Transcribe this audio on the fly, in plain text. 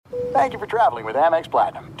Thank you for traveling with Amex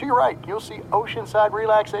Platinum. To your right, you'll see oceanside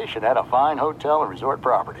relaxation at a fine hotel and resort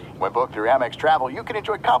property. When booked through Amex Travel, you can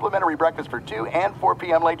enjoy complimentary breakfast for 2 and 4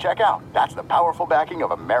 p.m. late checkout. That's the powerful backing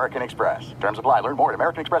of American Express. Terms apply. Learn more at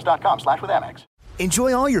americanexpress.com/withAmex.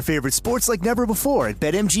 Enjoy all your favorite sports like never before at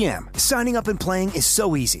BetMGM. Signing up and playing is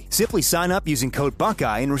so easy. Simply sign up using code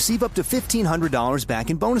Buckeye and receive up to $1,500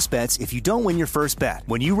 back in bonus bets if you don't win your first bet.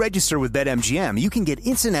 When you register with BetMGM, you can get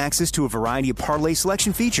instant access to a variety of parlay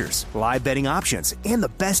selection features, live betting options, and the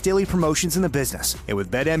best daily promotions in the business. And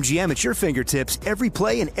with BetMGM at your fingertips, every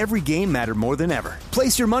play and every game matter more than ever.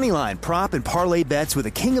 Place your moneyline, prop, and parlay bets with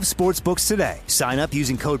the king of sportsbooks today. Sign up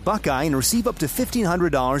using code Buckeye and receive up to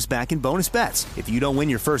 $1,500 back in bonus bets if you don't win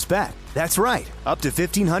your first bet. That's right, up to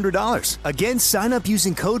 $1,500. Again, sign up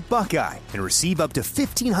using code Buckeye and receive up to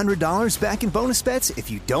 $1,500 back in bonus bets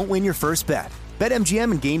if you don't win your first bet.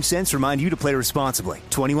 BetMGM and GameSense remind you to play responsibly.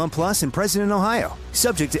 21 plus and present in Ohio.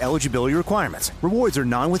 Subject to eligibility requirements. Rewards are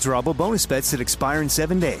non-withdrawable bonus bets that expire in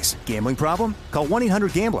 7 days. Gambling problem? Call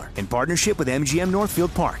 1-800-GAMBLER in partnership with MGM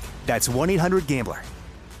Northfield Park. That's 1-800-GAMBLER.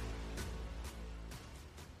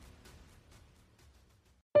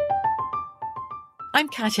 I'm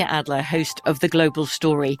Katya Adler, host of The Global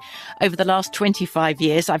Story. Over the last 25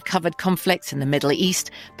 years, I've covered conflicts in the Middle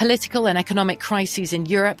East, political and economic crises in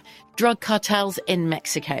Europe, drug cartels in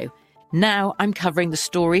Mexico. Now I'm covering the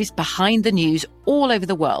stories behind the news all over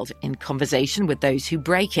the world in conversation with those who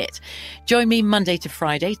break it. Join me Monday to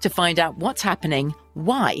Friday to find out what's happening,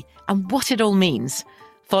 why, and what it all means.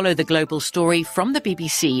 Follow The Global Story from the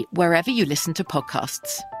BBC wherever you listen to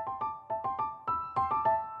podcasts.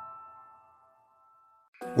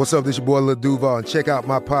 What's up, this your boy Lil Duval, and check out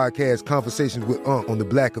my podcast, Conversations with Unc, on the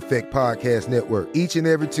Black Effect Podcast Network. Each and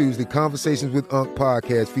every Tuesday, Conversations with Unc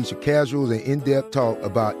podcast feature casual and in-depth talk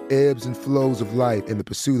about ebbs and flows of life and the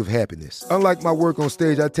pursuit of happiness. Unlike my work on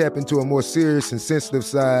stage, I tap into a more serious and sensitive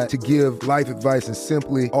side to give life advice and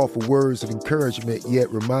simply offer words of encouragement, yet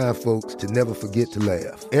remind folks to never forget to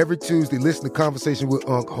laugh. Every Tuesday, listen to Conversations with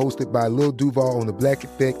Unc, hosted by Lil Duval on the Black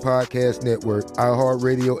Effect Podcast Network,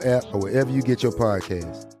 iHeartRadio app, or wherever you get your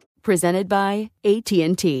podcasts. Presented by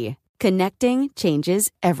AT&T. Connecting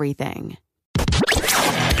changes everything.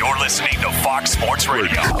 You're listening to Fox Sports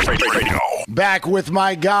Radio. Back with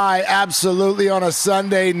my guy, absolutely on a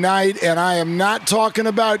Sunday night, and I am not talking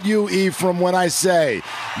about you, Ephraim, when I say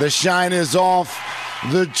the shine is off.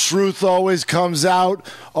 The truth always comes out.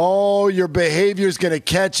 Oh, your behavior is going to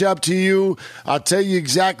catch up to you. I'll tell you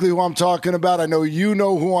exactly who I'm talking about. I know you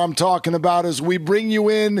know who I'm talking about as we bring you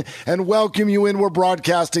in and welcome you in. We're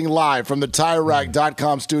broadcasting live from the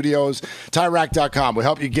TireRack.com studios. TireRack.com will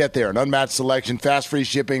help you get there. An unmatched selection, fast free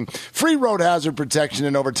shipping, free road hazard protection,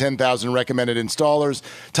 and over 10,000 recommended installers.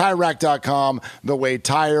 TireRack.com, the way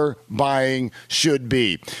tire buying should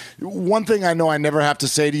be. One thing I know I never have to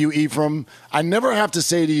say to you, Ephraim, I never have to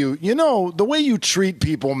say to you, you know, the way you treat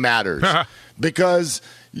people matters because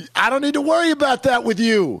I don't need to worry about that with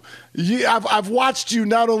you. I've watched you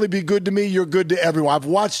not only be good to me, you're good to everyone. I've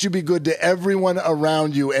watched you be good to everyone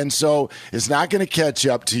around you, and so it's not going to catch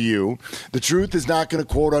up to you. The truth is not going to,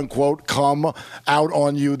 quote unquote, come out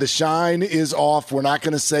on you. The shine is off. We're not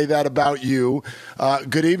going to say that about you.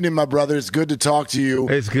 Good evening, my brother. It's good to talk to you.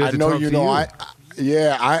 It's good to talk to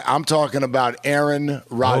you. I'm talking about Aaron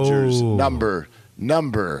Rodgers, number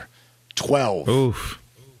 12. Oof.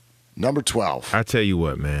 Number 12. I tell you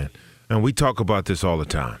what, man, and we talk about this all the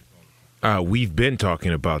time. We've been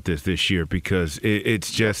talking about this year because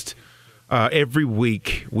it's just every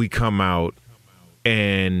week we come out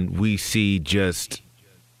and we see just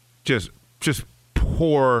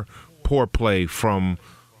poor play from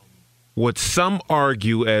what some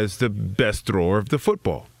argue as the best thrower of the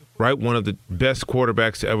football. Right, one of the best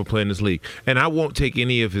quarterbacks to ever play in this league, and I won't take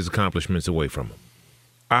any of his accomplishments away from him.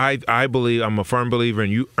 I believe, I'm a firm believer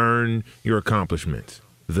in you earn your accomplishments,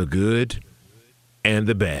 the good and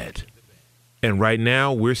the bad. And right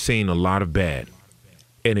now we're seeing a lot of bad,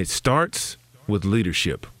 and it starts with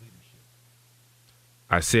leadership.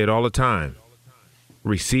 I say it all the time.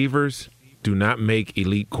 Receivers do not make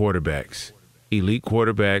elite quarterbacks. Elite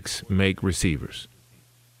quarterbacks make receivers.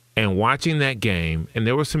 And watching that game, and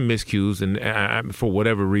there were some miscues, and for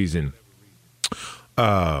whatever reason,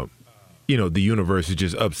 the universe is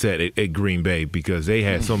just upset at Green Bay because they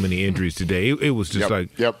had so many injuries today. It was just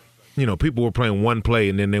people were playing one play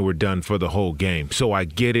and then they were done for the whole game. So I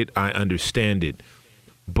get it. I understand it.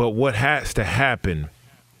 But what has to happen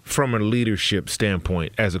from a leadership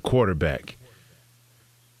standpoint as a quarterback,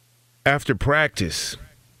 after practice,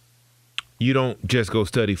 you don't just go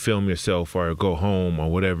study film yourself or go home or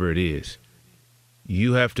whatever it is.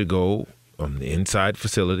 You have to go the inside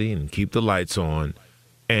facility and keep the lights on,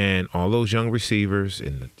 and all those young receivers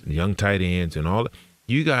and the young tight ends and all,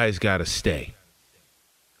 you guys got to stay.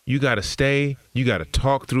 You got to stay. You got to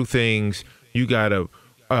talk through things. You got to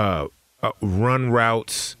run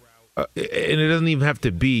routes. And it doesn't even have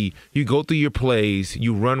to be, you go through your plays,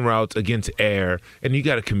 you run routes against air, and you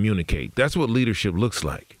got to communicate. That's what leadership looks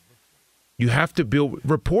like. You have to build.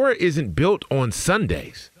 Rapport isn't built on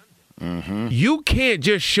Sundays. Mm-hmm. You can't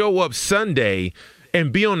just show up Sunday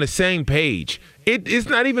and be on the same page. It's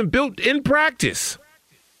not even built in practice.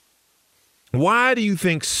 Why do you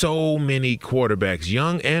think so many quarterbacks,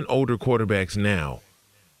 young and older quarterbacks now,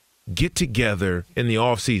 get together in the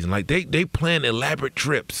offseason? Like they plan elaborate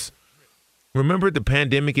trips. Remember the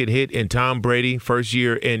pandemic had hit and Tom Brady, first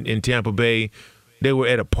year in Tampa Bay, they were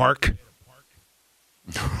at a park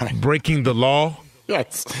breaking the law.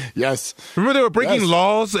 Yes. Remember they were breaking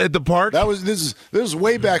laws at the park? This is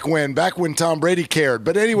way back when Tom Brady cared.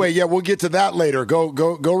 But anyway, yeah, we'll get to that later. Go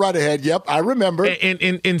right ahead. Yep, I remember.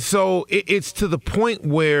 And so it's to the point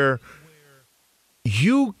where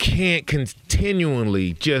you can't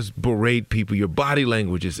continually just berate people. Your body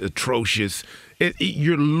language is atrocious.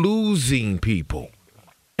 You're losing people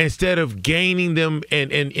instead of gaining them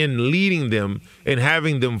and leading them and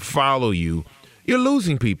having them follow you. You're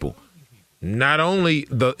losing people. Not only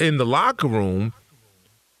in the locker room,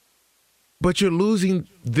 but you're losing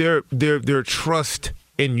their trust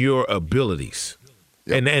in your abilities,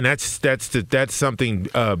 yep. and that's something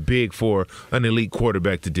big for an elite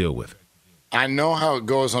quarterback to deal with. I know how it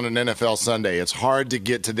goes on an NFL Sunday. It's hard to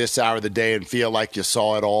get to this hour of the day and feel like you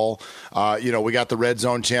saw it all. We got the Red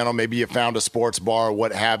Zone channel. Maybe you found a sports bar or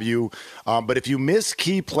what have you. But if you miss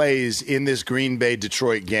key plays in this Green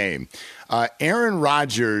Bay-Detroit game, Aaron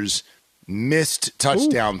Rodgers missed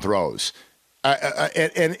touchdown throws,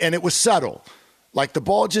 and it was subtle. Like the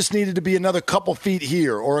ball just needed to be another couple feet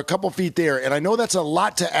here or a couple feet there. And I know that's a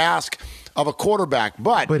lot to ask of a quarterback,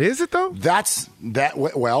 but is it though? That's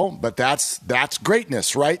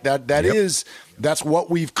greatness, right? That's what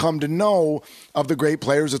we've come to know of the great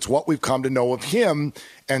players. It's what we've come to know of him,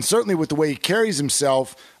 and certainly with the way he carries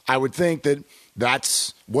himself, I would think that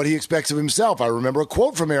that's what he expects of himself. I remember a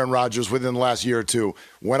quote from Aaron Rodgers within the last year or two: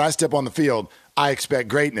 "When I step on the field, I expect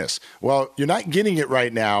greatness." Well, you're not getting it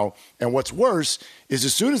right now. And what's worse is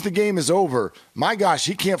as soon as the game is over, my gosh,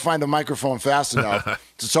 he can't find a microphone fast enough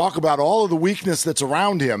to talk about all of the weakness that's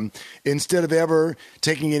around him instead of ever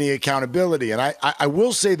taking any accountability. And I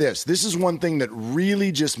will say this. This is one thing that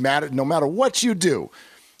really just matters, no matter what you do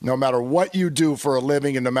for a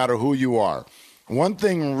living and no matter who you are. One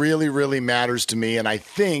thing really, really matters to me, and I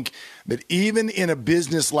think that even in a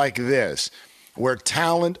business like this, where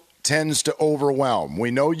talent tends to overwhelm,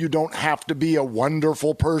 we know you don't have to be a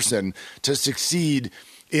wonderful person to succeed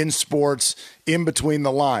in sports in between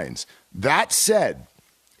the lines. That said,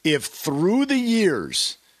 if through the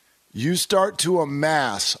years you start to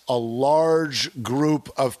amass a large group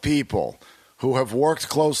of people who have worked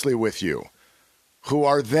closely with you, who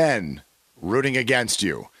are then rooting against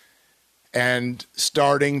you, and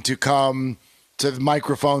starting to come to the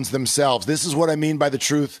microphones themselves. This is what I mean by the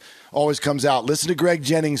truth always comes out. Listen to Greg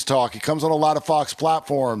Jennings talk. He comes on a lot of Fox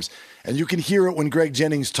platforms, and you can hear it when Greg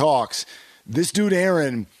Jennings talks. This dude,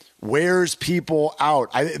 Aaron, wears people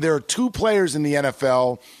out. There are two players in the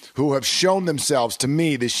NFL who have shown themselves to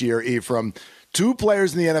me this year, Ephraim. Two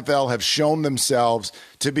players in the NFL have shown themselves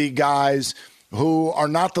to be guys who are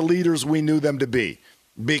not the leaders we knew them to be.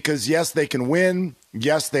 Because, yes, they can win.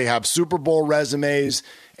 Yes, they have Super Bowl resumes.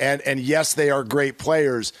 And yes, they are great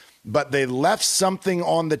players. But they left something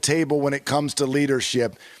on the table when it comes to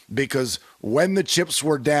leadership, because when the chips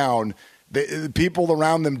were down, the people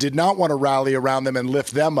around them did not want to rally around them and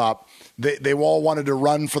lift them up. They all wanted to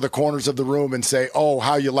run for the corners of the room and say, "Oh,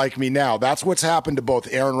 how you like me now?" That's what's happened to both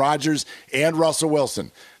Aaron Rodgers and Russell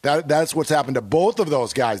Wilson. That's what's happened to both of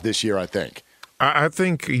those guys this year, I think. I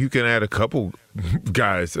think you can add a couple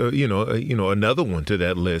guys, another one to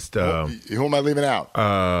that list. Who am I leaving out?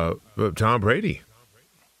 Tom Brady.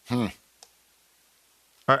 When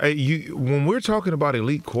we're talking about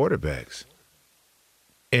elite quarterbacks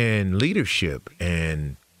and leadership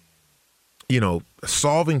and,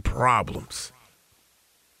 solving problems,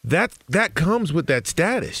 that comes with that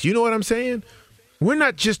status. You know what I'm saying? We're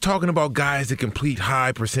not just talking about guys that complete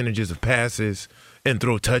high percentages of passes and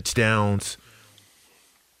throw touchdowns.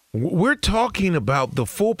 We're talking about the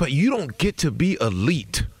full – you don't get to be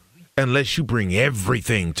elite unless you bring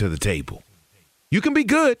everything to the table. You can be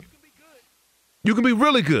good. You can be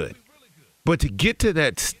really good. But to get to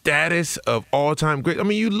that status of all-time great –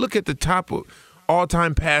 you look at the top of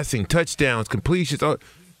all-time passing, touchdowns, completions.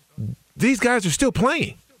 these guys are still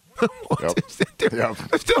playing. They're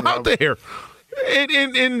still out there.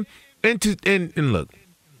 And look,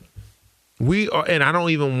 we are, and I don't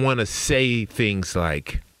even want to say things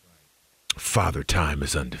like Father Time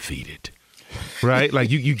is undefeated. Right? Like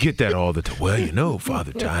you get that all the time. Well,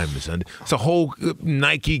 Father Time is it's a whole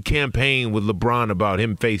Nike campaign with LeBron about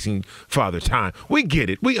him facing Father Time. We get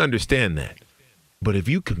it. We understand that. But if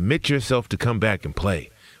you commit yourself to come back and play,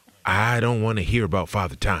 I don't want to hear about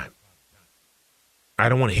Father Time. I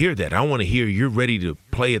don't want to hear that. I want to hear you're ready to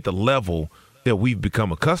play at the level that we've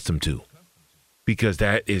become accustomed to, because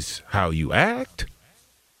that is how you act.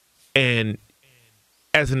 And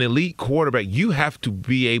as an elite quarterback, you have to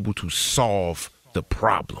be able to solve the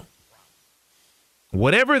problem.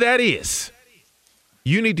 Whatever that is,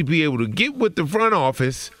 you need to be able to get with the front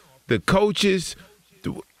office, the coaches,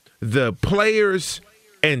 the players,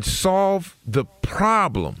 and solve the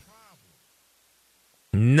problem.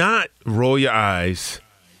 Not roll your eyes,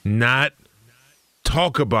 not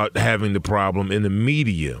talk about having the problem in the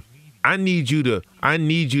media. I need you to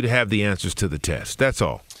have the answers to the test. That's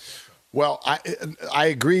all. Well, I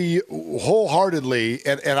agree wholeheartedly,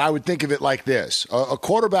 and I would think of it like this. A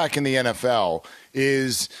quarterback in the NFL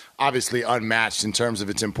is obviously unmatched in terms of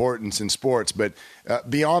its importance in sports, but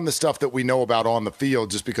beyond the stuff that we know about on the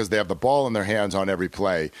field, just because they have the ball in their hands on every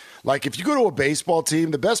play. Like if you go to a baseball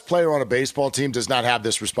team, the best player on a baseball team does not have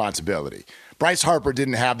this responsibility. Bryce Harper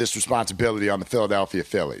didn't have this responsibility on the Philadelphia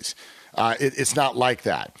Phillies. It's not like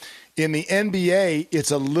that. In the NBA,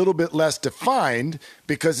 it's a little bit less defined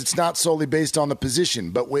because it's not solely based on the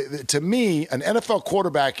position. But to me, an NFL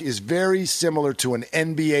quarterback is very similar to an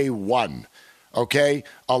NBA one, okay?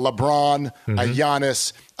 A LeBron, a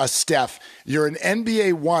Giannis, a Steph. You're an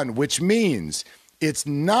NBA one, which means it's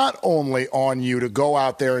not only on you to go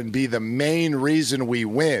out there and be the main reason we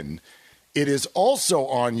win. It is also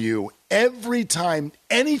on you every time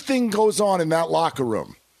anything goes on in that locker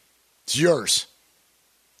room. It's yours.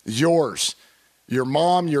 Yours, your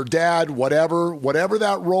mom, your dad, whatever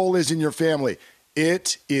that role is in your family,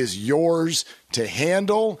 it is yours to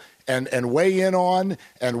handle and weigh in on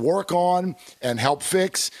and work on and help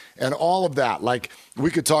fix and all of that. Like we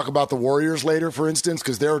could talk about the Warriors later, for instance,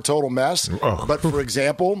 because they're a total mess. Oh. But for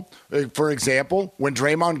example, when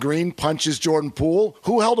Draymond Green punches Jordan Poole,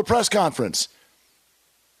 who held a press conference?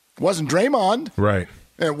 It wasn't Draymond. Right.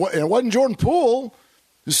 And it wasn't Jordan Poole.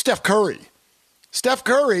 It was Steph Curry. Steph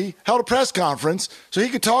Curry held a press conference so he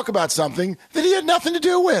could talk about something that he had nothing to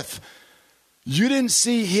do with. You didn't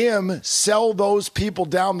see him sell those people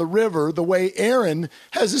down the river the way Aaron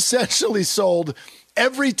has essentially sold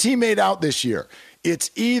every teammate out this year.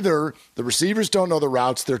 It's either the receivers don't know the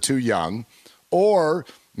routes, they're too young, or,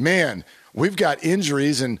 man, we've got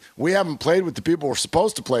injuries and we haven't played with the people we're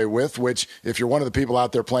supposed to play with, which if you're one of the people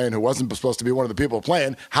out there playing who wasn't supposed to be one of the people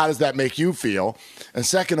playing, how does that make you feel? And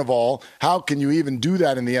second of all, how can you even do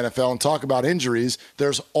that in the NFL and talk about injuries?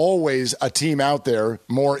 There's always a team out there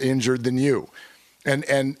more injured than you. And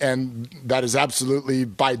that is absolutely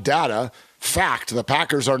by data fact. The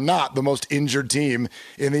Packers are not the most injured team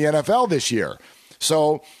in the NFL this year.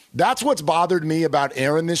 So that's what's bothered me about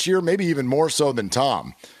Aaron this year, maybe even more so than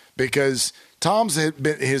Tom. Because Tom's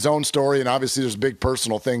his own story, and obviously there's a big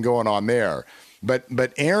personal thing going on there. But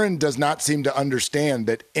Aaron does not seem to understand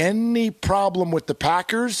that any problem with the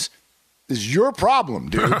Packers is your problem,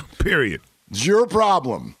 dude. Period. It's your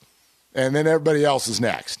problem. And then everybody else is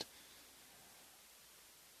next.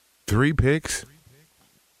 3 picks?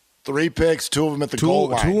 3 picks, 2 of them at the goal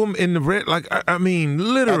line. 2 of them in the red. Like, I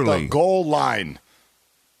mean, literally. At the goal line.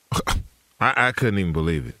 I couldn't even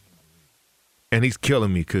believe it. And he's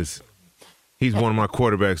killing me because he's one of my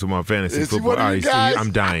quarterbacks of my fantasy football.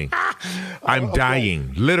 I'm dying. I'm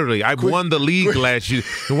dying. Literally. I won the league last year.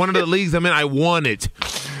 One of the leagues I'm in, I won it.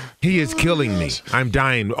 He is killing me. I'm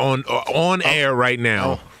dying on air right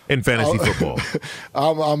now in fantasy football.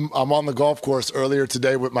 I'm on the golf course earlier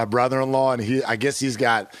today with my brother-in-law, and I guess he's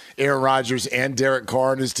got Aaron Rodgers and Derek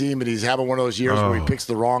Carr on his team, and he's having one of those years where he picks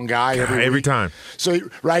the wrong guy every time. So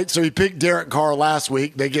he picked Derek Carr last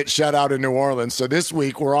week. They get shut out in New Orleans. So this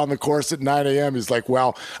week we're on the course at 9 a.m. He's like,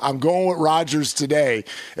 well, I'm going with Rodgers today.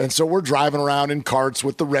 And so we're driving around in carts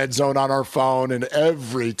with the red zone on our phone, and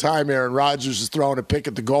every time Aaron Rodgers is throwing a pick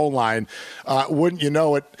at the goal line, wouldn't you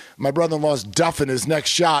know it, my brother-in-law's duffing his next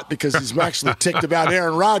shot because he's actually ticked about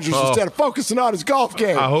Aaron Rodgers instead of focusing on his golf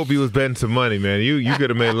game. I hope he was betting some money, man. You could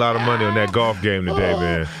have made a lot of money on that golf game today,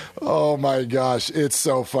 man. Oh, my gosh. It's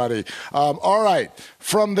so funny. All right.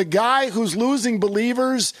 From the guy who's losing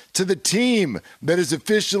believers to the team that is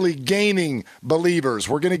officially gaining believers.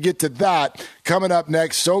 We're going to get to that coming up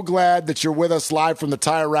next. So glad that you're with us live from the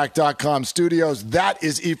TireRack.com studios. That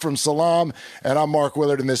is Ephraim Salaam, and I'm Mark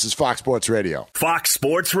Willard, and this is Fox Sports Radio. Fox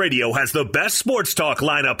Sports Radio has the best sports talk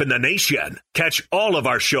lineup in the nation. Catch all of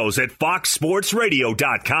our shows at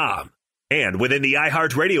foxsportsradio.com. And within the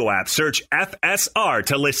iHeartRadio app, search FSR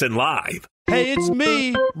to listen live. Hey, it's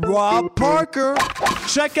me, Rob Parker.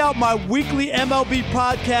 Check out my weekly MLB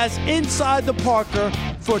podcast, Inside the Parker,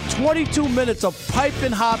 for 22 minutes of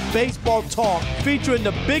piping hot baseball talk featuring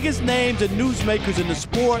the biggest names and newsmakers in the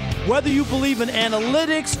sport. Whether you believe in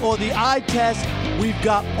analytics or the eye test, we've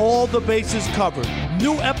got all the bases covered.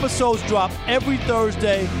 New episodes drop every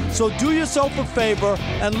Thursday, so do yourself a favor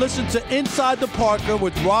and listen to Inside the Parker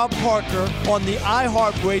with Rob Parker on the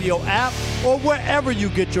iHeartRadio app or wherever you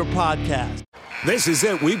get your podcast. This is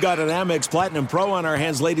it. We've got an Amex Platinum Pro on our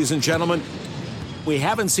hands, ladies and gentlemen. We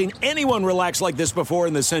haven't seen anyone relax like this before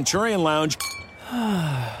in the Centurion Lounge.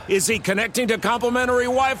 Is he connecting to complimentary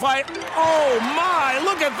Wi-Fi? Oh, my.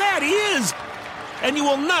 Look at that. He is. And you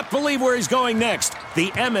will not believe where he's going next. The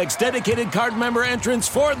Amex dedicated card member entrance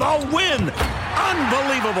for the win.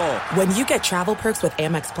 Unbelievable. When you get travel perks with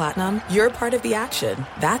Amex Platinum, you're part of the action.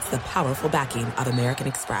 That's the powerful backing of American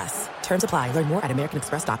Express. Terms apply. Learn more at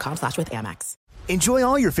americanexpress.com/withAmex. Enjoy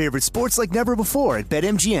all your favorite sports like never before at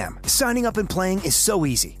BetMGM. Signing up and playing is so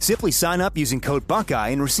easy. Simply sign up using code Buckeye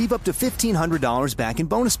and receive up to $1,500 back in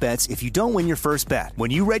bonus bets if you don't win your first bet. When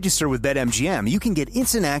you register with BetMGM, you can get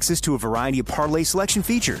instant access to a variety of parlay selection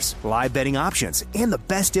features, live betting options, and the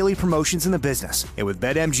best daily promotions in the business. And with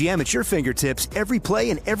BetMGM at your fingertips, every play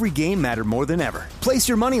and every game matter more than ever. Place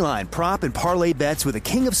your moneyline, prop, and parlay bets with the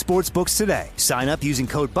king of sportsbooks today. Sign up using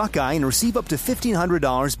code Buckeye and receive up to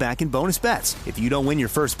 $1,500 back in bonus bets if you don't win your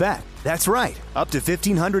first bet. That's right, up to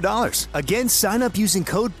 $1,500. Again, sign up using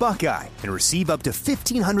code Buckeye and receive up to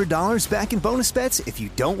 $1,500 back in bonus bets if you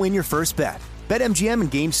don't win your first bet. BetMGM and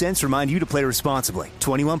GameSense remind you to play responsibly.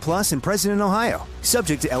 21 plus and present in Ohio.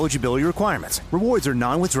 Subject to eligibility requirements. Rewards are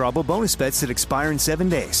non-withdrawable bonus bets that expire in 7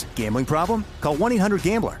 days. Gambling problem? Call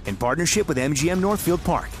 1-800-GAMBLER in partnership with MGM Northfield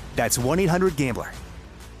Park. That's 1-800-GAMBLER.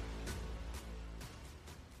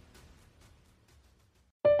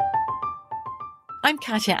 I'm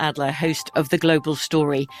Katya Adler, host of The Global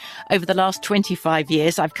Story. Over the last 25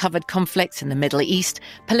 years, I've covered conflicts in the Middle East,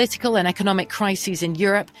 political and economic crises in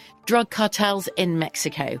Europe, drug cartels in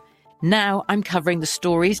Mexico. Now I'm covering the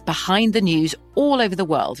stories behind the news all over the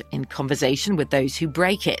world in conversation with those who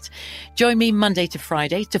break it. Join me Monday to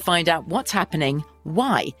Friday to find out what's happening,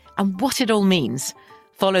 why, and what it all means.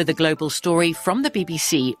 Follow The Global Story from the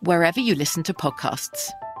BBC wherever you listen to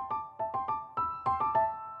podcasts.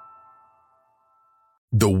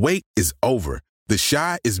 The wait is over. The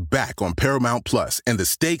Chi is back on Paramount Plus, and the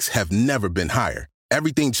stakes have never been higher.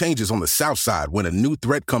 Everything changes on the South Side when a new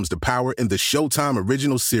threat comes to power in the Showtime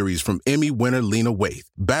original series from Emmy winner Lena Waithe.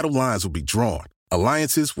 Battle lines will be drawn,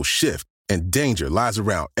 alliances will shift, and danger lies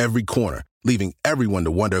around every corner, leaving everyone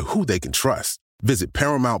to wonder who they can trust. Visit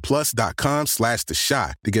ParamountPlus.com/The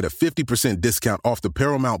Chi to get a 50% discount off the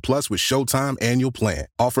Paramount Plus with Showtime annual plan.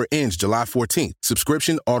 Offer ends July 14th.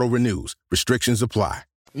 Subscription auto-renews. Restrictions apply.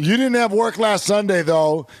 You didn't have work last Sunday,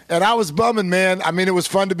 though, and I was bumming, man. I mean, it was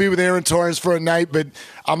fun to be with Aaron Torrens for a night, but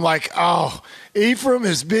I'm like, oh, Ephraim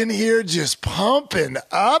has been here just pumping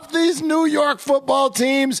up these New York football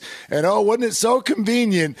teams, and oh, wasn't it so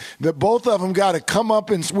convenient that both of them got to come up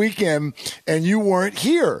this weekend and you weren't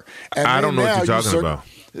here? And I don't know what you're talking about.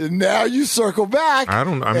 Now you circle back,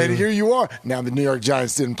 and here you are. Now, the New York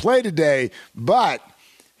Giants didn't play today, but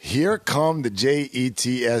here come the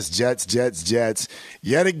Jets, Jets,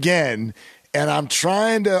 yet again. And I'm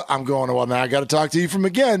going, well, now I got to talk to Ephraim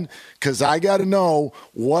again because I got to know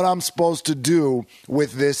what I'm supposed to do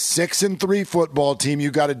with this 6-3 football team. You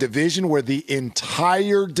got a division where the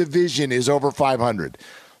entire division is over 500.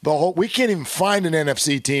 We can't even find an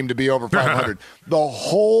NFC team to be over 500. The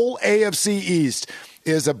whole AFC East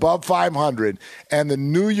is above 500, and the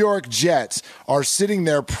New York Jets are sitting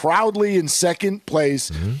there proudly in second place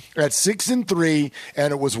at 6-3,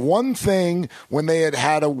 and it was one thing when they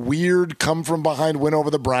had a weird come-from-behind win over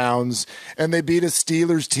the Browns, and they beat a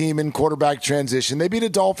Steelers team in quarterback transition. They beat a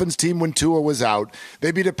Dolphins team when Tua was out.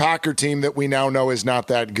 They beat a Packer team that we now know is not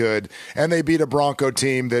that good, and they beat a Bronco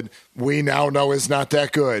team that we now know is not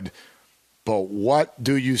that good. But what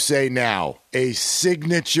do you say now? A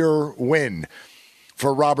signature win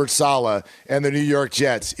for Robert Saleh and the New York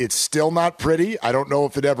Jets. It's still not pretty. I don't know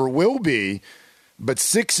if it ever will be, but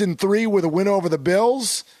 6-3 with a win over the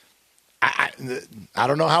Bills. I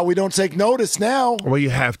don't know how we don't take notice now. Well, you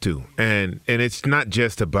have to, and it's not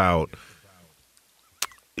just about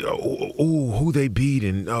who they beat,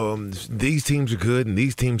 and these teams are good and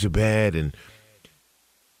these teams are bad. And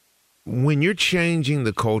when you're changing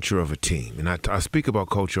the culture of a team, and I speak about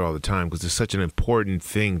culture all the time because it's such an important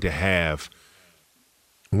thing to have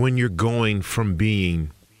when you're going from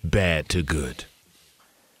being bad to good.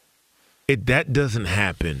 That doesn't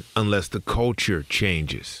happen unless the culture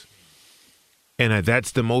changes. And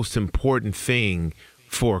that's the most important thing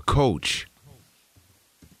for a coach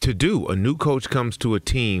to do. A new coach comes to a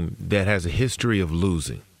team that has a history of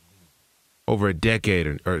losing over a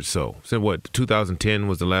decade or so. So what, 2010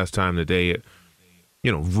 was the last time that they,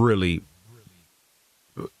 really,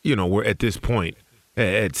 were at this point,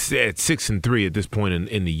 at 6-3 at this point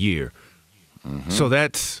in the year. Mm-hmm. So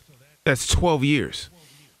that's 12 years.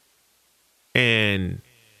 And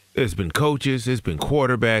there's been coaches, there's been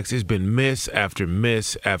quarterbacks, there's been miss after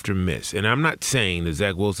miss after miss. And I'm not saying that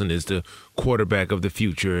Zach Wilson is the quarterback of the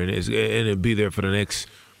future and it'll be there for the next,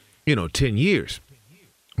 10 years.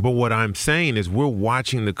 But what I'm saying is we're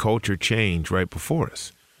watching the culture change right before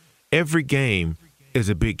us. Every game is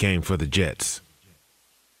a big game for the Jets.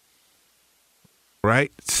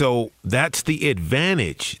 Right? So that's the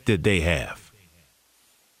advantage that they have.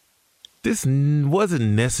 This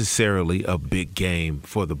wasn't necessarily a big game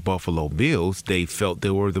for the Buffalo Bills. They felt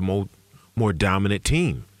they were the more dominant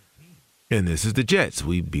team. And this is the Jets.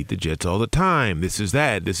 We beat the Jets all the time. This is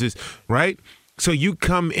that. This is, right? So you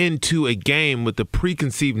come into a game with the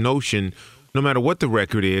preconceived notion, no matter what the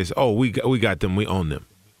record is, we got them, we own them.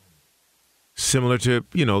 Similar to,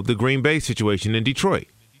 the Green Bay situation in Detroit.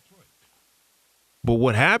 But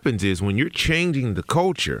what happens is when you're changing the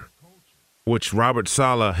culture, which Robert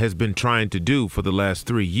Saleh has been trying to do for the last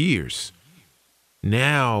 3 years,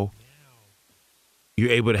 now you're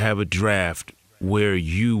able to have a draft where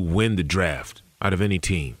you win the draft out of any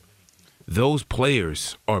team. Those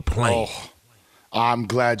players are playing. Oh, I'm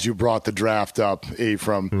glad you brought the draft up,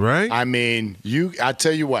 Ephraim. Right? I mean, I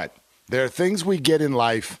tell you what, there are things we get in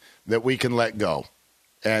life that we can let go.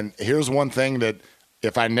 And here's one thing that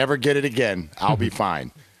if I never get it again, I'll be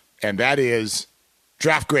fine. And that is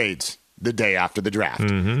draft grades the day after the draft.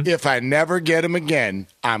 Mm-hmm. If I never get them again,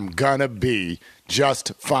 I'm going to be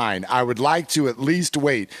just fine. I would like to at least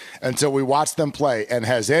wait until we watch them play. And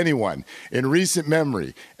has anyone in recent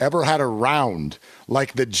memory ever had a round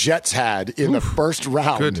like the Jets had in the first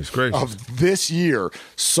round of this year?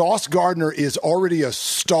 Sauce Gardner is already a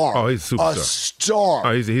star. Oh, he's a superstar. A star.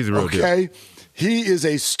 Oh, he's a real deal. He is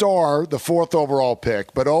a star, the 4th overall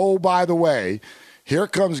pick. But, by the way, here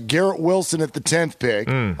comes Garrett Wilson at the 10th pick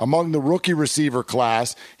among the rookie receiver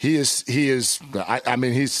class. He's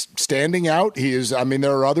standing out.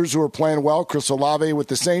 There are others who are playing well. Chris Olave with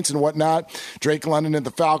the Saints and whatnot. Drake London at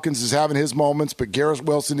the Falcons is having his moments, but Garrett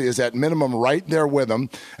Wilson is at minimum right there with him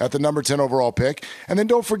at the number 10 overall pick. And then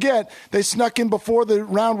don't forget, they snuck in before the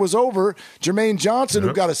round was over, Jermaine Johnson,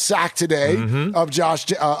 who got a sack today of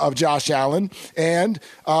Josh Allen, and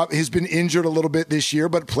has been injured a little bit this year,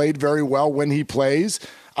 but played very well when he plays.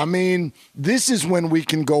 I mean, this is when we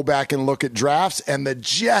can go back and look at drafts, and the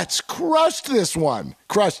Jets crushed this one.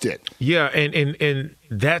 Crushed it. Yeah, and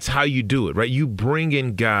that's how you do it, right? You bring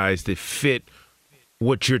in guys that fit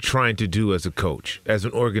what you're trying to do as a coach, as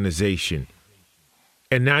an organization.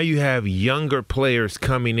 And now you have younger players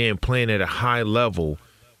coming in, playing at a high level,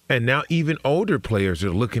 and now even older players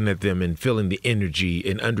are looking at them and feeling the energy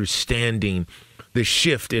and understanding the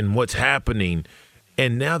shift in what's happening.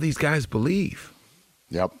 And now these guys believe.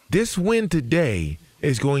 Yep. This win today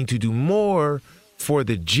is going to do more for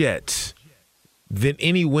the Jets than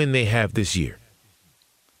any win they have this year.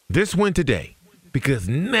 This win today, because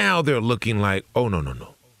now they're looking like,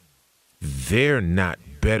 no. They're not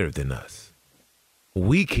better than us.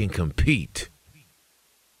 We can compete.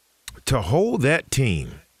 To hold that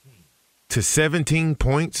team to 17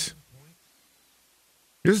 points,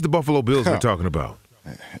 this is the Buffalo Bills we're talking about.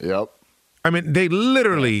 Yep. I mean, they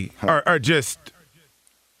literally are just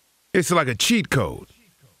 – it's like a cheat code.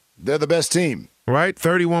 They're the best team. Right?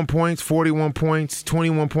 31 points, 41 points,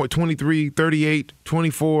 21 points, 23, 38,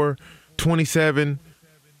 24, 27,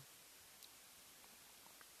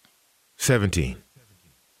 17.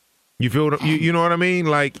 You feel you know what I mean?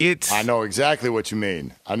 Like it's. I know exactly what you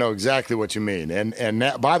mean. And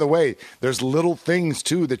that, by the way, there's little things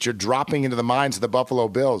too that you're dropping into the minds of the Buffalo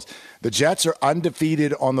Bills. The Jets are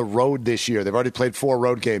undefeated on the road this year. They've already played 4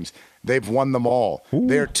 road games. They've won them all. Ooh.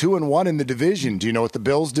 They're 2-1 in the division. Do you know what the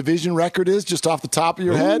Bills' division record is, just off the top of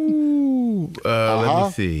your head?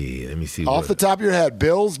 Let me see. Off the top of your head,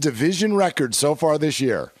 Bills' division record so far this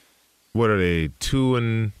year. What are they?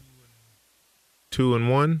 2-1?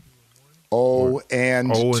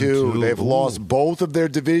 0-2. They've lost both of their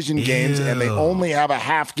division games, and they only have a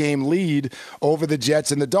half-game lead over the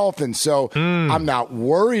Jets and the Dolphins. So I'm not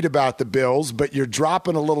worried about the Bills, but you're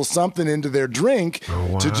dropping a little something into their drink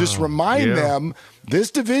to just remind them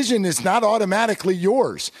this division is not automatically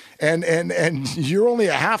yours. And you're only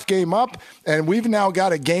a half game up, and we've now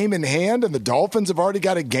got a game in hand, and the Dolphins have already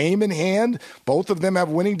got a game in hand. Both of them have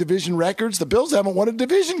winning division records. The Bills haven't won a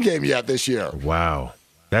division game yet this year. Wow.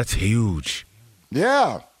 That's huge.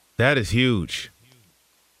 Yeah. That is huge.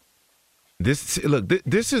 This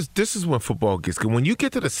is when football gets good. When you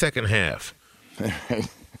get to the second half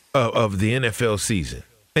of the NFL season,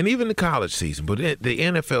 and even the college season, but the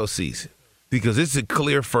NFL season, because it's a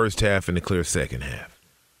clear first half and a clear second half.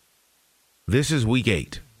 This is week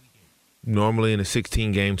 8. Normally in a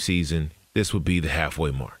 16-game season, this would be the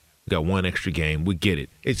halfway mark. We got one extra game. We get it.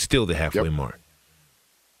 It's still the halfway mark.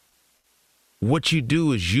 What you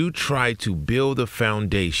do is you try to build a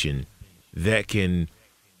foundation that can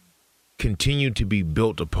continue to be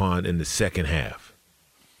built upon in the second half,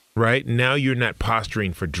 right? Now you're not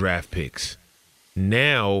posturing for draft picks.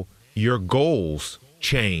 Now your goals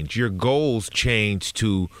change. Your goals change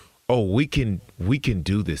to, we can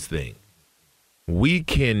do this thing. We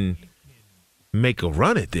can make a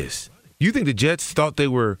run at this. You think the Jets thought they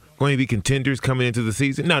were going to be contenders coming into the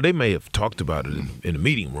season? Now, they may have talked about it in the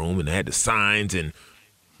meeting room and had the signs and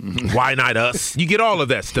why not us? You get all of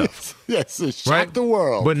that stuff. Yes, it shocked the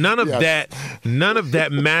world. But none of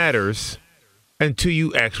that matters until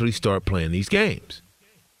you actually start playing these games.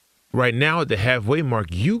 Right now at the halfway mark,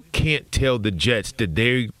 you can't tell the Jets that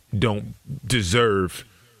they don't deserve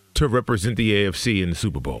to represent the AFC in the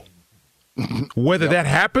Super Bowl. Whether that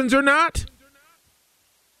happens or not,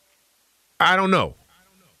 I don't know.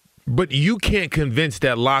 But you can't convince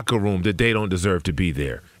that locker room that they don't deserve to be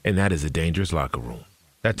there. And that is a dangerous locker room.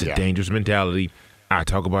 That's a dangerous mentality. I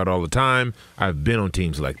talk about it all the time. I've been on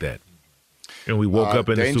teams like that. And we woke up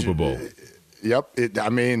in the Super Bowl. Yep.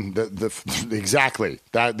 Exactly.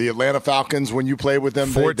 The Atlanta Falcons, when you played with them,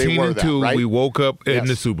 14-2, right? we woke up in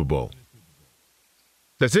the Super Bowl.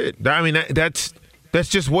 That's it. I mean, that's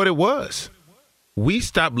just what it was. We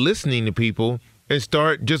stopped listening to people and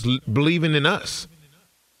start just believing in us.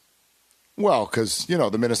 Well, because,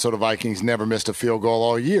 the Minnesota Vikings never missed a field goal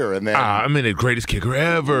all year. And then the greatest kicker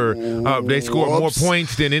ever. They scored more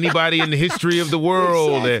points than anybody in the history of the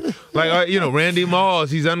world. Exactly. Randy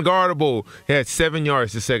Moss, he's unguardable. He had 7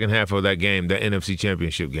 yards the second half of that game, the NFC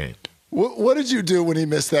Championship game. What did you do when he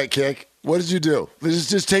missed that kick? What did you do?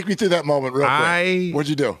 Just take me through that moment real quick. What did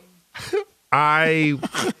you do? I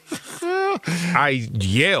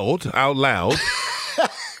yelled out loud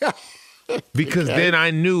because then I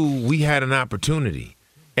knew we had an opportunity.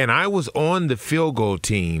 And I was on the field goal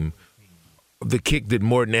team, the kick that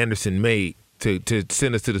Morton Anderson made to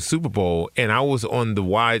send us to the Super Bowl, and I was on the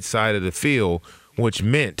wide side of the field, which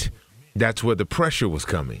meant that's where the pressure was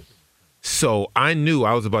coming. So I knew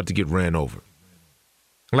I was about to get ran over.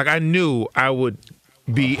 Like, I knew I would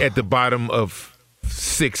be at the bottom of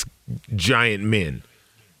 6 giant men.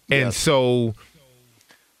 And so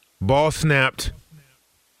ball snapped.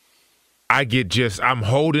 I'm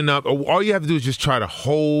holding up. All you have to do is just try to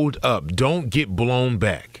hold up. Don't get blown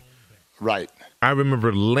back. Right. I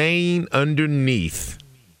remember laying underneath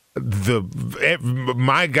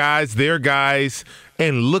my guys, their guys,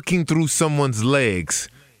 and looking through someone's legs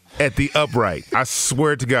at the upright. I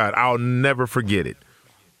swear to God, I'll never forget it.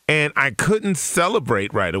 And I couldn't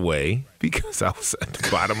celebrate right away because I was at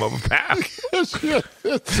the bottom of a pack.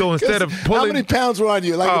 So instead of pulling... How many pounds were on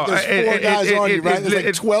you? Like, if there's 4 guys on you, right?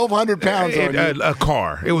 There's like 1,200 pounds on you. A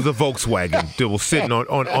car. It was a Volkswagen that was sitting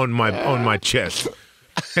on my chest.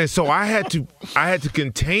 And so I had to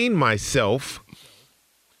contain myself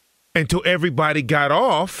until everybody got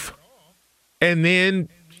off, and then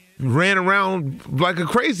ran around like a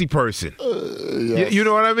crazy person. Yes. You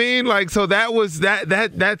know what I mean? Like, so that was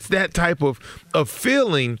that's that type of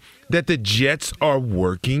feeling that the Jets are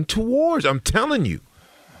working towards. I'm telling you.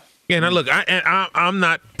 And I'm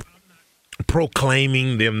not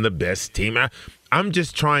proclaiming them the best team. I'm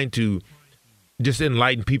just trying to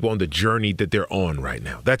enlighten people on the journey that they're on right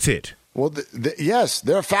now. That's it. Well, yes,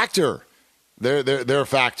 they're a factor. They're a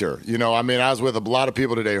factor. I was with a lot of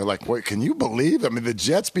people today who are like, wait, can you believe? The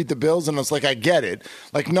Jets beat the Bills, and it's like, I get it.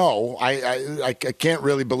 Like, no, I can't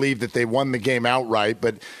really believe that they won the game outright,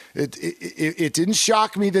 but it didn't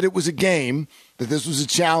shock me that it was a game, that this was a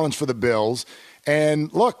challenge for the Bills.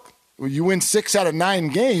 And look, you win 6 out of 9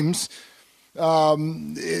 games,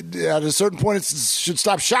 at a certain point, it should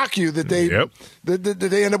stop shock you that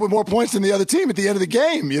they end up with more points than the other team at the end of the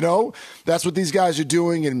game. That's what these guys are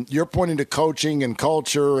doing, and you're pointing to coaching and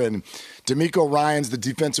culture. And D'Amico Ryans, the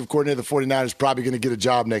defensive coordinator of the 49ers, probably going to get a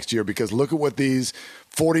job next year, because look at what these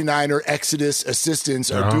 49er Exodus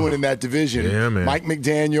assistants are doing in that division. Yeah, man. Mike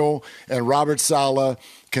McDaniel and Robert Saleh,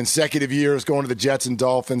 consecutive years going to the Jets and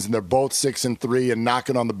Dolphins, and they're both 6-3 and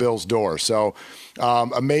knocking on the Bills' door. So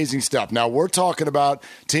amazing stuff. Now, we're talking about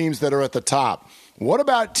teams that are at the top. What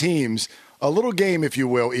about teams, a little game, if you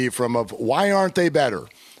will, Ephraim, of why aren't they better?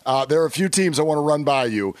 There are a few teams I want to run by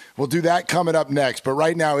you. We'll do that coming up next. But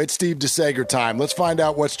right now, it's Steve DeSager time. Let's find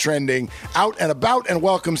out what's trending out and about, and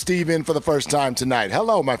welcome Steve in for the first time tonight.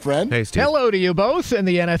 Hello, my friend. Hey, Steve. Hello to you both. And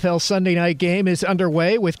the NFL Sunday night game is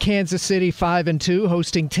underway with Kansas City 5-2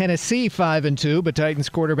 hosting Tennessee 5-2. But Titans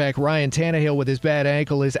quarterback Ryan Tannehill with his bad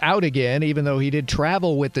ankle is out again, even though he did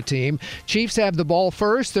travel with the team. Chiefs have the ball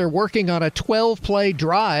first. They're working on a 12-play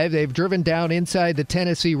drive. They've driven down inside the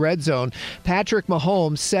Tennessee red zone. Patrick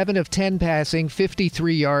Mahomes, 7 of 10 passing,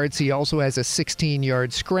 53 yards. He also has a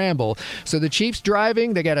 16-yard scramble. So the Chiefs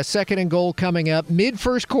driving. They got a 2nd and goal coming up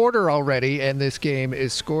mid-first quarter already, and this game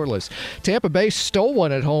is scoreless. Tampa Bay stole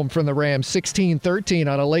one at home from the Rams, 16-13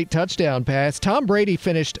 on a late touchdown pass. Tom Brady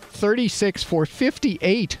finished 36 for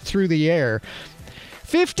 58 through the air.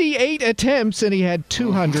 58 attempts, and he had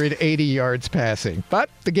 280 yards passing. But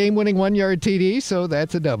the game-winning 1-yard TD, so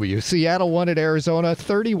that's a W. Seattle won at Arizona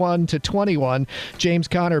 31-21. James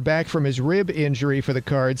Conner back from his rib injury for the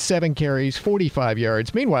Cards, 7 carries, 45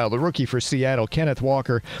 yards. Meanwhile, the rookie for Seattle, Kenneth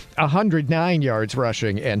Walker, 109 yards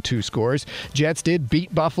rushing and 2 scores. Jets did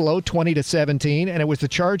beat Buffalo 20-17, and it was the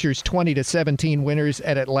Chargers 20-17 winners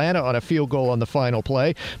at Atlanta on a field goal on the final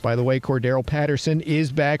play. By the way, Cordero Patterson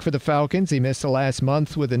is back for the Falcons. He missed the last month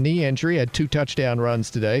with a knee injury, had 2 touchdown runs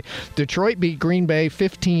today. Detroit beat Green Bay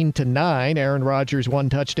 15-9. Aaron Rodgers 1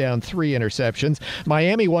 touchdown, 3 interceptions.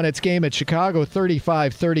 Miami won its game at Chicago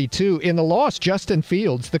 35-32. In the loss, Justin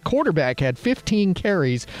Fields, the quarterback, had 15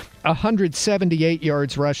 carries, 178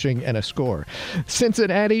 yards rushing, and a score.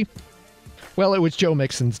 Cincinnati, well, it was Joe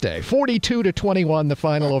Mixon's day. 42-21, the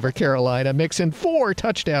final over Carolina. Mixon 4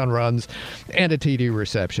 touchdown runs and a TD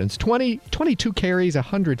receptions. 22 carries,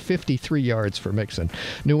 153 yards for Mixon.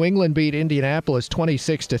 New England beat Indianapolis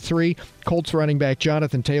 26-3. Colts running back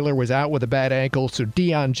Jonathan Taylor was out with a bad ankle, so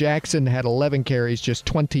Deion Jackson had 11 carries, just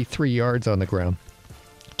 23 yards on the ground.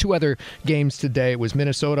 2 other games today. It was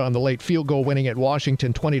Minnesota on the late field goal winning at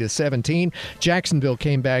Washington 20-17. Jacksonville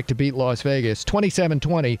came back to beat Las Vegas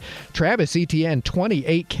 27-20. Travis Etienne,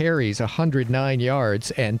 28 carries, 109 yards,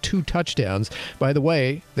 and 2 touchdowns. By the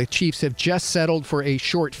way, the Chiefs have just settled for a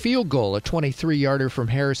short field goal, a 23-yarder from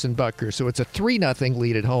Harrison Butker. So it's a 3-0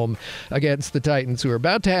 lead at home against the Titans, who are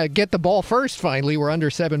about to get the ball first finally. We're under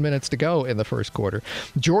 7 minutes to go in the first quarter.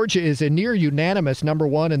 Georgia is a near unanimous number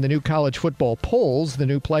 1 in the new college football polls. The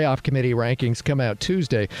new playoff committee rankings come out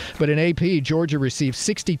Tuesday. But in AP, Georgia received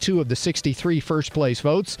 62 of the 63 first-place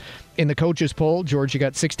votes. In the coaches poll, Georgia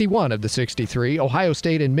got 61 of the 63. Ohio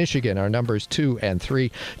State and Michigan are numbers 2 and 3.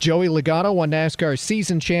 Joey Logano won NASCAR's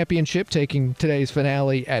season championship, taking today's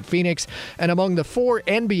finale at Phoenix. And among the 4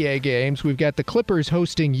 NBA games, we've got the Clippers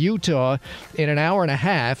hosting Utah in an hour and a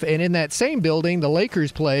half. And in that same building, the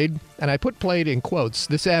Lakers played, and I put played in quotes,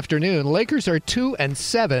 this afternoon. Lakers are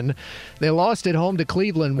 2-7. They lost at home to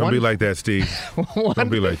Cleveland. Don't be like that, Steve. Don't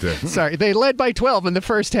be like that. Sorry, they led by 12 in the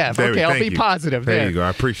first half. Okay, I'll be positive there. There you go. I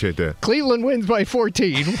appreciate that. Cleveland wins by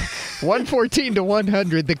 14,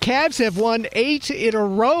 114-100. The Cavs have won 8 in a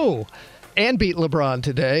row and beat LeBron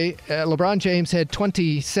today. LeBron James had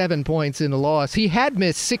 27 points in the loss. He had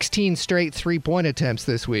missed 16 straight three-point attempts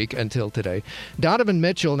this week until today. Donovan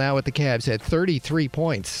Mitchell, now at the Cavs, had 33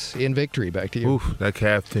 points in victory. Back to you. Oof, that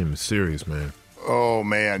Cavs team is serious, man. Oh,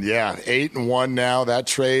 man, yeah. 8-1 now. That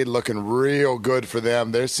trade looking real good for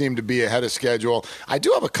them. They seem to be ahead of schedule. I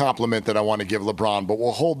do have a compliment that I want to give LeBron, but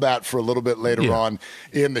we'll hold that for a little bit later on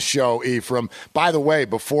in the show, Ephraim. By the way,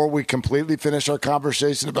 before we completely finish our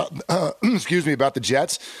conversation about, about the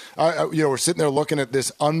Jets, we're sitting there looking at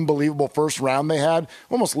this unbelievable first round they had.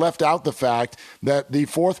 Almost left out the fact that the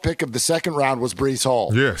 4th pick of the second round was Breece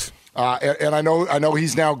Hall. Yes. And I know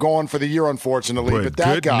he's now gone for the year, unfortunately. But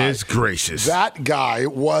that guy, goodness gracious, that guy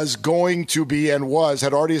was going to be and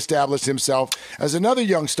had already established himself as another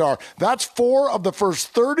young star. That's 4 of the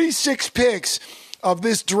first 36 picks of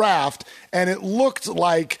this draft, and it looked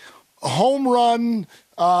like a home run,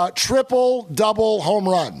 triple, double home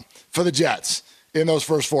run for the Jets in those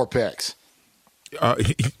first 4 picks.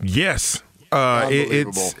 Yes,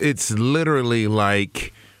 it's literally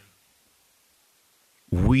like.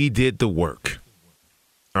 we did the work.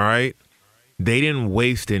 All right? They didn't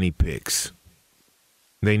waste any picks.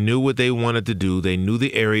 They knew what they wanted to do. They knew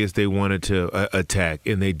the areas they wanted to attack,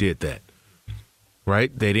 and they did that.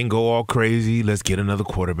 Right? They didn't go all crazy. Let's get another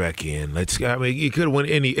quarterback in. You could have won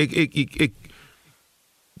any.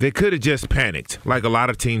 They could have just panicked, like a lot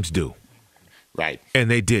of teams do. Right. And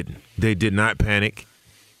they didn't. They did not panic.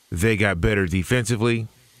 They got better defensively.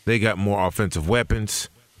 They got more offensive weapons.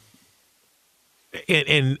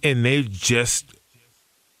 And they just,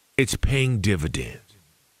 it's paying dividends.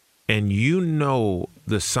 And you know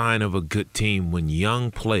the sign of a good team when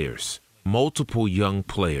young players, multiple young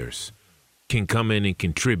players, can come in and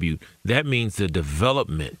contribute. That means the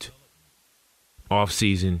development,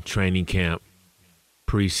 off-season, training camp,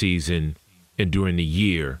 preseason, and during the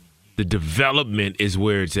year, the development is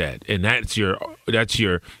where it's at. And that's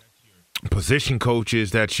your position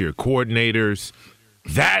coaches, that's your coordinators.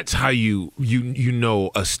 That's how you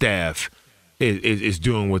know a staff is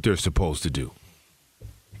doing what they're supposed to do.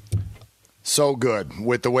 So good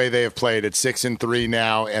with the way they have played at 6-3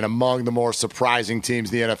 now, and among the more surprising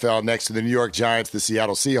teams in the NFL, next to the New York Giants, the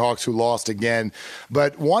Seattle Seahawks, who lost again.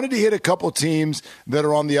 But wanted to hit a couple teams that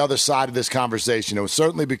are on the other side of this conversation. It was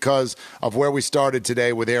certainly because of where we started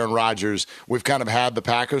today with Aaron Rodgers. We've kind of had the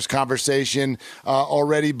Packers conversation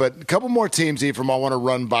already, but a couple more teams, Ephraim, I want to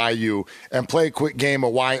run by you and play a quick game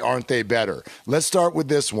of why aren't they better. Let's start with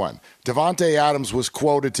this one. Davante Adams was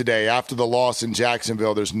quoted today after the loss in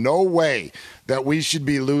Jacksonville. There's no way that we should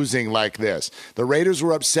be losing like this. The Raiders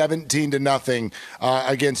were up 17-0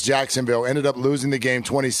 against Jacksonville, ended up losing the game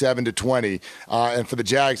 27-20. And for the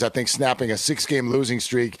Jags, I think snapping a 6-game losing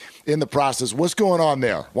streak in the process. What's going on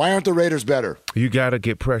there? Why aren't the Raiders better? You got to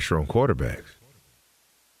get pressure on quarterbacks.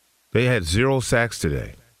 They had 0 sacks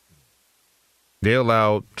today. They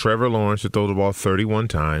allowed Trevor Lawrence to throw the ball 31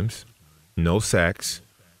 times, no sacks.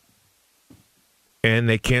 And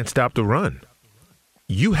they can't stop the run.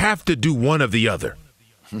 You have to do one of the other.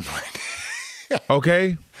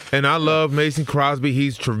 Okay? And I love Mason Crosby.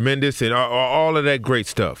 He's tremendous and all of that great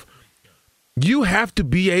stuff. You have to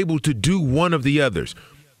be able to do one of the others.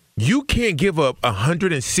 You can't give up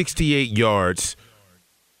 168 yards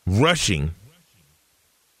rushing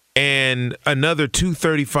and another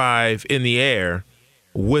 235 in the air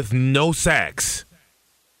with no sacks.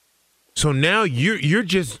 So now you're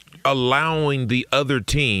just allowing the other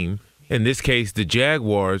team, in this case the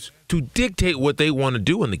Jaguars, to dictate what they want to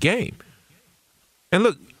do in the game. And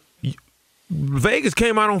look, Vegas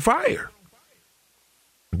came out on fire.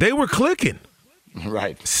 They were clicking.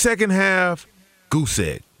 Right. Second half, goose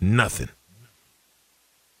egg, nothing.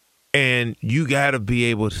 And you got to be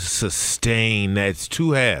able to sustain that. It's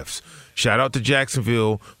 2 halves. Shout out to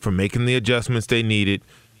Jacksonville for making the adjustments they needed,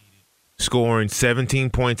 scoring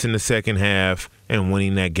 17 points in the second half and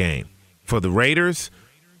winning that game. For the Raiders,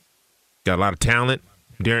 got a lot of talent.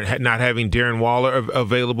 Not having Darren Waller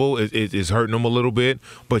available is hurting them a little bit,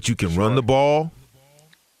 but you can run the ball.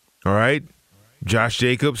 All right? Josh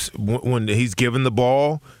Jacobs, when he's given the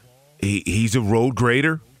ball, he's a road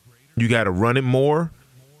grader. You got to run it more.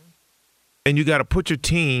 And you got to put your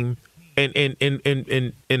team in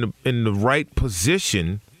the right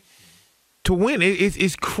position to win.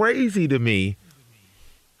 It's crazy to me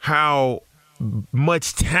how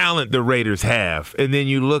much talent the Raiders have, and then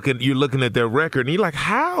you're looking at their record, and you're like,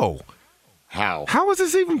 how is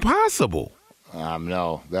this even possible?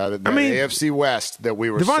 No, that AFC West that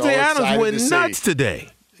we were Davante so Adams went to nuts see. today.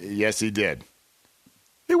 Yes, he did.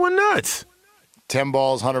 He went nuts. 10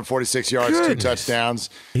 balls, 146 yards, Goodness. 2 touchdowns.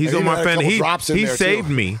 He's on my fantasy. He saved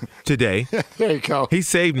me today. There you go. He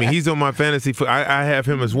saved me. He's on my fantasy. I have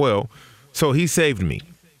him as well, so he saved me.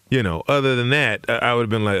 Other than that, I would have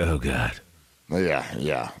been like, oh God.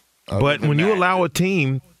 Yeah. But when you allow a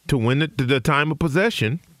team to win the time of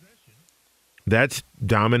possession, that's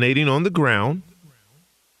dominating on the ground,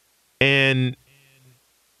 and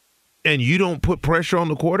you don't put pressure on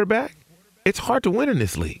the quarterback, it's hard to win in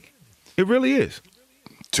this league. It really is.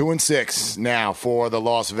 2-6 now for the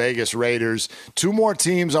Las Vegas Raiders. 2 more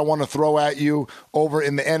teams I want to throw at you over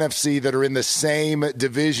in the NFC that are in the same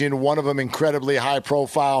division. One of them incredibly high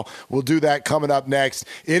profile. We'll do that coming up next.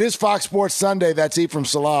 It is Fox Sports Sunday. That's Ephraim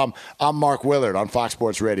Salaam. I'm Mark Willard on Fox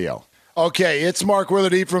Sports Radio. Okay, it's Mark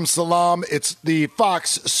Willard, Ephraim Salaam. It's the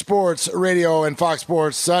Fox Sports Radio and Fox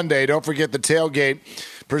Sports Sunday. Don't forget the tailgate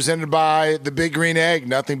presented by the Big Green Egg.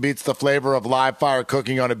 Nothing beats the flavor of live fire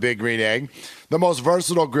cooking on a Big Green Egg. The most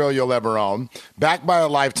versatile grill you'll ever own. Backed by a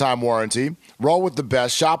lifetime warranty. Roll with the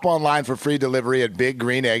best. Shop online for free delivery at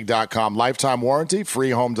BigGreenEgg.com. Lifetime warranty,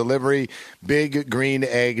 free home delivery,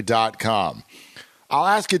 BigGreenEgg.com. I'll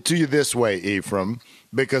ask it to you this way, Ephraim.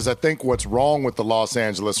 because I think what's wrong with the Los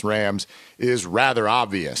Angeles Rams is rather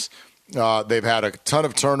obvious. They've had a ton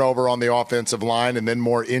of turnover on the offensive line and then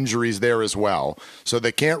more injuries there as well. So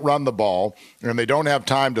they can't run the ball, and they don't have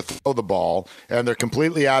time to throw the ball, and they're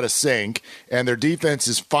completely out of sync, and their defense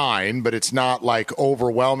is fine, but it's not like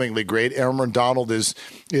overwhelmingly great. Aaron Donald is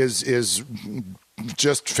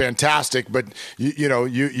just fantastic, but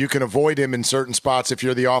you can avoid him in certain spots if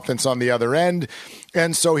you're the offense on the other end.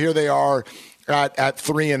 And so here they are at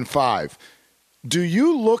 3-5. Do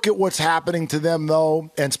you look at what's happening to them, though,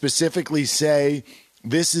 and specifically say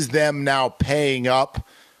this is them now paying up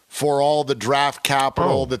for all the draft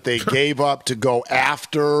capital that they gave up to go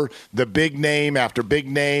after the big name after big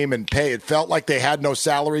name and pay? It felt like they had no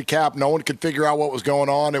salary cap. No one could figure out what was going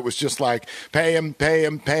on. It was just like pay him, pay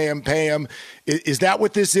him, pay him, pay him. Is that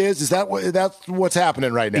what this is? Is that that's what's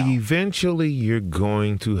happening right now? Eventually, you're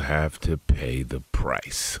going to have to pay the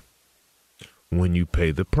price. When you pay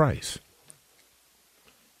the price.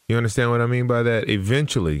 You understand what I mean by that?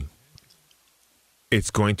 Eventually,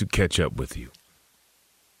 it's going to catch up with you.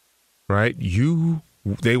 Right?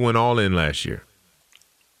 They went all in last year.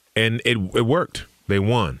 And it worked. They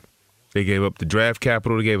won. They gave up the draft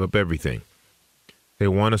capital. They gave up everything. They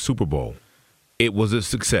won a Super Bowl. It was a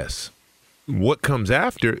success. What comes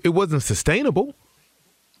after, it wasn't sustainable.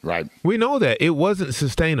 Right. We know that. It wasn't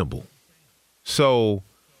sustainable. So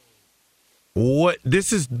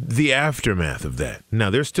this is the aftermath of that. Now,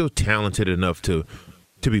 they're still talented enough to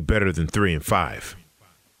be better than 3-5.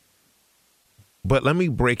 But let me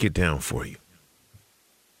break it down for you.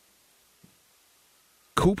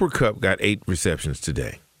 Cooper Kupp got 8 receptions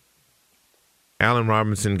today. Allen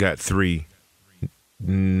Robinson got 3.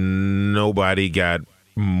 Nobody got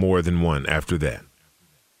more than 1 after that.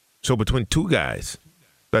 So between 2 guys,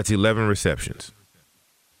 that's 11 receptions.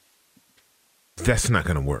 That's not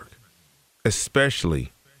going to work.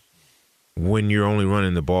 Especially when you're only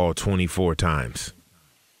running the ball 24 times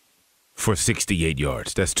for 68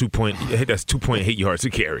 yards. That's 2.8 yards a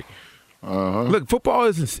carry. Look, football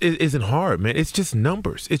isn't hard, man. It's just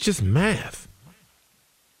numbers. It's just math.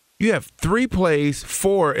 You have 3 plays,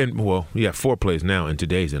 4 plays now in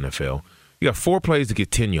today's NFL. You got 4 plays to get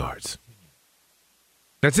 10 yards.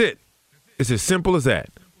 That's it. It's as simple as that.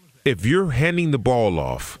 If you're handing the ball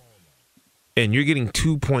off and you're getting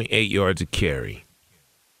 2.8 yards a carry,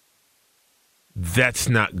 that's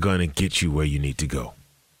not going to get you where you need to go.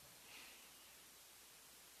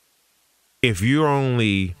 If you're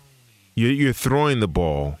throwing the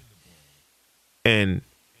ball and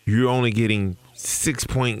you're only getting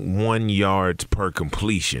 6.1 yards per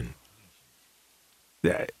completion,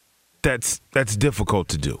 that's difficult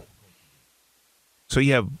to do. So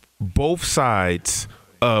you have both sides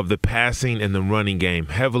of the passing and the running game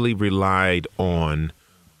heavily relied on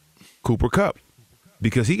Cooper Kupp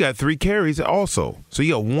because he got 3 carries also. So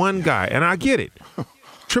you got 1 guy, and I get it.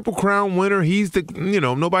 Triple Crown winner. He's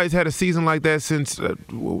nobody's had a season like that since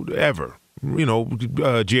ever.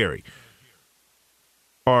 Jerry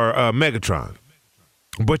or Megatron.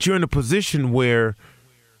 But you're in a position where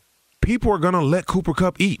people are going to let Cooper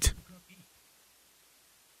Kupp eat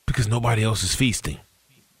because nobody else is feasting.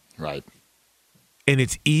 Right. And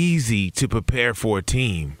it's easy to prepare for a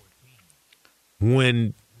team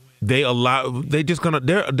when they'll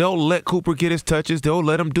let Cooper get his touches. They'll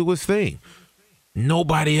let him do his thing.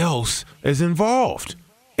 Nobody else is involved.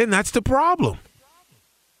 And that's the problem.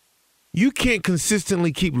 You can't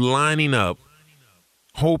consistently keep lining up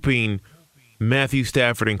hoping Matthew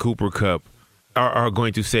Stafford and Cooper Kupp are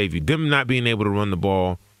going to save you. Them not being able to run the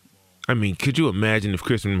ball. I mean, could you imagine if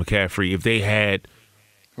Christian McCaffrey, if they had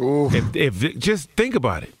just think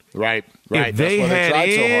about it. Right. If they had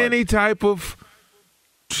any type of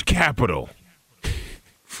capital,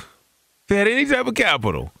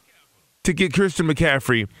 to get Christian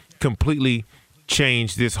McCaffrey completely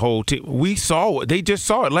change this whole team. We saw it. They just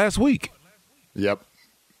saw it last week. Yep.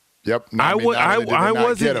 I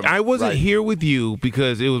wasn't here with you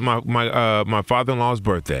because it was my father-in-law's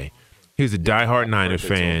birthday. He's a diehard Niners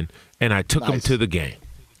fan, and I took him to the game.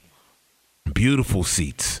 Beautiful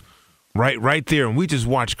seats, right there, and we just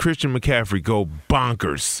watched Christian McCaffrey go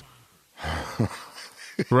bonkers.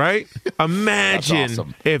 Right?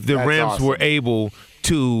 Imagine if the Rams were able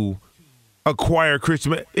to acquire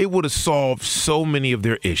Christian. It would have solved so many of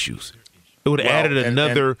their issues. It would have added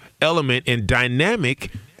another element and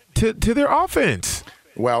dynamic to their offense.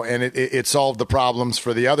 Well, and it solved the problems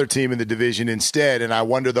for the other team in the division instead. And I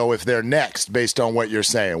wonder, though, if they're next, based on what you're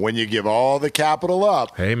saying. When you give all the capital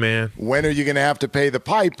up, hey, man, when are you going to have to pay the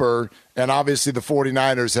piper? And obviously the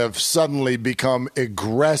 49ers have suddenly become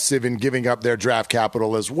aggressive in giving up their draft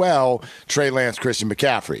capital as well. Trey Lance, Christian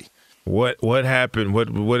McCaffrey. What happened?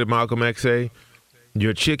 What did Malcolm X say?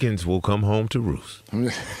 Your chickens will come home to roost.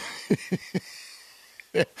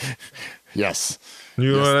 Yes.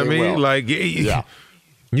 You know what I mean? Will. Like, yeah.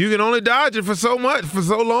 You can only dodge it for so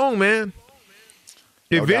long, man.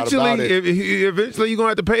 Eventually you're going to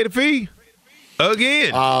have to pay the fee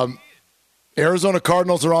again. Arizona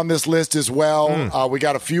Cardinals are on this list as well. We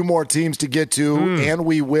got a few more teams to get to, and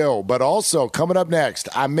we will. But also, coming up next,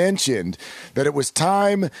 I mentioned that it was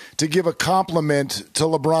time to give a compliment to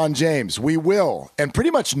LeBron James. We will. And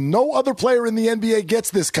pretty much no other player in the NBA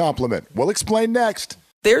gets this compliment. We'll explain next.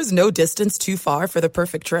 There's no distance too far for the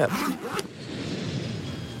perfect trip.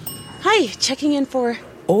 Hi, checking in for...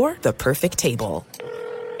 Or the perfect table.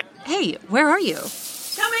 Hey, where are you?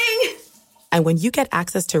 Coming! And when you get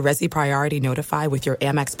access to Resi Priority Notify with your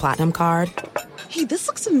Amex Platinum card... Hey, this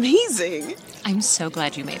looks amazing. I'm so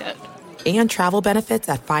glad you made it. And travel benefits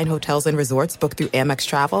at fine hotels and resorts booked through Amex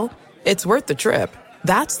Travel, it's worth the trip.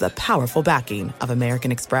 That's the powerful backing of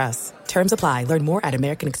American Express. Terms apply. Learn more at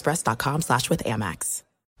americanexpress.com/withAmex.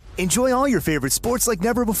 Enjoy all your favorite sports like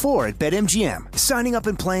never before at BetMGM. Signing up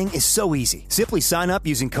and playing is so easy. Simply sign up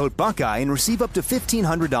using code Buckeye and receive up to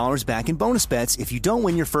 $1,500 back in bonus bets if you don't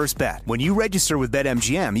win your first bet. When you register with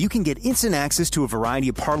BetMGM, you can get instant access to a variety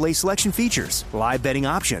of parlay selection features, live betting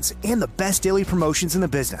options, and the best daily promotions in the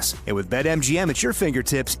business. And with BetMGM at your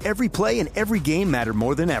fingertips, every play and every game matter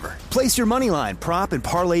more than ever. Place your moneyline, prop, and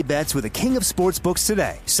parlay bets with the king of sportsbooks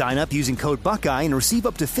today. Sign up using code Buckeye and receive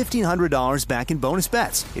up to $1,500 back in bonus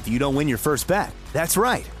bets if you don't win your first bet. That's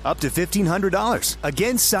right, up to $1,500.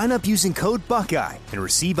 Again, sign up using code Buckeye and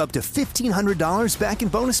receive up to $1,500 back in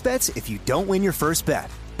bonus bets if you don't win your first bet.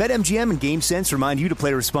 BetMGM and GameSense remind you to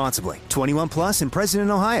play responsibly. 21 plus and present in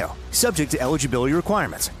Ohio. Subject to eligibility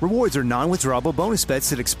requirements. Rewards are non-withdrawable bonus bets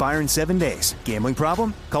that expire in 7 days. Gambling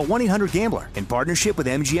problem? Call 1-800-GAMBLER in partnership with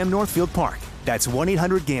MGM Northfield Park. That's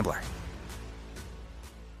 1-800-GAMBLER.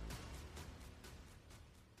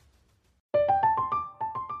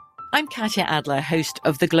 I'm Katya Adler, host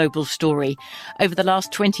of The Global Story. Over the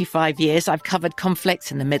last 25 years, I've covered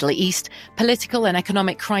conflicts in the Middle East, political and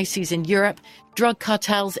economic crises in Europe, drug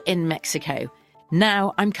cartels in Mexico.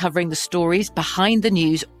 Now I'm covering the stories behind the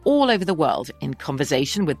news all over the world in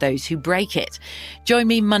conversation with those who break it. Join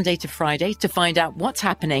me Monday to Friday to find out what's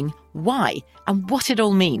happening, why, and what it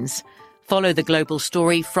all means. Follow The Global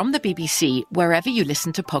Story from the BBC wherever you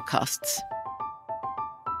listen to podcasts.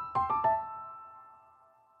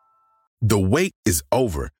 The wait is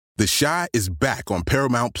over. The Chi is back on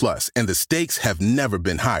Paramount Plus, and the stakes have never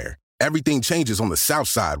been higher. Everything changes on the South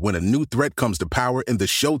Side when a new threat comes to power in the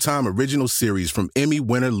Showtime original series from Emmy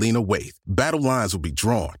winner Lena Waithe. Battle lines will be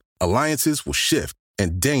drawn, alliances will shift,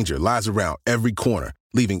 and danger lies around every corner,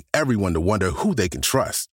 leaving everyone to wonder who they can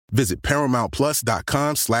trust. Visit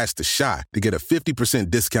ParamountPlus.com/The Chi to get a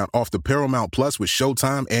 50% discount off the Paramount Plus with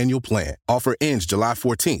Showtime annual plan. Offer ends July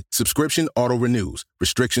 14th. Subscription auto-renews.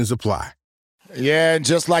 Restrictions apply. Yeah, and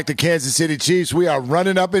just like the Kansas City Chiefs, we are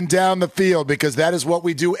running up and down the field because that is what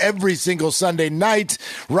we do every single Sunday night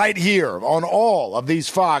right here on all of these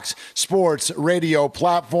Fox Sports Radio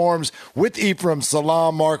platforms with Ephraim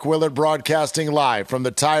Salaam, Mark Willard broadcasting live from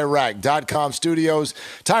the TireRack.com studios.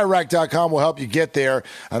 TireRack.com will help you get there.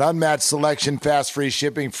 An unmatched selection, fast free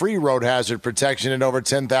shipping, free road hazard protection, and over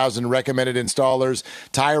 10,000 recommended installers.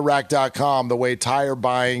 TireRack.com, the way tire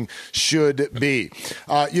buying should be.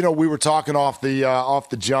 We were talking off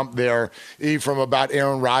the jump there, Ephraim, about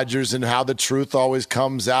Aaron Rodgers and how the truth always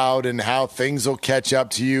comes out and how things will catch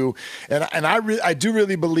up to you. And I do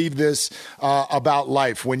really believe this about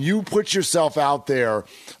life. When you put yourself out there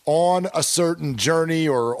on a certain journey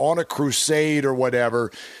or on a crusade or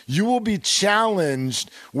whatever, you will be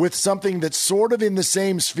challenged with something that's sort of in the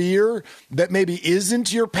same sphere that maybe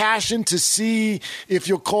isn't your passion, to see if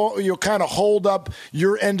you'll kind of hold up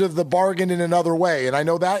your end of the bargain in another way. And I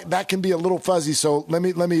know that can be a little fuzzy, so let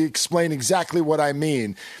me explain exactly what I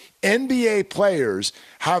mean. NBA players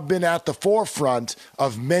have been at the forefront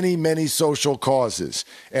of many, many social causes,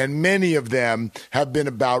 and many of them have been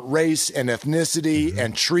about race and ethnicity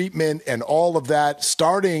and treatment and all of that.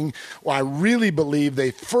 I really believe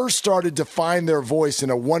they first started to find their voice in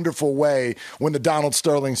a wonderful way when the Donald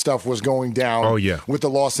Sterling stuff was going down with the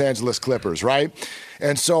Los Angeles Clippers, right?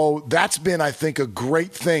 And so that's been, I think, a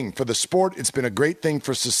great thing for the sport. It's been a great thing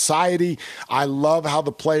for society. I love how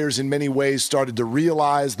the players in many ways started to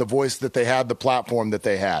realize the voice that they had, the platform that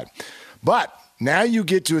they had. But now you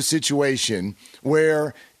get to a situation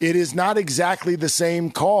where it is not exactly the same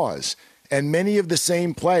cause. And many of the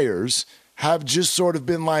same players have just sort of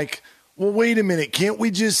been like, well, wait a minute, can't we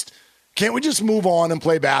just move on and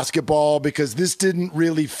play basketball, because this didn't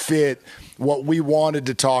really fit what we wanted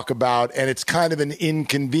to talk about, and it's kind of an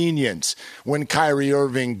inconvenience when Kyrie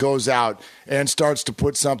Irving goes out and starts to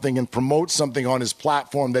put something and promote something on his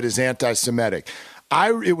platform that is anti-Semitic.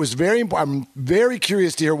 I'm very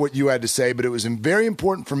curious to hear what you had to say, but it was very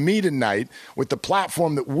important for me tonight, with the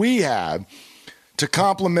platform that we have, to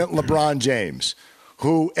compliment LeBron James,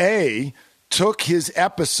 who, took his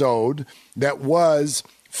episode that was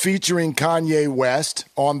featuring Kanye West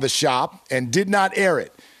on The Shop and did not air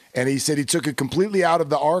it. And he said he took it completely out of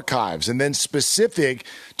the archives. And then specific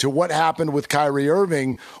to what happened with Kyrie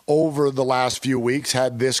Irving over the last few weeks,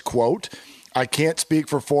 had this quote: "I can't speak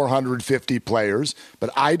for 450 players, but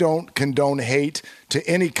I don't condone hate to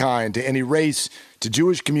any kind, to any race, to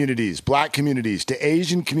Jewish communities, black communities, to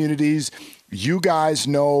Asian communities. You guys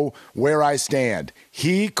know where I stand.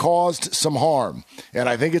 He caused some harm, and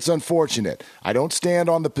I think it's unfortunate. I don't stand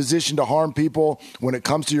on the position to harm people when it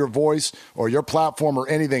comes to your voice or your platform or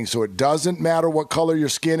anything, so it doesn't matter what color your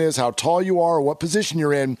skin is, how tall you are, or what position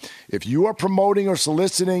you're in. If you are promoting or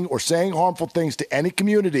soliciting or saying harmful things to any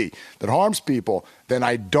community that harms people, then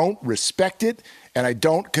I don't respect it and I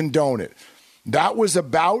don't condone it." That was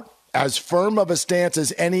about as firm of a stance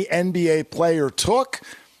as any NBA player took.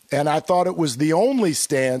 And I thought it was the only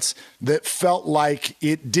stance that felt like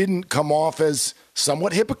it didn't come off as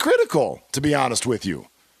somewhat hypocritical, to be honest with you.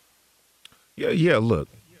 Yeah, look,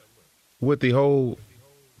 with the whole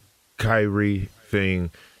Kyrie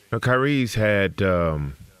thing, Kyrie's had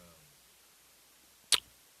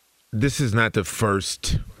this is not the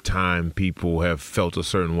first time people have felt a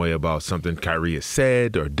certain way about something Kyrie has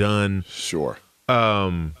said or done. Sure.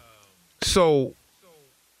 So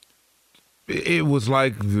it was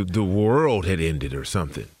like the world had ended or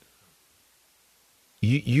something.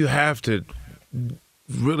 You have to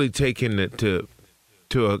really take into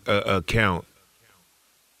account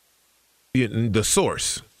the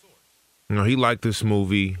source. He liked this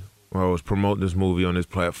movie, or was promoting this movie on his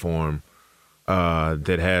platform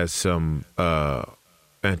that has some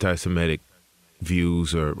anti-Semitic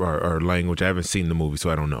views or language. I haven't seen the movie, so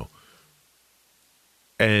I don't know.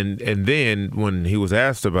 And then when he was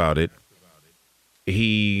asked about it,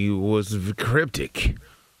 he was cryptic,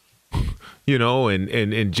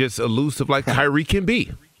 and just elusive like Kyrie can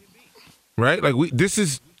be, right? Like this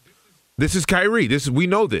is Kyrie. We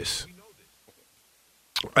know this,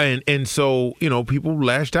 and so people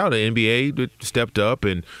lashed out. The NBA stepped up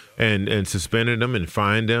and suspended him and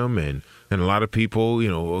fined him, and a lot of people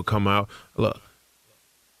will come out. Look,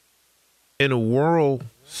 in a world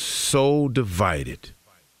so divided,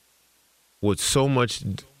 with so much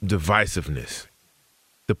divisiveness,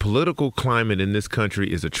 the political climate in this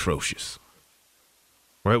country is atrocious,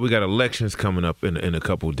 right? We got elections coming up in a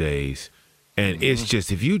couple of days, and it's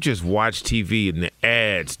just, if you just watch TV and the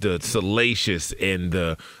ads, the salacious and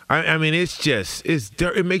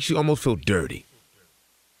it makes you almost feel dirty.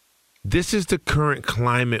 This is the current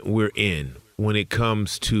climate we're in when it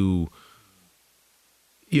comes to,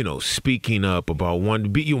 speaking up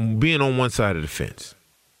about being on one side of the fence.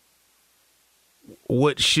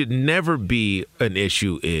 What should never be an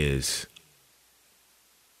issue is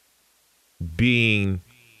being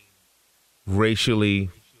racially,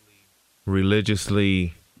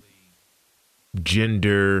 religiously,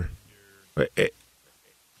 gender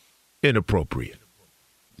inappropriate.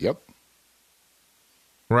 Yep.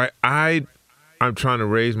 Right? I'm trying to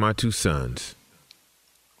raise my two sons.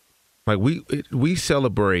 Like we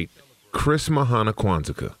celebrate Christmas, Hanukkah,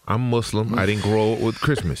 Kwanzaa. I'm Muslim. I didn't grow up with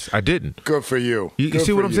Christmas. I didn't. Good for you. You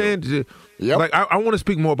see what I'm saying? Yep. Like I want to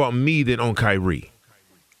speak more about me than on Kyrie.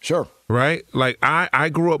 Sure. Right? Like I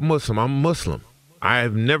grew up Muslim. I'm Muslim.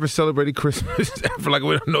 I've never celebrated Christmas ever. Like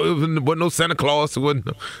it wasn't no Santa Claus. It wasn't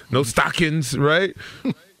no stockings. Right?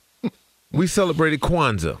 We celebrated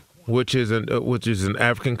Kwanzaa, which is an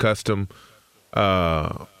African custom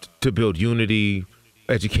to build unity,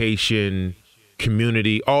 education,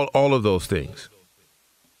 community, all of those things.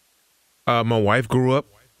 My wife grew up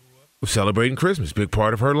celebrating Christmas, big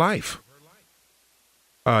part of her life.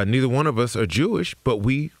 Neither one of us are Jewish, but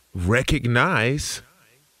we recognize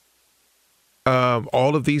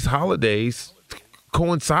all of these holidays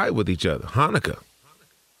coincide with each other. Hanukkah.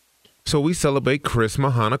 So we celebrate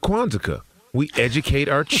Christmas, Hanukkah, Kwanzaa. We educate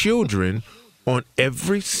our children on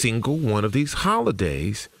every single one of these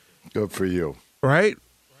holidays. Good for you. Right?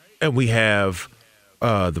 And we have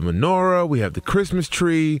the menorah, we have the Christmas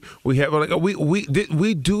tree, we have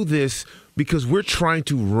we do this because we're trying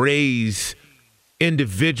to raise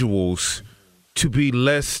individuals to be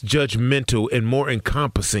less judgmental and more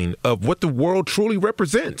encompassing of what the world truly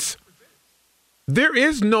represents. There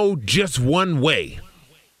is no just one way.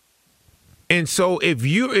 And so if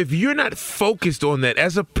you're not focused on that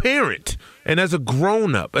as a parent and as a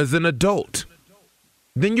grown-up, as an adult,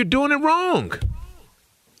 then you're doing it wrong.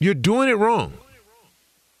 You're doing it wrong.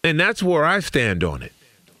 And that's where I stand on it.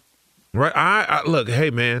 Right? I look, hey,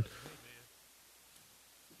 man,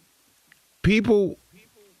 people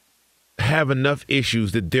have enough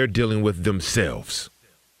issues that they're dealing with themselves.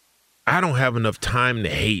 I don't have enough time to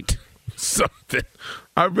hate something.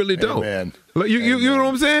 I really don't. Amen. Like, you know what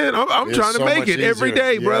I'm saying? I'm trying to make it every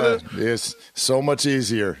day, brother. It's so much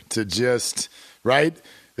easier to just, right?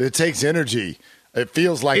 It takes energy. It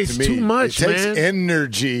feels like it's to me. Too much, it takes man.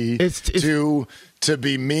 energy to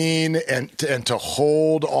be mean and to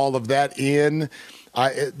hold all of that in.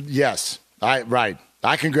 Right.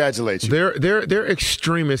 I congratulate you. They're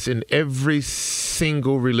extremists in every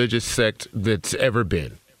single religious sect that's ever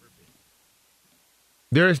been.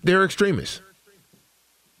 They're extremists.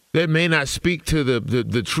 That may not speak to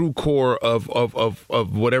the true core of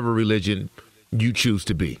whatever religion you choose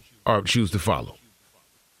to be or choose to follow.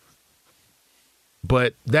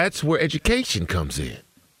 But that's where education comes in.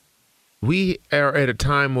 We are at a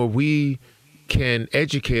time where we can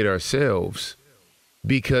educate ourselves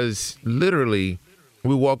because literally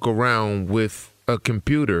we walk around with a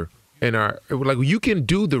computer and you can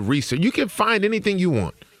do the research. You can find anything you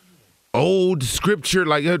want. Old scripture,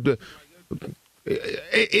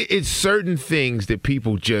 it's certain things that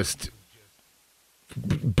people just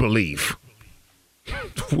believe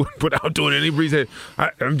without doing any reason.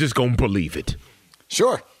 I'm just going to believe it.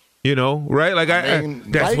 Sure. You know, right?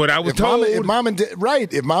 That's what I was told. If mom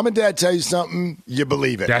and dad tell you something, you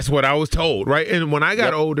believe it. That's what I was told, right? And when I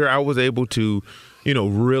got older, I was able to,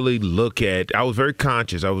 really look at. I was very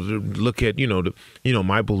conscious. I was look at,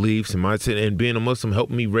 my beliefs and being a Muslim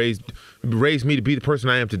helped me raise me to be the person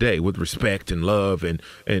I am today, with respect and love and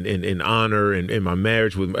honor and my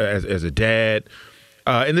marriage with as a dad,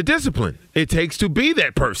 and the discipline it takes to be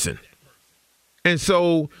that person. And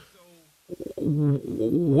so,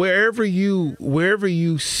 wherever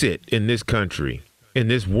you sit in this country, in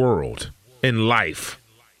this world, in life,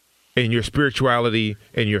 in your spirituality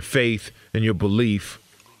and your faith and your belief,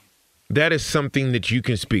 that is something that you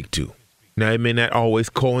can speak to. Now, it may not always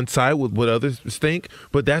coincide with what others think,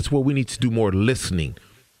 but that's where we need to do more listening.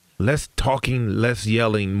 Less talking, less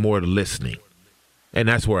yelling, more listening. And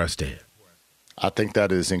that's where I stand. I think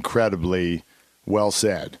that is incredibly well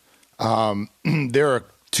said. There are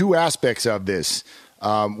two aspects of this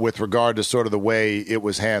with regard to sort of the way it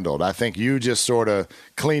was handled. I think you just sort of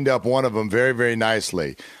cleaned up one of them very, very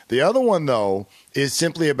nicely. The other one, though, is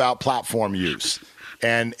simply about platform use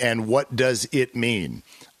and what does it mean.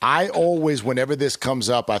 I always, whenever this comes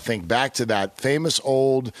up, I think back to that famous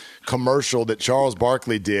old commercial that Charles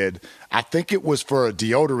Barkley did. I think it was for a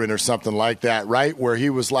deodorant or something like that, right? Where he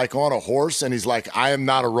was like on a horse and he's like, I am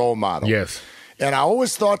not a role model. Yes. And I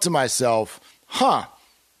always thought to myself,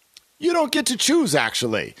 you don't get to choose,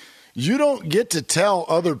 actually. You don't get to tell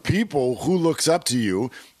other people who looks up to you.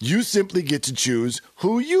 You simply get to choose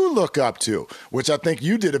who you look up to, which I think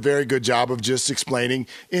you did a very good job of just explaining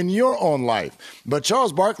in your own life. But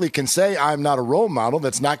Charles Barkley can say, I'm not a role model.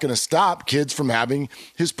 That's not going to stop kids from having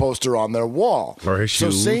his poster on their wall. Or his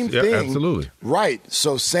shoes. Same thing. Absolutely. Right.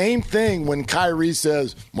 So same thing when Kyrie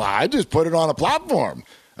says, well, I just put it on a platform.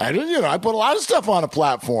 I put a lot of stuff on a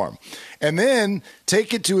platform. And then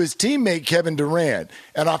take it to his teammate, Kevin Durant.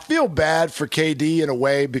 And I feel bad for KD in a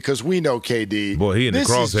way because we know KD. Boy, he in the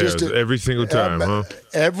crosshairs every single time, huh?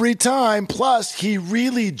 Every time. Plus, he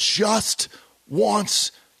really just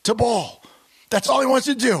wants to ball. That's all he wants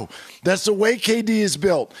to do. That's the way KD is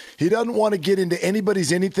built. He doesn't want to get into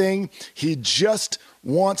anybody's anything. He just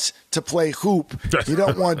wants to play hoop. He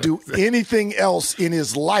doesn't want to do anything else in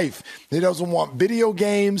his life. He doesn't want video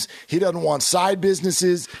games. He doesn't want side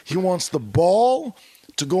businesses. He wants the ball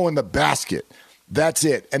to go in the basket. That's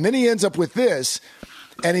it. And then he ends up with this,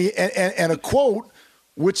 and a quote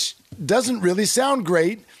which doesn't really sound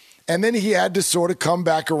great. And then he had to sort of come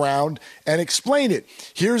back around and explain it.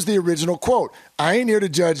 Here's the original quote. I ain't here to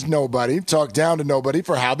judge nobody, talk down to nobody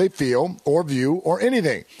for how they feel or view or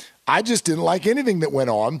anything. I just didn't like anything that went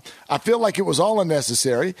on. I feel like it was all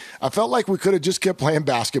unnecessary. I felt like we could have just kept playing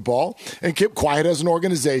basketball and kept quiet as an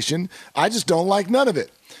organization. I just don't like none of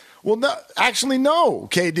it. Well, no, actually, no,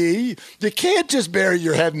 KD. You can't just bury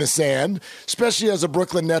your head in the sand, especially as a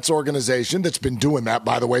Brooklyn Nets organization that's been doing that,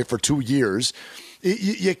 by the way, for 2 years.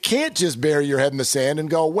 You can't just bury your head in the sand and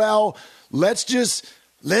go, well, let's just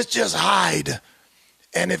hide.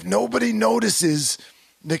 And if nobody notices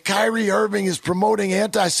that Kyrie Irving is promoting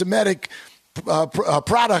anti-Semitic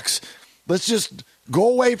products, let's just go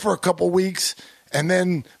away for a couple weeks, and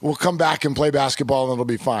then we'll come back and play basketball, and it'll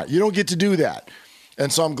be fine. You don't get to do that.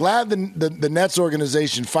 And so I'm glad the Nets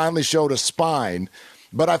organization finally showed a spine,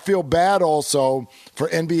 but I feel bad also for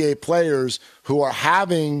NBA players who are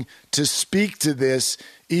having to speak to this,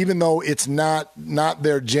 even though it's not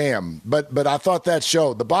their jam. But I thought that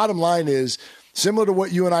showed. The bottom line is, similar to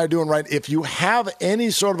what you and I are doing, right? If you have any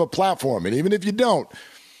sort of a platform, and even if you don't,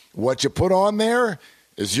 what you put on there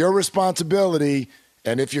is your responsibility.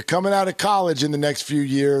 And if you're coming out of college in the next few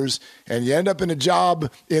years and you end up in a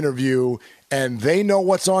job interview and they know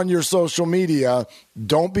what's on your social media,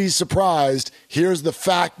 don't be surprised. Here's the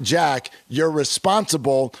fact, Jack. You're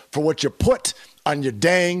responsible for what you put on your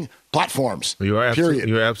dang platforms. You're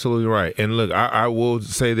absolutely right. And look, I will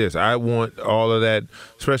say this. I want all of that,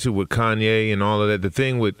 especially with Kanye and all of that. The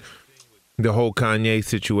thing with the whole Kanye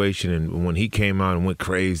situation and when he came out and went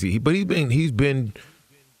crazy, but he's been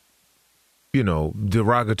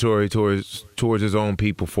derogatory towards his own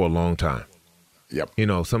people for a long time. Yep.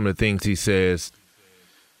 Some of the things he says,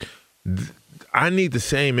 I need the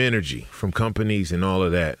same energy from companies and all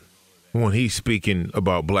of that when he's speaking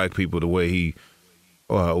about black people the way he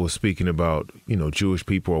was speaking about, Jewish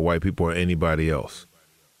people or white people or anybody else.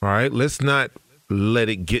 All right? Let's not let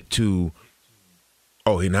it get to,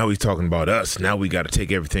 now he's talking about us. Now we got to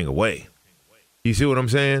take everything away. You see what I'm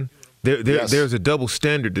saying? Yes. There's a double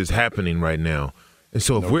standard that's happening right now. And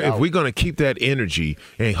so if we're going to keep that energy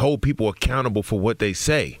and hold people accountable for what they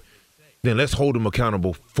say, then let's hold them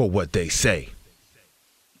accountable for what they say.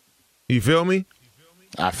 You feel me?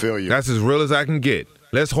 I feel you. That's as real as I can get.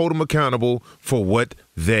 Let's hold them accountable for what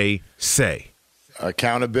they say.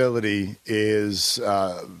 Accountability is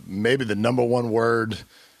maybe the number one word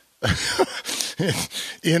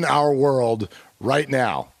in our world right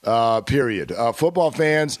now, period. Football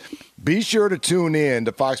fans, be sure to tune in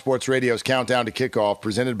to Fox Sports Radio's Countdown to Kickoff,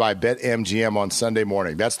 presented by BetMGM on Sunday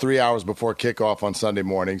morning. That's 3 hours before kickoff on Sunday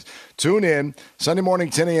mornings. Tune in, Sunday morning,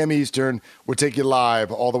 10 a.m. Eastern. We'll take you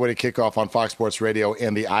live all the way to kickoff on Fox Sports Radio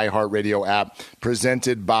and the iHeartRadio app,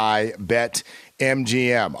 presented by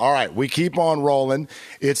BetMGM. All right, we keep on rolling.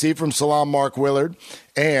 It's Ephraim Salaam, Mark Willard.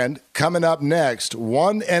 And coming up next,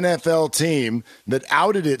 one NFL team that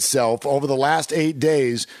outed itself over the last 8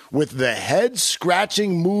 days with the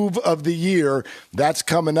head-scratching move of the year. That's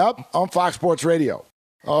coming up on Fox Sports Radio.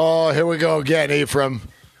 Oh, here we go again, Ephraim.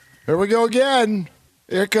 Here we go again.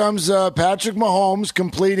 Here comes Patrick Mahomes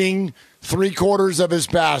completing 3/4 of his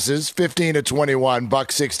passes, 15 to 21,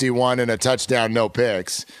 $161, and a touchdown, no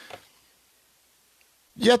picks.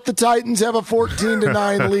 Yet the Titans have a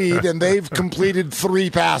 14-9 lead, and they've completed 3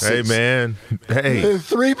 passes. Hey, man. Hey.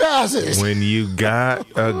 3 passes. When you got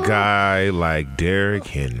a guy like Derrick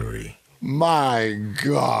Henry. My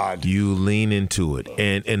God. You lean into it.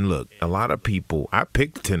 And look, a lot of people, I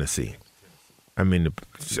picked Tennessee. I mean,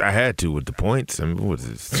 I had to with the points. I mean, what is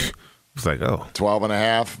this? It's like,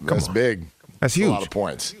 12.5. That's big. That's huge. A lot of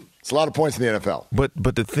points. It's a lot of points in the NFL.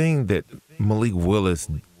 But the thing that Malik Willis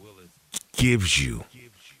gives you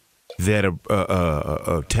that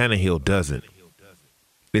Tannehill doesn't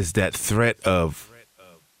is that threat of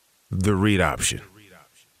the read option.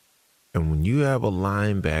 And when you have a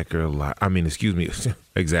linebacker, a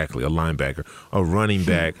linebacker, a running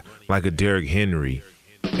back like a Derrick Henry,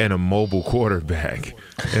 and a mobile quarterback,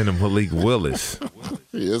 and a Malik Willis.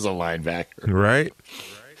 He is a linebacker. Right?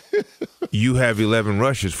 You have 11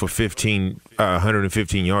 rushes for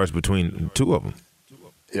 115 yards between 2 of them.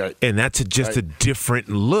 Yeah. And that's just a different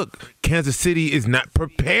look. Kansas City is not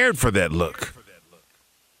prepared for that look.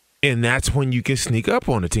 And that's when you can sneak up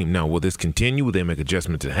on the team. Now, will this continue? Will they make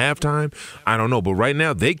adjustments at halftime? I don't know. But right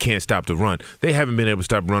now, they can't stop the run. They haven't been able to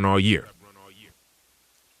stop run all year.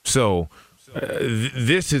 So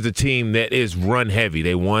this is a team that is run heavy.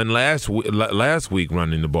 They won last week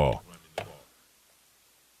running the ball.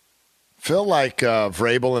 Feel like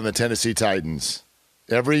Vrabel and the Tennessee Titans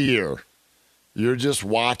every year. You're just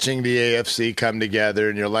watching the AFC come together,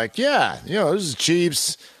 and you're like, this is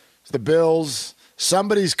Chiefs, it's the Bills.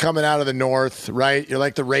 Somebody's coming out of the North, right? You're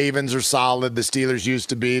like, the Ravens are solid. The Steelers used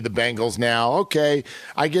to be, the Bengals now. Okay,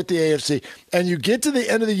 I get the AFC. And you get to the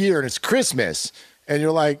end of the year, and it's Christmas, and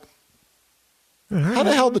you're like, How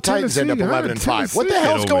the hell did the Titans end up 11-5? What the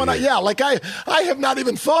hell's going on? Yeah, like I have not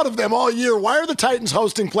even thought of them all year. Why are the Titans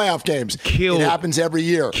hosting playoff games? It happens every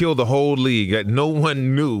year. Kill the whole league. No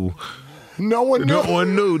one knew. No one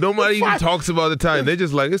knew. Nobody even talks about the Titans. They're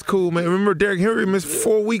just like, it's cool, man. Remember, Derrick Henry missed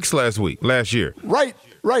 4 weeks last year. Right.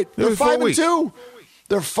 They're 5-2.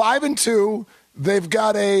 They're 5-2. They've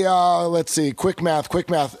got a, let's see, quick math,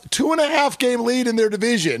 2.5 game lead in their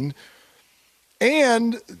division.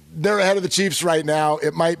 And they're ahead of the Chiefs right now.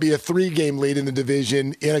 It might be a 3-game lead in the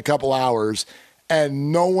division in a couple hours.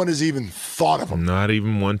 And no one has even thought of them. Not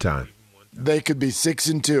even one time. They could be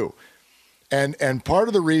 6-2. And part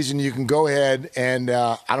of the reason you can go ahead and,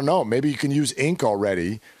 I don't know, maybe you can use ink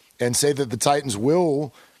already and say that the Titans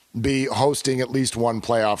will be hosting at least one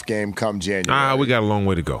playoff game come January. We got a long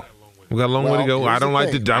way to go. We got a long way to go. I don't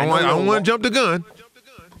want to jump the gun.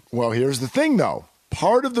 Well, here's the thing, though.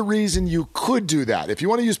 Part of the reason you could do that, if you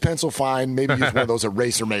want to use pencil, fine. Maybe use one of those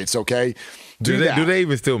eraser mates, okay? Do they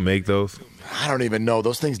even still make those? I don't even know.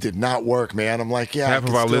 Those things did not work, man. I'm like, yeah. Half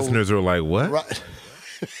of our listeners are like, what? Right.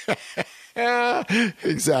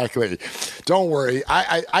 Exactly. Don't worry.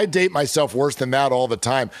 I date myself worse than that all the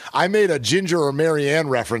time. I made a Ginger or Marianne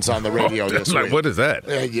reference on the radio this week. What is that?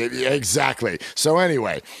 Exactly. So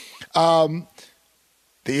anyway, the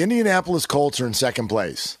Indianapolis Colts are in second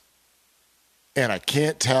place. And I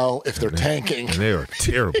can't tell if they're tanking. And they are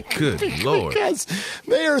terrible. Good Lord. Because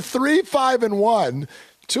they are 3-5-1.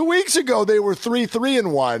 2 weeks ago, they were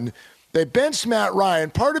 3-3-1. They benched Matt Ryan.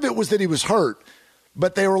 Part of it was that he was hurt.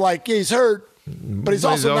 But they were like, yeah, he's hurt, but he's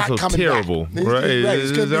also not coming terrible, back. Right?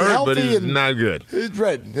 He's going to be healthy. But he's not good.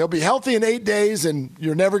 Right. He'll be healthy in 8 days, and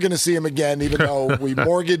you're never going to see him again, even though we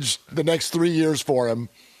mortgaged the next 3 years for him.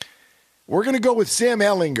 We're going to go with Sam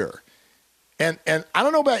Ehlinger. And I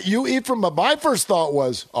don't know about you, Ephraim, but my first thought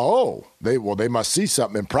was, they must see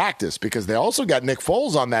something in practice because they also got Nick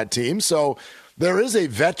Foles on that team. So there is a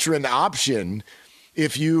veteran option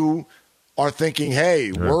if you are thinking,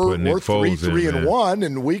 hey, we're 3-3-1,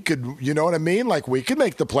 and we could, you know what I mean? Like we could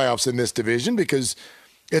make the playoffs in this division because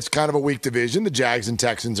it's kind of a weak division. The Jags and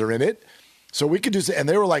Texans are in it. So we could do, and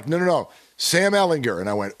they were like, no, Sam Ehlinger. And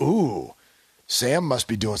I went, ooh, Sam must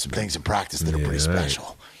be doing some things in practice that are pretty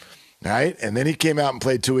special. Right? And then he came out and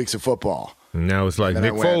played 2 weeks of football. Now it's like,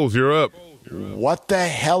 Nick Foles, you're up. What the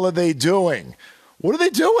hell are they doing? What are they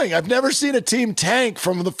doing? I've never seen a team tank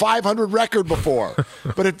from the 500 record before,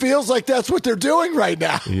 but it feels like that's what they're doing right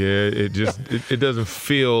now. Yeah, it doesn't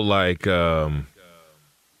feel like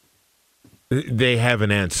they have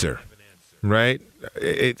an answer, right?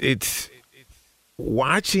 It's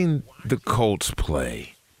watching the Colts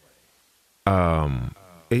play.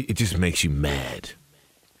 It just makes you mad.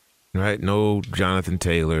 Right? No Jonathan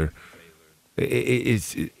Taylor.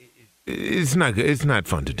 It's not good. It's not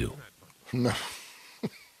fun to do. No.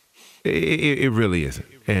 It really isn't.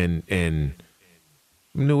 And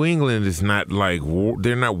New England is not like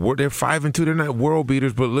they're 5-2. They're not world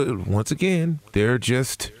beaters, but look, once again, they're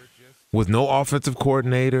just with no offensive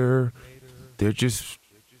coordinator. They're just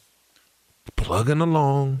plugging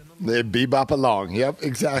along. They bebop along. Yep,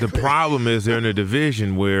 exactly. The problem is they're in a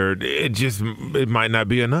division where it might not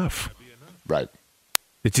be enough. Right.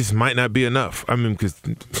 It just might not be enough. I mean, because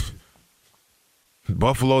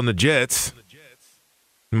Buffalo and the Jets,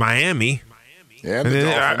 Miami. Yeah, and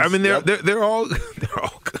then, they're all good.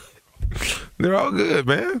 They're all good,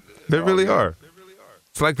 man. They really are.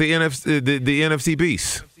 It's like the NFC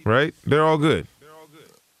beasts, right? They're all good.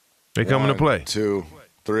 They come into play. 2,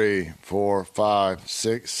 3, 4, 5,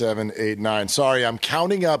 6, 7, 8, 9. Sorry, I'm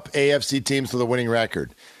counting up AFC teams with a winning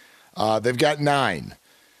record. They've got 9.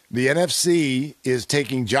 The NFC is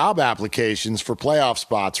taking job applications for playoff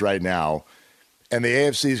spots right now, and the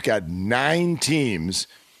AFC's got 9 teams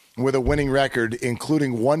with a winning record,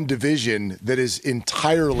 including one division that is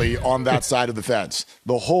entirely on that side of the fence.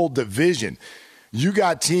 The whole division. You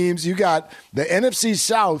got teams. You got the NFC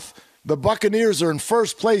South. The Buccaneers are in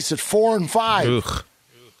first place at 4-5. Ugh.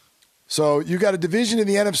 So you got a division in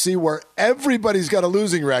the NFC where everybody's got a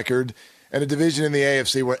losing record and a division in the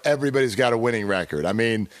AFC where everybody's got a winning record. I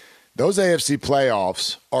mean, those AFC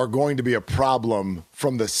playoffs are going to be a problem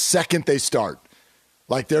from the second they start.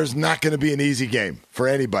 Like, there's not going to be an easy game for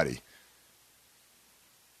anybody.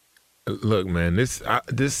 Look, man, this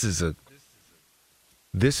is a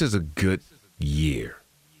good year.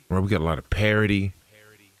 Right? We got a lot of parity.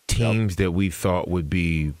 Teams that we thought would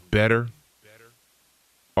be better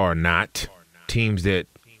are not. Teams that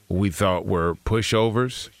we thought were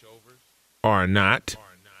pushovers are not.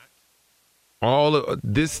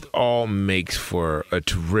 This all makes for a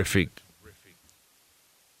terrific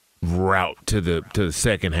route to the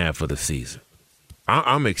second half of the season.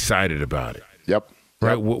 I'm excited about it. Yep.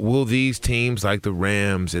 Right? Will these teams like the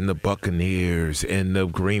Rams and the Buccaneers and the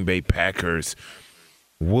Green Bay Packers,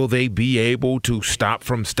 will they be able to stop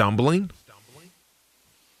from stumbling?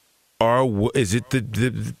 Or is it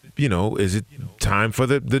is it time for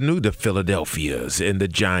the Philadelphias and the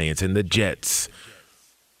Giants and the Jets?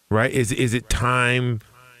 Right? Is it time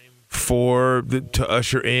to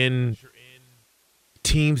usher in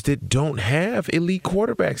teams that don't have elite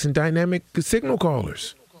quarterbacks and dynamic signal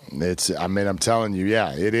callers? I'm telling you,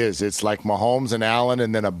 yeah, it is. It's like Mahomes and Allen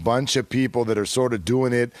and then a bunch of people that are sort of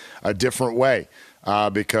doing it a different way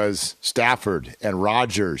because Stafford and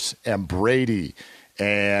Rodgers and Brady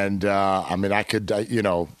and,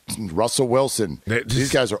 Russell Wilson.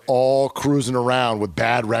 These guys are all cruising around with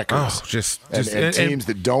bad records. And teams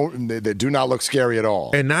that do not look scary at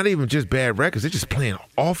all. And not even just bad records. They're just playing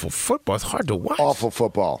awful football. It's hard to watch. Awful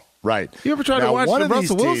football. Right. You ever tried to watch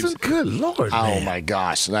Russell Wilson? Good Lord, man. Oh, my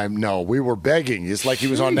gosh. No, we were begging. It's like he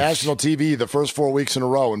was on national TV the first 4 weeks in a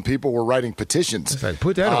row, and people were writing petitions. It's like,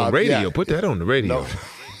 put that on the radio. Yeah. Put that on the radio. No.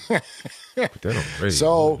 Put that on the radio.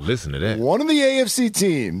 So, listen to that. One of the AFC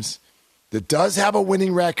teams that does have a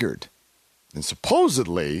winning record, and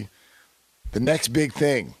supposedly the next big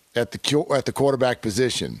thing at the quarterback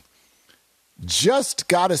position, just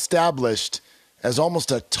got established as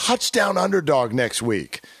almost a touchdown underdog next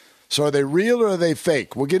week. So are they real or are they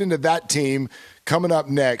fake? We'll get into that team coming up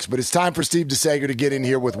next. But it's time for Steve DeSager to get in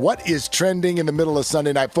here with what is trending in the middle of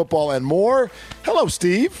Sunday Night Football and more. Hello,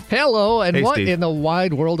 Steve. Hello. And hey, what Steve. In the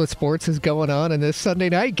wide world of sports is going on in this Sunday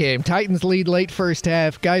night game? Titans lead late first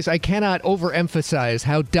half. Guys, I cannot overemphasize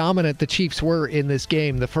how dominant the Chiefs were in this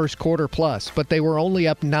game, the first quarter plus. But they were only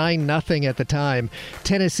up 9-0 at the time.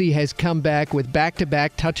 Tennessee has come back with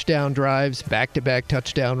back-to-back touchdown drives, back-to-back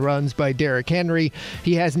touchdown runs by Derrick Henry.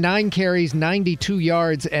 He has 9 carries, 92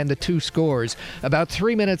 yards, and the 2 scores. About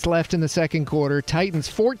 3 minutes left in the second quarter. Titans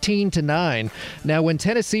 14-9. Now, when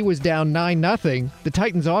Tennessee was down 9-0, the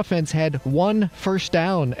Titans offense had 1 first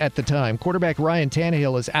down at the time. Quarterback Ryan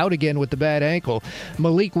Tannehill is out again with the bad ankle.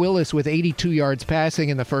 Malik Willis with 82 yards passing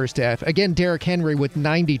in the first half. Again, Derrick Henry with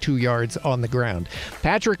 92 yards on the ground.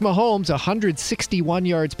 Patrick Mahomes, 161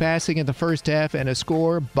 yards passing in the first half and a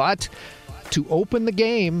score, but to open the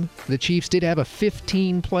game, the Chiefs did have a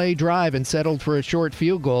 15-play drive and settled for a short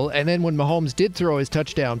field goal. And then when Mahomes did throw his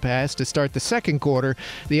touchdown pass to start the second quarter,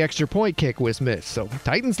 the extra point kick was missed. So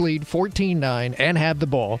Titans lead 14-9 and have the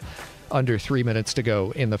ball under 3 minutes to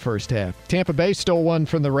go in the first half. Tampa Bay stole one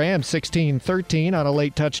from the Rams, 16-13 on a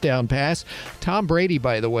late touchdown pass. Tom Brady,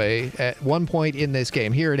 by the way, at one point in this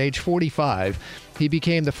game, here at age 45, he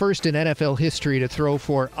became the first in NFL history to throw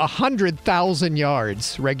for 100,000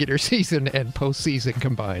 yards, regular season and postseason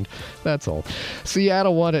combined. That's all.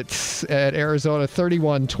 Seattle won at Arizona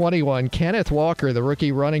 31-21. Kenneth Walker, the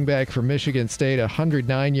rookie running back from Michigan State,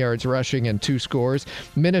 109 yards rushing and 2 scores.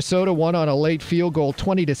 Minnesota won on a late field goal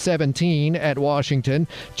 20-17 at Washington.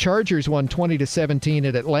 Chargers won 20-17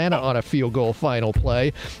 at Atlanta on a field goal final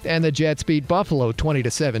play. And the Jets beat Buffalo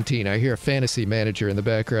 20-17. I hear a fantasy manager in the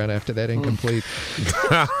background after that incomplete.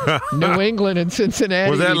 New England and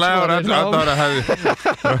Cincinnati. Was that loud? I thought I had it.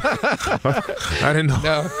 I didn't know.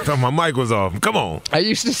 No. I thought my mic was off. Come on. I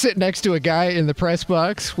used to sit next to a guy in the press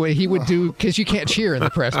box where he would do, because you can't cheer in the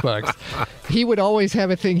press box, he would always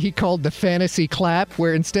have a thing he called the fantasy clap,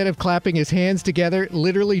 where instead of clapping his hands together,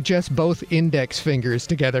 literally just both index fingers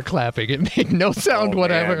together clapping. It made no sound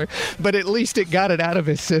whatever, but at least it got it out of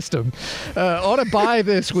his system. On a bye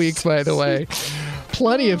this week, by the way.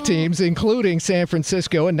 Plenty of teams, including San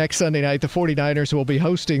Francisco, and next Sunday night, the 49ers will be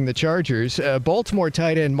hosting the Chargers. Baltimore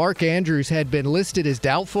tight end Mark Andrews had been listed as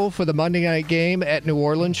doubtful for the Monday night game at New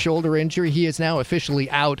Orleans, shoulder injury. He is now officially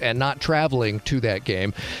out and not traveling to that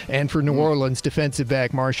game. And for New Orleans, defensive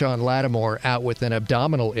back Marshawn Lattimore out with an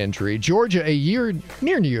abdominal injury. Georgia, a year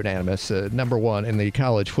near unanimous, number 1 in the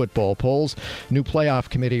college football polls. New playoff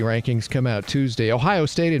committee rankings come out Tuesday. Ohio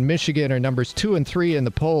State and Michigan are numbers 2 and 3 in the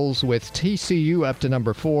polls, with TCU up to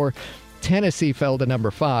number 4. Tennessee fell to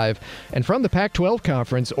number 5. And from the Pac-12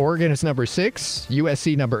 conference, Oregon is number 6,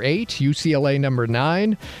 USC number 8, UCLA number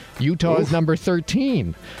 9, Utah is number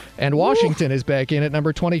 13, and Washington is back in at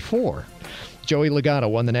number 24. Joey Logano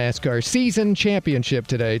won the NASCAR season championship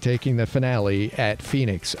today, taking the finale at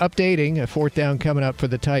Phoenix. Updating, a 4th down coming up for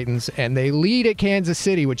the Titans, and they lead at Kansas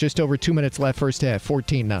City with just over 2 minutes left first half,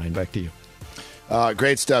 14-9. Back to you.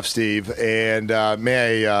 Great stuff, Steve. And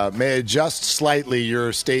may I adjust slightly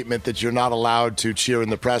your statement that you're not allowed to cheer in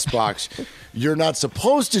the press box. you're not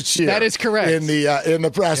supposed to cheer. That is correct. In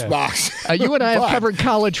the press box. You and I have covered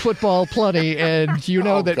college football plenty, and you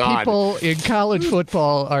know that people in college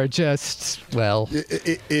football are just, well.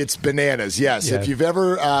 It's bananas, yes. If you've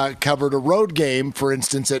ever covered a road game, for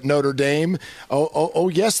instance, at Notre Dame,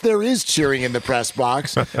 yes, there is cheering in the press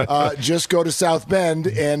box. Just go to South Bend,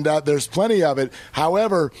 and there's plenty of it.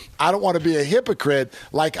 However, I don't want to be a hypocrite.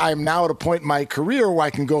 Like, I'm now at a point in my career where I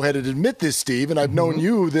can go ahead and admit this, Steve, and I've known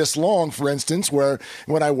you this long, for instance, where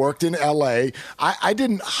when I worked in L.A., I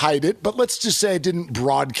didn't hide it, but let's just say I didn't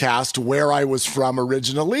broadcast where I was from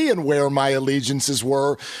originally and where my allegiances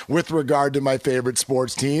were with regard to my favorite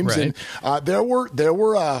sports teams. Right. And there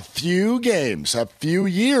were a few games, a few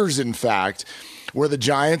years, in fact, where the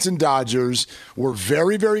Giants and Dodgers were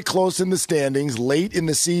very, very close in the standings late in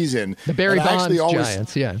the season. The Barry Bonds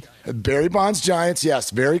Giants, yeah. Barry Bonds Giants,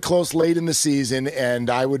 yes, very close late in the season, and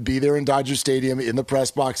I would be there in Dodger Stadium in the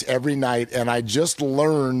press box every night, and I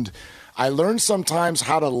learned sometimes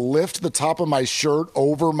how to lift the top of my shirt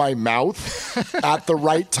over my mouth at the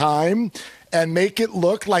right time and make it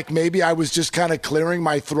look like maybe I was just kind of clearing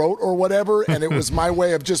my throat or whatever, and it was my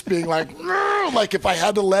way of just being like if I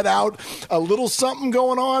had to let out a little something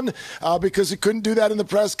going on because it couldn't do that in the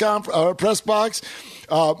press box.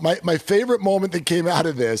 My favorite moment that came out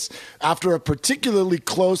of this, after a particularly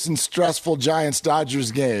close and stressful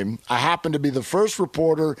Giants-Dodgers game, I happened to be the first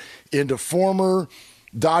reporter into former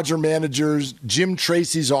Dodger manager's Jim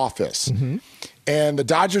Tracy's office. Mm-hmm. And the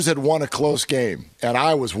Dodgers had won a close game, and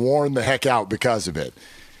I was worn the heck out because of it.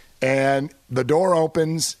 And the door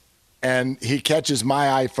opens, and he catches my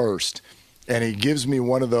eye first, and he gives me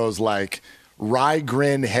one of those, like, wry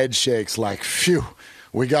grin head shakes, like, phew,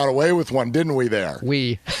 we got away with one, didn't we there?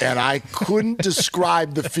 And I couldn't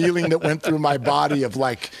describe the feeling that went through my body of,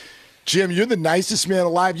 like, Jim, you're the nicest man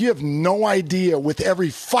alive. You have no idea. With every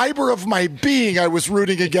fiber of my being, I was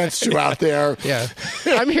rooting against you out there. Yeah,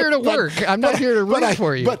 I'm here to work. I'm not here to root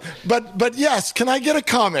for you. But yes, can I get a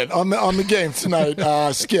comment on the game tonight,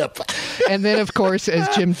 Skip? And then, of course,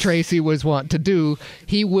 as Jim Tracy was wont to do,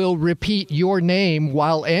 he will repeat your name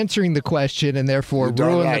while answering the question, and therefore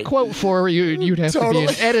ruin the quote for you. You'd have to be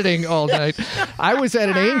in editing all night. I was at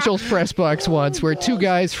an Angels press box once where two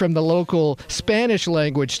guys from the local Spanish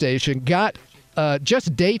language station got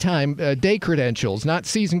just daytime day credentials, not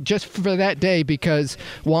season, just for that day because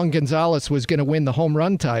Juan Gonzalez was going to win the home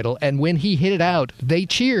run title. And when he hit it out, they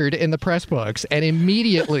cheered in the press box. And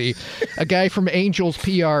immediately a guy from Angels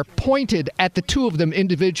PR pointed at the two of them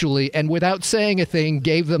individually and without saying a thing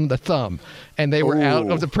gave them the thumb. And they were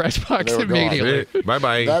out of the press box immediately.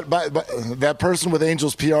 Bye-bye. That person with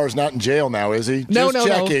Angels PR is not in jail now, is he? No.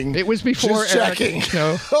 It was before. Just checking.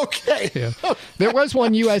 No. Okay. Yeah. There was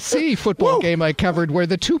one USC football game I covered where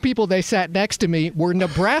the two people they sat next to me were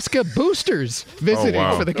Nebraska boosters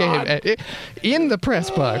visiting for the game in the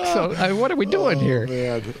press box. So what are we doing here?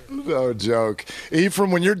 Man, no joke.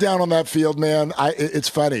 Ephraim, when you're down on that field, man, it's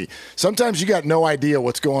funny. Sometimes you got no idea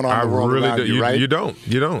what's going on in the world around you, right? You don't.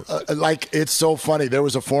 It's so funny. There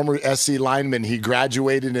was a former SC lineman. He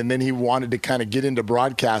graduated, and then he wanted to kind of get into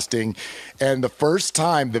broadcasting. And the first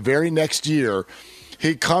time, the very next year,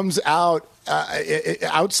 he comes out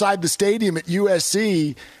outside the stadium at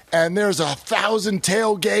USC, and there's 1,000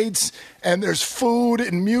 tailgates, and there's food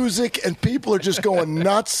and music, and people are just going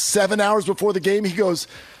nuts 7 hours before the game. He goes,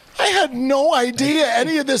 I had no idea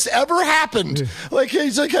any of this ever happened.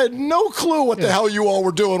 He's like, I had no clue what the hell you all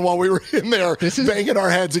were doing while we were in there banging our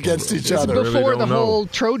heads against each other. Before the whole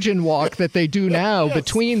Trojan walk that they do now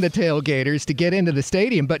between the tailgaters to get into the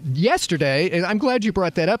stadium. But yesterday, and I'm glad you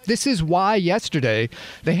brought that up, this is why yesterday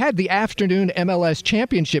they had the afternoon MLS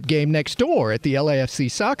championship game next door at the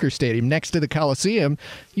LAFC soccer stadium next to the Coliseum.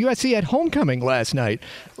 USC had homecoming last night.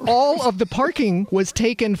 All of the parking was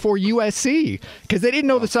taken for USC because they didn't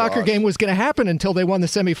know the soccer game was going to happen until they won the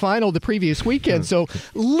semifinal the previous weekend. So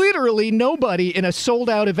literally nobody in a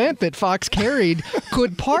sold-out event that Fox carried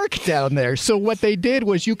could park down there. So what they did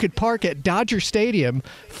was you could park at Dodger Stadium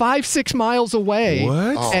 5-6 miles away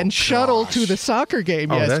and shuttle to the soccer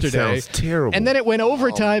game yesterday. That sounds terrible. And then it went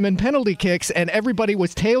overtime and penalty kicks, and everybody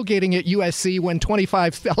was tailgating at USC when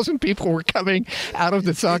 25,000 people were coming out of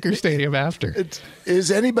the soccer stadium after.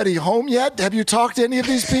 Is anybody home yet? Have you talked to any of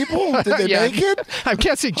these people? Did they make it? I'm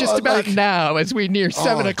guessing just about now as we near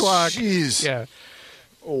 7 o'clock. Jeez. Yeah.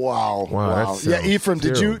 Wow. Yeah, Ephraim,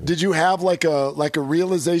 did you have like a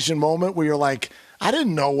realization moment where you're like, I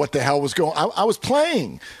didn't know what the hell was going on. I was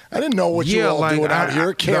playing. I didn't know what you all doing out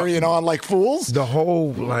here carrying on like fools. The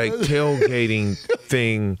whole tailgating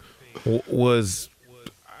thing was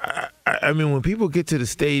I mean, when people get to the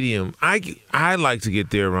stadium, I like to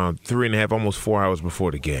get there around 3.5, almost 4 hours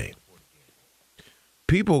before the game.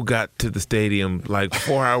 People got to the stadium like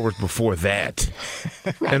 4 hours before that.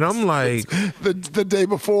 Right. And I'm like... The day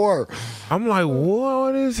before. I'm like,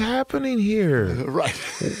 what is happening here? Right.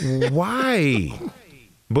 Why?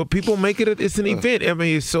 But people make it's an event. I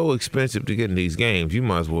mean, it's so expensive to get in these games. You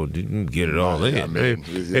might as well get it all in. I mean,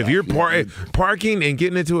 if you're parking and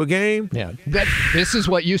getting into a game. Yeah. This is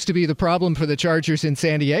what used to be the problem for the Chargers in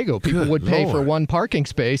San Diego. People would pay for one parking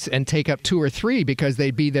space and take up 2 or 3 because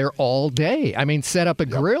they'd be there all day. I mean, set up a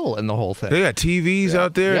grill and the whole thing. They got TVs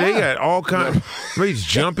out there. Yeah. They got all kinds of these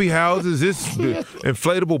jumpy houses,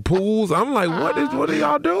 inflatable pools. I'm like, what are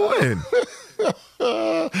y'all doing?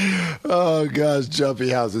 Oh gosh, jumpy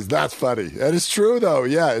houses. That's funny. And it's true though.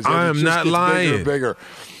 Yeah, I am not lying. Bigger.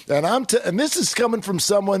 And and this is coming from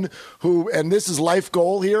someone who, and this is life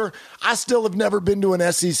goal here. I still have never been to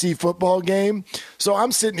an SEC football game, so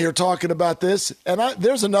I'm sitting here talking about this, and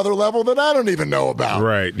there's another level that I don't even know about.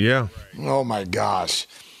 Right? Yeah. Oh my gosh.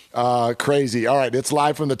 Crazy. All right, it's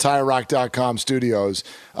live from the TireRock.com studios.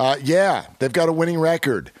 Yeah, they've got a winning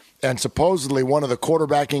record and supposedly one of the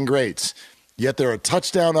quarterbacking greats. Yet they're a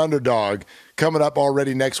touchdown underdog coming up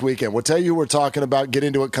already next weekend. We'll tell you who we're talking about. Get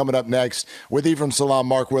into it coming up next with Ephraim Salaam,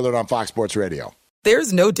 Mark Willard on Fox Sports Radio.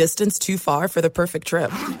 There's no distance too far for the perfect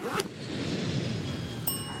trip.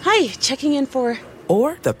 Hi, checking in for...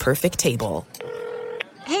 Or the perfect table.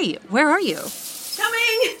 Hey, where are you?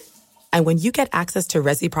 Coming! And when you get access to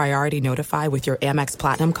Resi Priority Notify with your Amex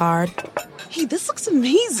Platinum card... Hey, this looks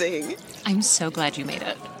amazing. I'm so glad you made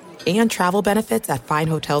it. And travel benefits at fine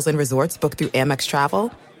hotels and resorts booked through Amex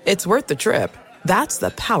Travel, it's worth the trip. That's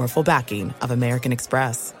the powerful backing of American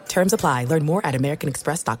Express. Terms apply. Learn more at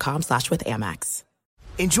americanexpress.com/withAmex.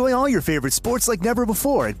 Enjoy all your favorite sports like never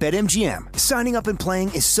before at BetMGM. Signing up and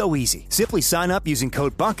playing is so easy. Simply sign up using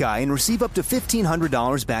code Buckeye and receive up to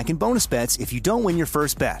 $1,500 back in bonus bets if you don't win your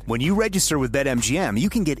first bet. When you register with BetMGM, you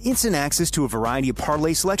can get instant access to a variety of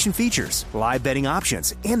parlay selection features, live betting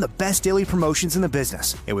options, and the best daily promotions in the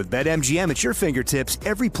business. And with BetMGM at your fingertips,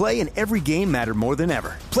 every play and every game matter more than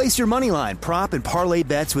ever. Place your moneyline, prop, and parlay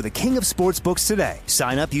bets with the king of sportsbooks today.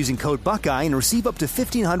 Sign up using code Buckeye and receive up to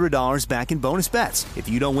 $1,500 back in bonus bets if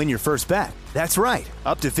you don't win your first bet. That's right,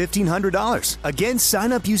 up to $1,500. Again,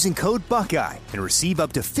 sign up using code Buckeye and receive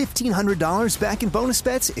up to $1,500 back in bonus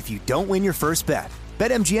bets if you don't win your first bet.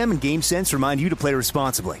 BetMGM and GameSense remind you to play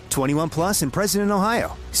responsibly. 21 plus and present in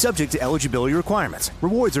Ohio. Subject to eligibility requirements.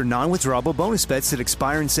 Rewards are non-withdrawable bonus bets that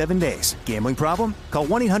expire in 7 days. Gambling problem? Call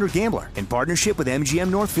 1-800-GAMBLER in partnership with MGM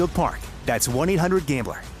Northfield Park. That's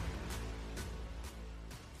 1-800-GAMBLER.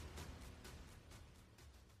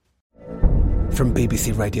 From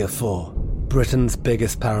BBC Radio 4, Britain's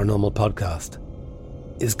biggest paranormal podcast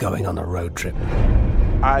is going on a road trip.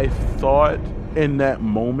 I thought in that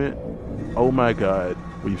moment, oh my God,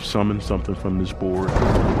 we've summoned something from this board.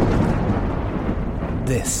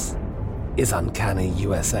 This is Uncanny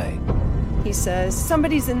USA. He says,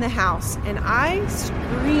 somebody's in the house, and I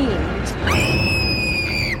screamed.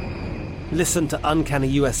 Listen to Uncanny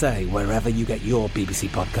USA wherever you get your BBC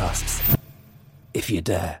podcasts, if you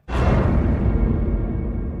dare.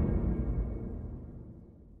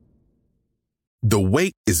 The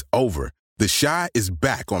wait is over. The Chi is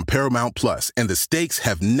back on Paramount Plus, and the stakes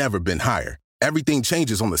have never been higher. Everything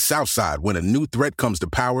changes on the South Side when a new threat comes to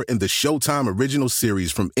power in the Showtime original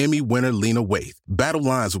series from Emmy winner Lena Waithe. Battle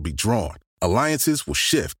lines will be drawn, alliances will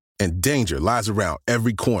shift, and danger lies around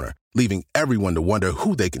every corner, leaving everyone to wonder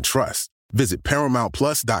who they can trust. Visit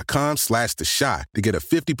ParamountPlus.com/The Chi to get a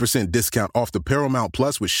 50% discount off the Paramount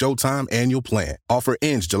Plus with Showtime annual plan. Offer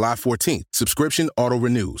ends July 14th. Subscription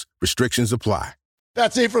auto-renews. Restrictions apply.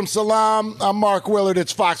 That's Ephraim Salaam. I'm Mark Willard.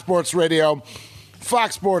 It's Fox Sports Radio.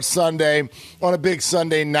 Fox Sports Sunday on a big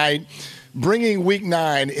Sunday night, bringing Week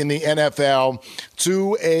 9 in the NFL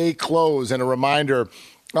to a close. And a reminder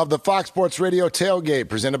of the Fox Sports Radio tailgate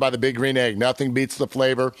presented by the Big Green Egg. Nothing beats the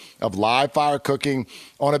flavor of live fire cooking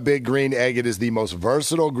on a Big Green Egg. It is the most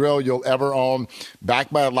versatile grill you'll ever own,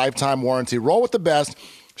 backed by a lifetime warranty. Roll with the best.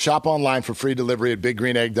 Shop online for free delivery at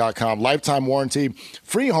BigGreenEgg.com. Lifetime warranty,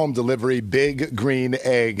 free home delivery,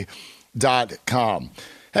 BigGreenEgg.com.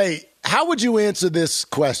 Hey, how would you answer this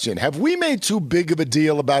question? Have we made too big of a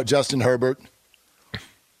deal about Justin Herbert?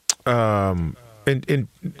 In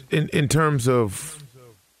terms of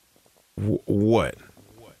what?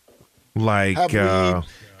 Like,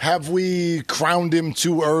 have we crowned him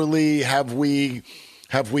too early? Have we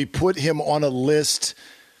put him on a list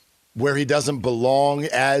where he doesn't belong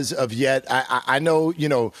as of yet? I know,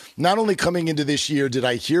 not only coming into this year did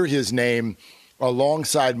I hear his name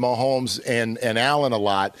alongside Mahomes and Allen a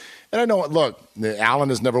lot. And I know, look, Allen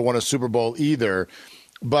has never won a Super Bowl either,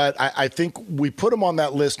 but I think we put him on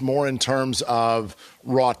that list more in terms of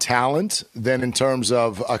raw talent than in terms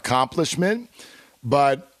of accomplishment.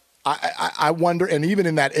 But I wonder, and even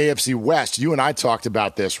in that AFC West, you and I talked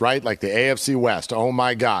about this, right? Like the AFC West, oh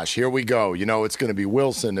my gosh, here we go. You know, it's going to be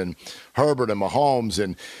Wilson and Herbert and Mahomes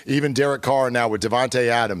and even Derek Carr now with Devontae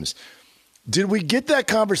Adams. Did we get that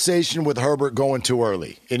conversation with Herbert going too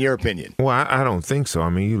early, in your opinion? Well, I don't think so.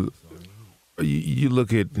 I mean, you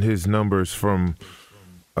look at his numbers from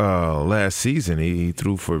last season. He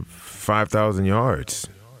threw for 5,000 yards.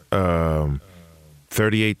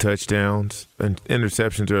 38 touchdowns, and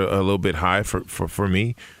interceptions are a little bit high for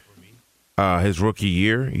me. His rookie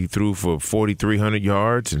year, he threw for 4,300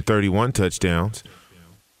 yards and 31 touchdowns.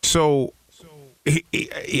 So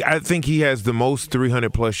I think he has the most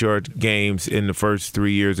 300-plus yard games in the first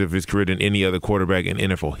 3 years of his career than any other quarterback in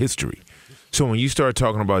NFL history. So when you start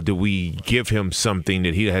talking about do we give him something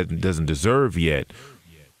that he doesn't deserve yet,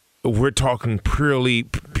 we're talking purely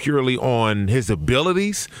on his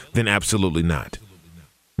abilities, then absolutely not.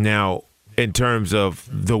 Now, in terms of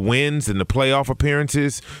the wins and the playoff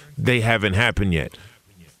appearances, they haven't happened yet.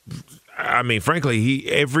 I mean, frankly,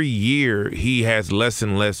 every year he has less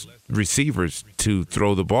and less receivers to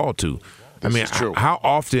throw the ball to. How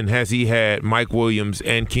often has he had Mike Williams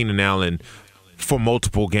and Keenan Allen for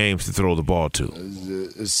multiple games to throw the ball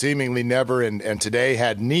to? Seemingly never, and today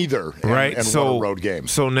had neither. Right, and won a road game.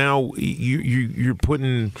 So now you're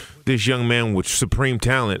putting this young man with supreme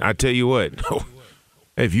talent. I tell you what.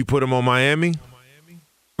 If you put him on Miami,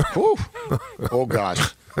 oh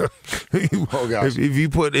gosh, oh gosh. If you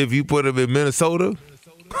put him in Minnesota,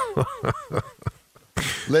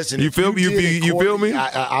 listen. You feel me? You feel me?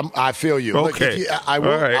 I feel you. Okay. Look, I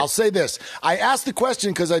will. Right. I'll say this. I asked the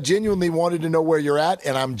question because I genuinely wanted to know where you're at,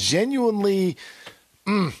 and I'm genuinely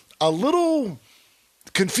a little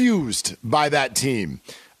confused by that team.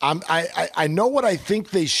 I know what I think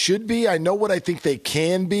they should be. I know what I think they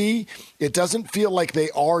can be. It doesn't feel like they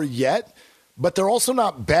are yet, but they're also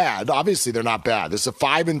not bad. Obviously, they're not bad. This is a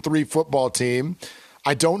 5-3 football team.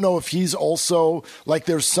 I don't know if he's also like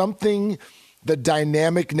there's something, the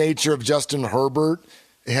dynamic nature of Justin Herbert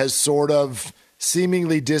has sort of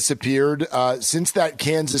seemingly disappeared since that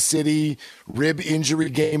Kansas City rib injury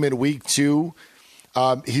game in week 2.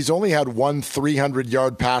 He's only had one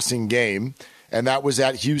 300-yard passing game, and that was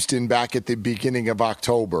at Houston back at the beginning of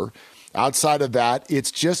October. Outside of that,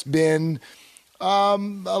 it's just been a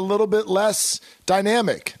little bit less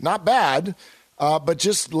dynamic. Not bad, but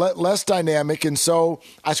just less dynamic. And so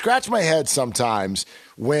I scratch my head sometimes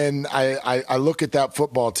when I look at that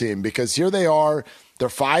football team because here they are. They're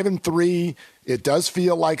 5-3. It does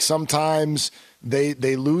feel like sometimes they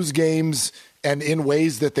lose games and in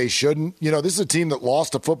ways that they shouldn't. You know, this is a team that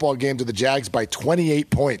lost a football game to the Jags by 28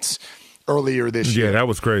 points earlier this year. Yeah, that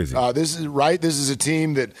was crazy. This is a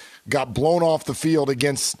team that got blown off the field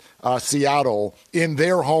against Seattle in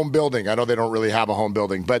their home building. I know they don't really have a home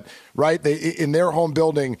building, but in their home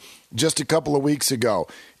building just a couple of weeks ago.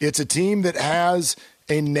 It's a team that has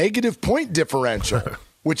a negative point differential,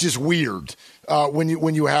 which is weird when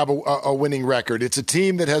you have a winning record. It's a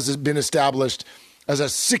team that has been established as a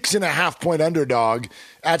 6.5-point underdog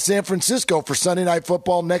at San Francisco for Sunday Night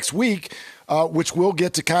Football next week, which we'll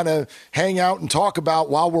get to kind of hang out and talk about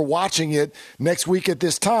while we're watching it next week at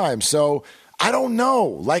this time. So I don't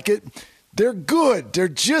know. They're good. They're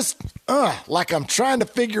just like I'm trying to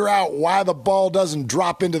figure out why the ball doesn't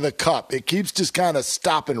drop into the cup. It keeps just kind of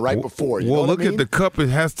stopping right before. You know look what I mean? At the cup it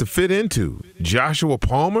has to fit into. Joshua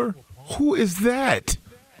Palmer? Who is that?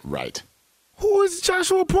 Right. Who is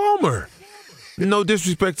Joshua Palmer? No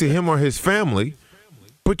disrespect to him or his family,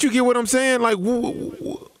 but you get what I'm saying? Like,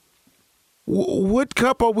 what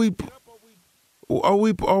cup are we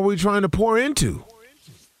trying to pour into?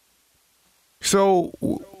 So,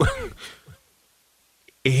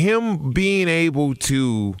 him being able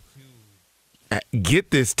to get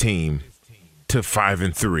this team to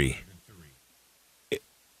 5-3,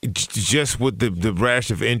 just with the rash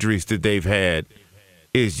of injuries that they've had,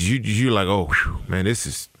 is you're like, oh, whew, man, this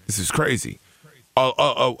is crazy.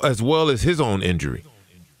 As well as his own injury.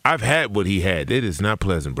 I've had what he had. It is not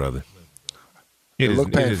pleasant, brother. It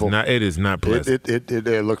looked painful. It is not pleasant.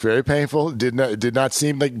 It looked very painful. It did not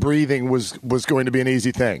seem like breathing was going to be an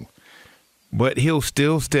easy thing. But he'll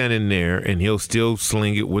still stand in there, and he'll still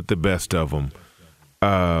sling it with the best of them.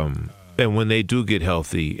 And when they do get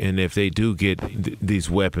healthy, and if they do get these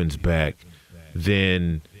weapons back,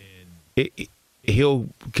 then he'll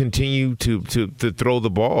continue to throw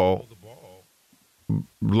the ball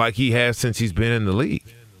like he has since he's been in the league.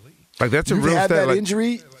 Like that's a You've real had stat. that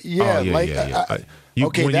injury? Yeah.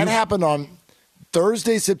 That happened on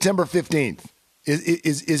Thursday, September 15th.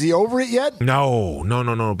 Is he over it yet?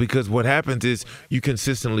 No. Because what happens is you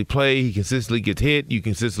consistently play, he consistently gets hit, you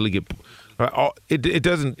consistently get. It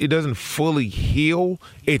doesn't fully heal.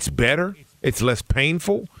 It's better. It's less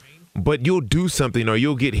painful. But you'll do something, or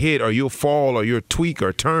you'll get hit, or you'll fall, or you'll tweak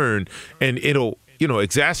or turn, and it'll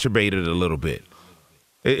exacerbate it a little bit.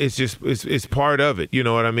 It's part of it. You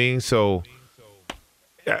know what I mean? So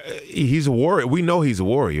he's a warrior. We know he's a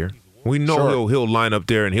warrior. We know he'll line up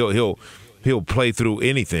there and he'll play through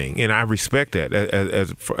anything, and I respect that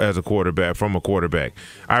as a quarterback, from a quarterback.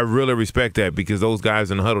 I really respect that, because those guys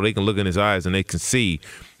in the huddle, they can look in his eyes and they can see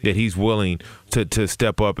that he's willing to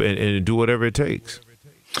step up and do whatever it takes.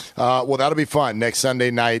 Well, that'll be fun next Sunday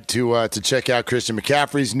night to check out Christian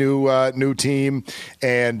McCaffrey's new team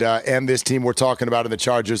and this team we're talking about in the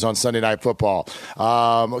Chargers on Sunday Night Football.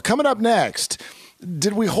 Coming up next,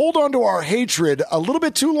 did we hold on to our hatred a little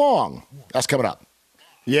bit too long? That's coming up.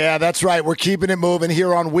 Yeah, that's right. We're keeping it moving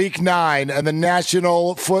here on Week 9 of the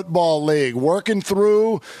National Football League, working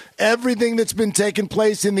through everything that's been taking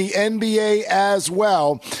place in the NBA as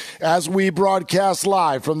well as we broadcast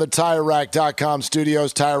live from the TireRack.com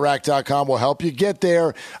studios. TireRack.com will help you get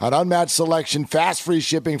there. An unmatched selection, fast free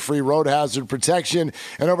shipping, free road hazard protection,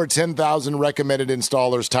 and over 10,000 recommended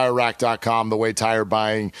installers. TireRack.com, the way tire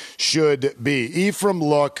buying should be. Ephraim,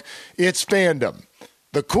 look, it's fandom.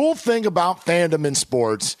 The cool thing about fandom in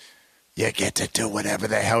sports, you get to do whatever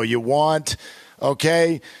the hell you want,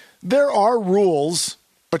 okay? There are rules,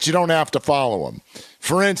 but you don't have to follow them.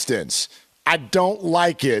 For instance, I don't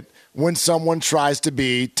like it when someone tries to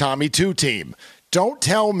be Tommy Two Team. Don't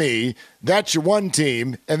tell me that's your one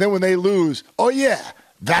team, and then when they lose, oh yeah,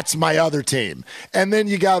 that's my other team. And then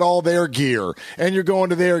you got all their gear, and you're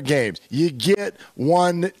going to their games. You get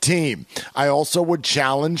one team. I also would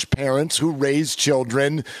challenge parents who raise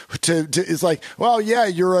children to it's like, well, yeah,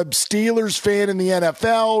 you're a Steelers fan in the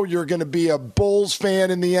NFL. You're going to be a Bulls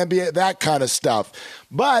fan in the NBA, that kind of stuff.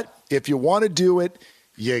 But if you want to do it,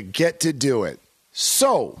 you get to do it.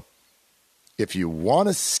 So if you want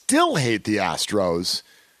to still hate the Astros,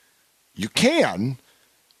 you can.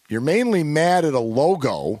 You're mainly mad at a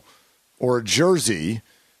logo or a jersey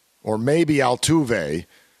or maybe Altuve.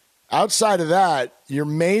 Outside of that, you're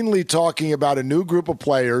mainly talking about a new group of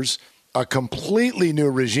players, a completely new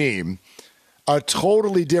regime, a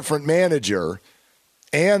totally different manager,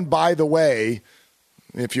 and by the way,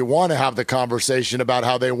 if you want to have the conversation about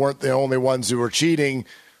how they weren't the only ones who were cheating,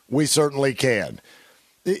 we certainly can.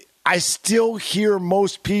 I still hear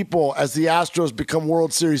most people, as the Astros become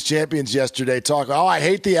World Series champions yesterday, talk, oh, I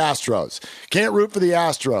hate the Astros. Can't root for the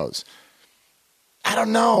Astros. I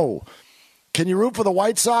don't know. Can you root for the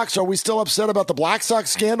White Sox? Are we still upset about the Black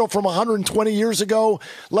Sox scandal from 120 years ago?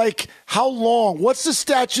 Like, how long? What's the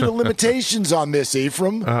statute of limitations on this,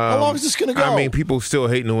 Ephraim? How long is this going to go? I mean, people still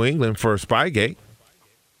hate New England for Spygate.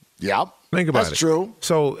 Yeah. Think about it. That's true.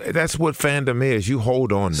 So that's what fandom is. You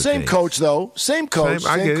hold on to Same things. Coach, though. Same coach.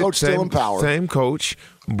 Same coach still in power. Same coach.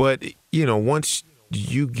 But, once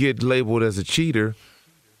you get labeled as a cheater,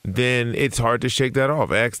 then it's hard to shake that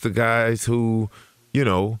off. Ask the guys who,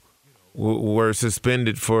 were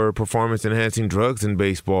suspended for performance-enhancing drugs in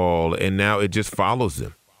baseball, and now it just follows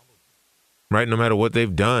them. Right? No matter what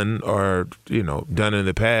they've done or, done in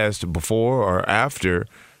the past, before or after,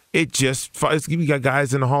 it just – you got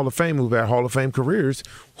guys in the Hall of Fame who've had Hall of Fame careers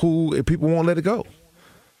who people won't let it go.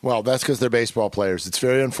 Well, that's because they're baseball players. It's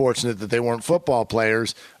very unfortunate that they weren't football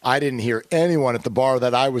players. I didn't hear anyone at the bar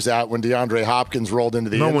that I was at when DeAndre Hopkins rolled into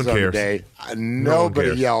the end zone today.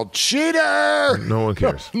 Nobody yelled, cheater! No one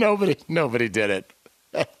cares. Nobody did it.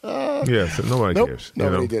 Yes, nobody cares.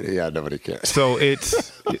 Nobody did it. Yeah, nobody cares. So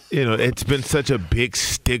it's, it's been such a big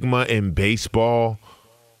stigma in baseball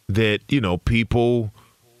that, people –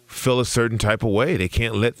 feel a certain type of way. They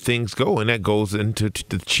can't let things go, and that goes into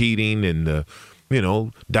the cheating and the,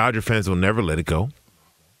 Dodger fans will never let it go,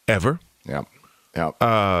 ever. Yeah.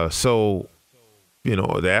 So, the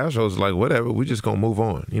Astros like, whatever, we just gonna move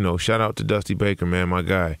on. Shout out to Dusty Baker, man, my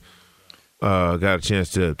guy. Got a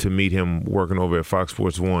chance to meet him working over at Fox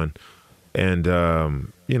Sports 1, and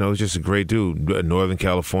he's just a great dude. Northern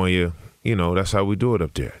California. That's how we do it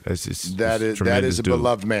up there. That is a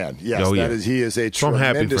beloved man. Yes, he is a so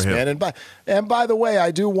tremendous man. And by the way,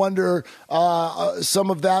 I do wonder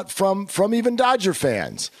some of that from even Dodger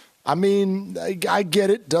fans. I mean, I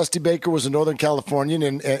get it. Dusty Baker was a Northern Californian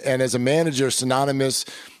and as a manager synonymous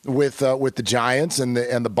with the Giants and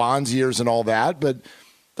the Bonds years and all that. But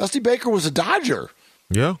Dusty Baker was a Dodger.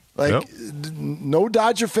 Yeah. No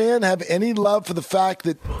Dodger fan have any love for the fact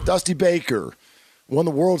that Dusty Baker won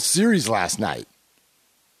the World Series last night.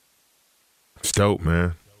 It's dope,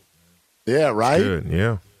 man. Yeah, right? It's good,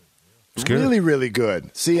 yeah. It's good. Really, really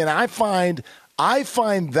good. See, and I find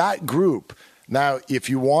that group. Now, if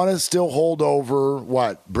you want to still hold over,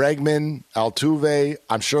 Bregman, Altuve,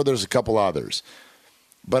 I'm sure there's a couple others.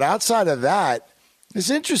 But outside of that, it's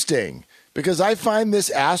interesting because I find this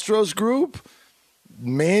Astros group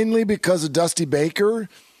mainly because of Dusty Baker,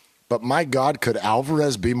 but my God, could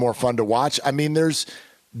Alvarez be more fun to watch? I mean,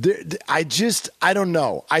 I don't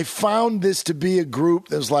know. I found this to be a group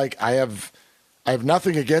that's like, I have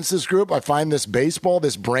nothing against this group. I find this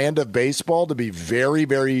brand of baseball to be very,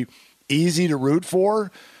 very easy to root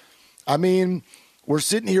for. I mean, we're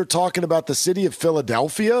sitting here talking about the city of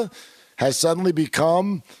Philadelphia has suddenly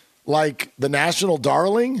become like the national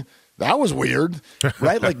darling. That was weird,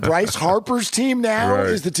 right? Like Bryce Harper's team now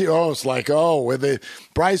is the team. Oh, it's like, with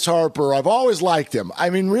Bryce Harper, I've always liked him. I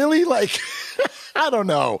mean, really? Like, I don't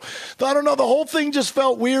know. The whole thing just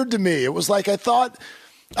felt weird to me. It was like I thought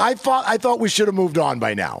we should have moved on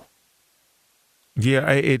by now.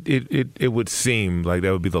 Yeah, it would seem like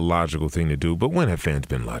that would be the logical thing to do. But when have fans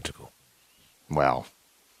been logical? Well,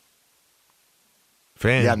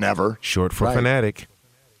 never. Short for fanatic.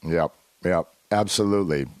 Yep,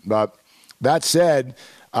 absolutely. But that said,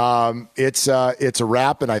 it's a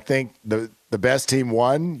wrap, and I think the best team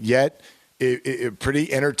won. Yet, a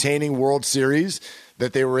pretty entertaining World Series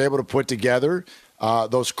that they were able to put together.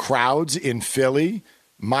 Those crowds in Philly.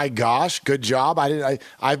 My gosh, good job.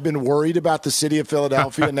 I've been worried about the city of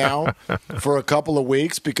Philadelphia now for a couple of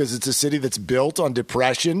weeks because it's a city that's built on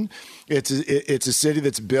depression. It's a city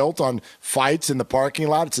that's built on fights in the parking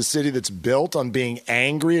lot. It's a city that's built on being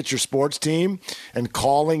angry at your sports team and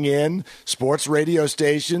calling in sports radio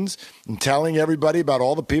stations and telling everybody about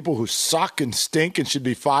all the people who suck and stink and should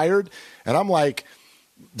be fired. And I'm like,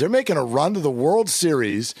 they're making a run to the World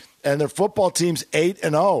Series and their football team's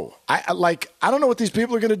 8-0. I don't know what these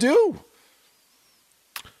people are going to do.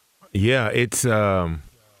 Yeah, it's a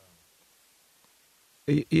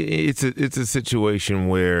situation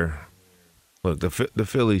where, look, the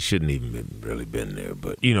Phillies shouldn't even really been there,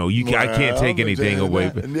 but I can't take anything away.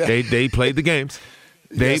 They played the games.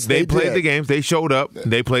 They played the games. They showed up.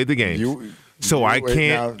 They played the games. I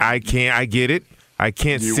get it. I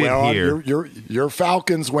can't sit here. Your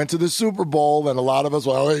Falcons went to the Super Bowl, and a lot of us,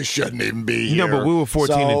 they shouldn't even be here. No, but we were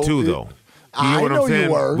 14-2, though. I know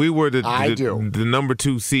you were. We were the number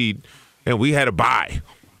 2 seed, and we had a bye.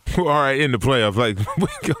 All right, in the playoffs. Like,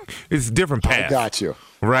 it's a different path. I got you.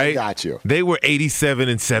 Right? I got you. They were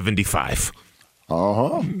 87-75.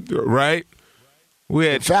 Right?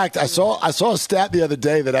 In fact, I saw a stat the other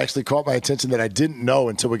day that actually caught my attention that I didn't know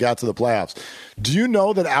until we got to the playoffs. Do you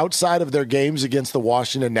know that outside of their games against the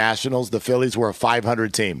Washington Nationals, the Phillies were a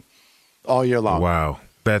 500 team all year long? Wow,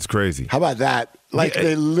 that's crazy. How about that? Like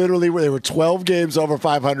they were 12 games over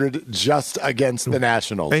 500 just against the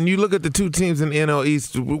Nationals. And you look at the two teams in the NL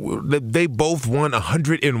East, they both won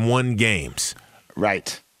 101 games.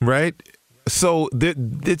 Right. So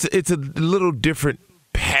it's a little different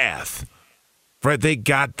path. Right, they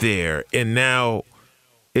got there, and now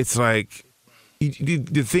it's like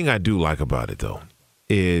the thing I do like about it, though,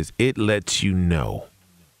 is it lets you know,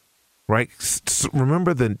 right?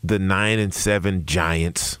 Remember the 9-7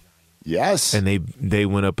 Giants? Yes. And they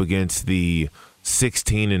went up against the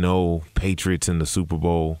 16-0 Patriots in the Super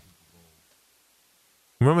Bowl.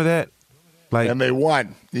 Remember that? And they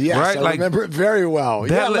won. Yes, right? I remember it very well.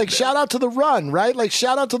 Shout out to the run, right? Like,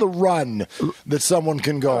 shout out to the run that someone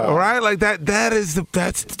can go on. Right? Like, that's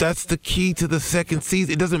the key to the second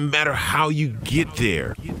season. It doesn't matter how you get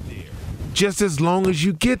there, just as long as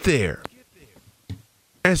you get there.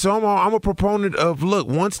 And so I'm a proponent of, look,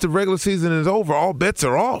 once the regular season is over, all bets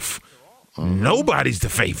are off. Mm-hmm. Nobody's the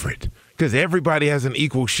favorite. Because everybody has an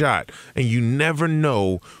equal shot, and you never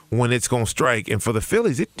know when it's going to strike. And for the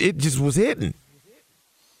Phillies, it just was hitting.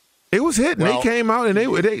 It was hitting. They came out, and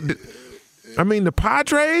the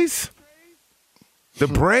Padres, the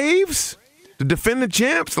Braves, the defending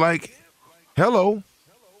champs, hello.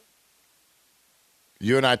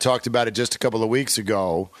 You and I talked about it just a couple of weeks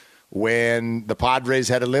ago when the Padres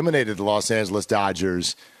had eliminated the Los Angeles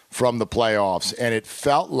Dodgers from the playoffs, and it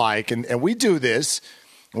felt like, and we do this,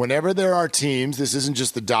 whenever there are teams, this isn't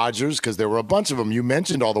just the Dodgers because there were a bunch of them. You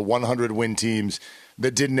mentioned all the 100-win teams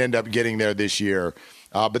that didn't end up getting there this year.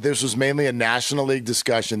 But this was mainly a National League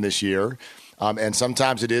discussion this year. And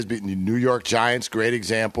sometimes it is. New York Giants, great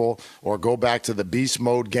example. Or go back to the beast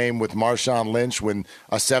mode game with Marshawn Lynch when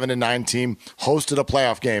a 7-9 team hosted a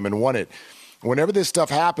playoff game and won it. whenever this stuff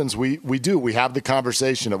happens, we have the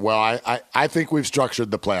conversation of, well, I think we've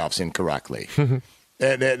structured the playoffs incorrectly.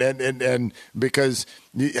 and because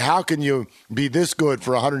how can you be this good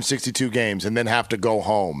for 162 games and then have to go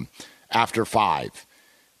home after 5?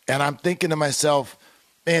 And I'm thinking to myself,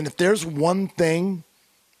 man, if there's one thing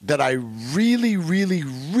that I really, really,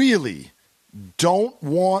 really don't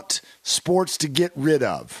want sports to get rid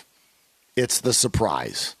of, it's the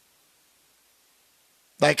surprise.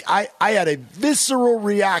 Like, I had a visceral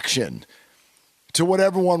reaction to what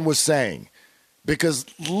everyone was saying because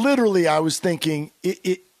literally I was thinking,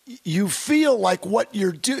 you feel like what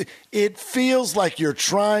you're doing, it feels like you're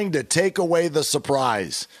trying to take away the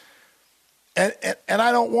surprise. And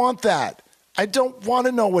I don't want that. I don't want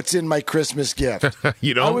to know what's in my Christmas gift.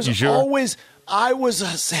 You don't? You sure? I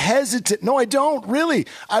was hesitant. No, I don't, really.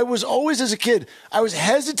 I was always, as a kid, I was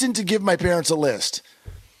hesitant to give my parents a list.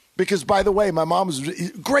 Because, by the way, my mom was a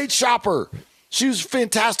great shopper. She was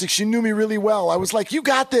fantastic. She knew me really well. I was like, you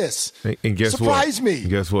got this. And guess Surprise what? me.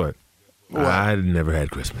 Guess what? I never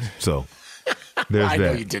had Christmas, so there's I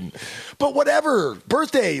know you didn't. But whatever.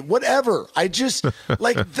 Birthday, whatever. I just,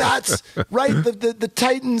 like, that's, right? The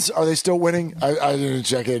Titans, are they still winning? I didn't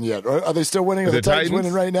check in yet. Are they still winning? Are the Titans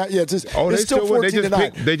winning right now? Yeah, it's still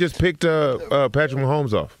 14-9. They just picked Patrick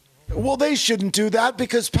Mahomes off. Well, they shouldn't do that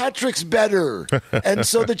because Patrick's better. And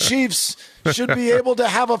so the Chiefs should be able to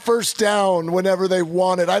have a first down whenever they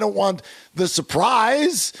want it. I don't want the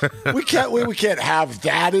surprise. We can't have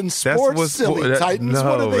that in sports, silly Titans.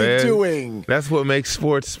 What are they doing? That's what makes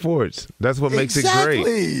sports. That's what makes it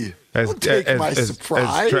great. Don't take my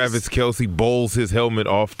surprise. As Travis Kelce bowls his helmet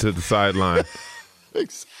off to the sideline.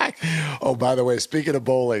 Exactly. Oh, by the way, speaking of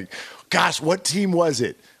bowling, gosh, what team was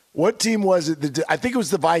it? What team was it? I think it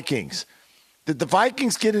was the Vikings. Did the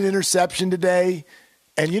Vikings get an interception today?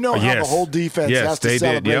 And you know how the whole defense has to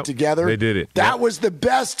celebrate together? They did it. That was the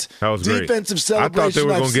best defensive celebration I thought they were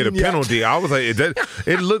going to get a penalty. Yet. I was like,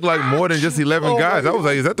 it looked like more than just 11 guys. I was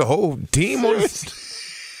like, is that the whole team?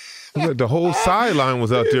 The whole sideline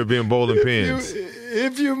was out there being bowling pins.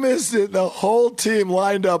 If you missed it, the whole team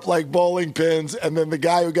lined up like bowling pins, and then the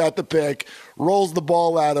guy who got the pick rolls the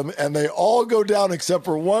ball at him, and they all go down except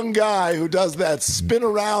for one guy who does that spin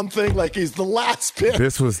around thing like he's the last pick.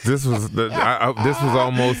 This was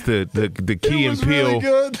almost the Key and Peele.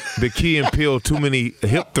 Really the Key and Peele too many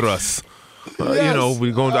hip thrusts. Yes.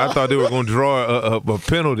 I thought they were going to draw a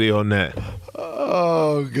penalty on that.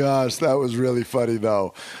 Oh gosh, that was really funny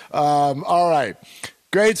though. All right.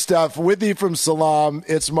 Great stuff. With you from Salam,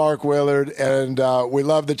 it's Mark Willard, and we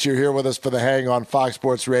love that you're here with us for the Hang on Fox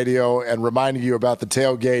Sports Radio and reminding you about the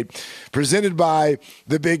tailgate presented by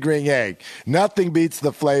the Big Green Egg. Nothing beats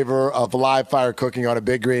the flavor of live fire cooking on a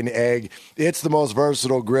Big Green Egg. It's the most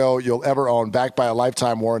versatile grill you'll ever own, backed by a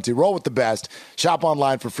lifetime warranty. Roll with the best. Shop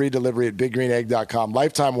online for free delivery at biggreenegg.com.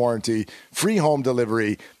 Lifetime warranty, free home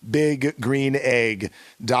delivery,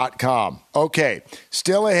 biggreenegg.com. Okay,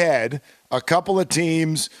 still ahead. A couple of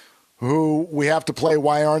teams who we have to play,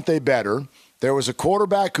 why aren't they better? There was a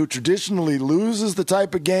quarterback who traditionally loses the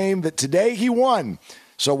type of game that today he won.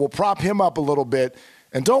 So we'll prop him up a little bit.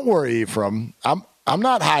 And don't worry, Ephraim, I'm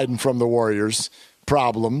not hiding from the Warriors'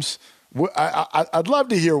 problems. I'd love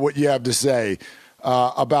to hear what you have to say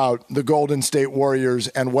about the Golden State Warriors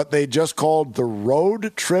and what they just called the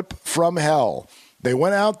road trip from hell. They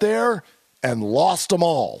went out there and lost them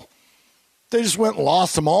all. They just went and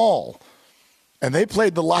lost them all. And they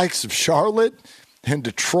played the likes of Charlotte and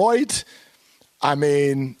Detroit. I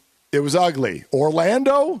mean, it was ugly.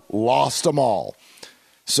 Orlando lost them all.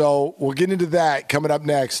 So we'll get into that coming up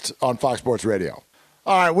next on Fox Sports Radio.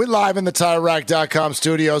 All right, we're live in the TireRack.com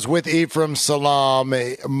studios with Ephraim Salam,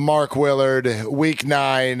 Mark Willard, Week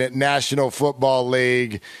 9, National Football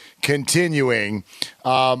League continuing.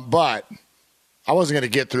 But I wasn't going to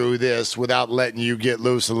get through this without letting you get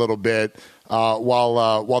loose a little bit.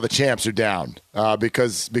 While the champs are down,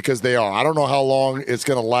 because they are. I don't know how long it's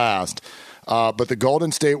going to last, but the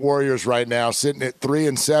Golden State Warriors right now sitting at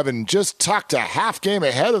 3-7, just tucked a half game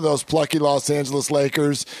ahead of those plucky Los Angeles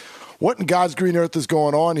Lakers. What in God's green earth is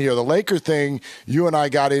going on here? The Laker thing you and I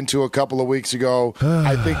got into a couple of weeks ago.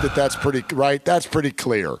 I think that's pretty right. That's pretty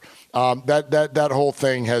clear. That whole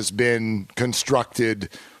thing has been constructed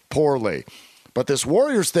poorly. But this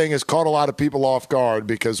Warriors thing has caught a lot of people off guard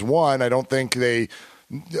because, one, I don't think they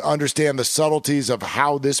understand the subtleties of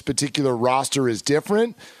how this particular roster is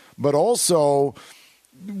different. But also,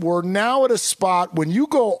 we're now at a spot when you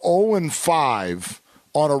go 0-5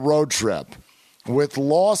 on a road trip with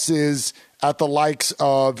losses at the likes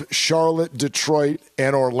of Charlotte, Detroit,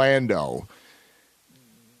 and Orlando.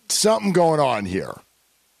 Something going on here.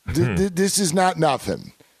 This is not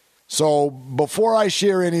nothing. So before I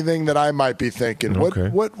share anything that I might be thinking,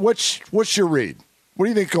 what's your read? What do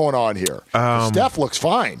you think going on here? Steph looks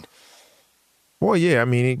fine. Well, yeah. I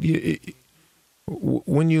mean,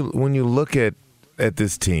 when you look at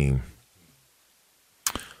this team,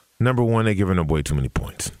 number one, they're giving up way too many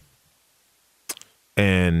points,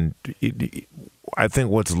 and I think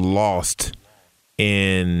what's lost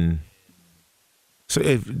in. So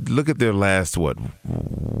look at their last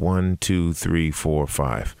 1, 2, 3, 4,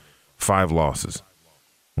 5. 5 losses.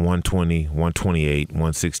 120, 128,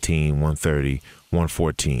 116, 130,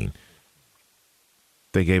 114.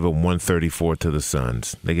 They gave up 134 to the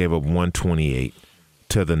Suns. They gave up 128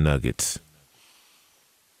 to the Nuggets.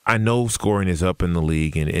 I know scoring is up in the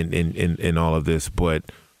league and all of this, but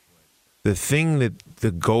the thing that the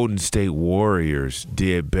Golden State Warriors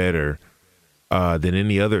did better than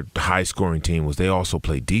any other high-scoring team was they also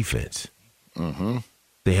played defense. Mm-hmm.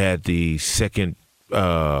 They had the second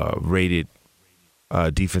rated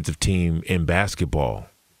defensive team in basketball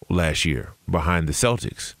last year behind the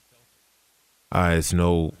Celtics. It's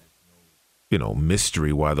no,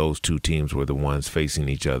 mystery why those two teams were the ones facing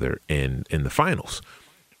each other in the finals.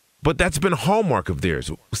 But that's been a hallmark of theirs.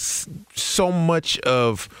 So much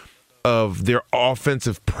of their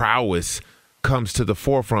offensive prowess comes to the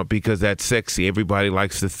forefront because that's sexy. Everybody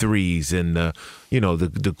likes the threes and the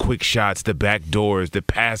quick shots, the back doors, the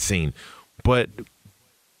passing. But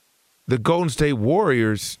the Golden State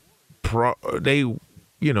Warriors, they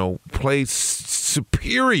play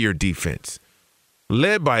superior defense,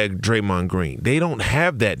 led by Draymond Green. They don't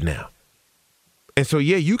have that now. And so,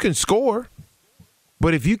 yeah, you can score,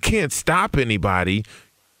 but if you can't stop anybody,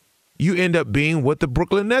 you end up being what the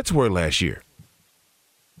Brooklyn Nets were last year.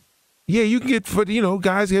 Yeah, you can get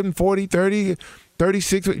guys getting 40, 30,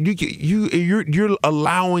 36. You're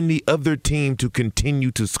allowing the other team to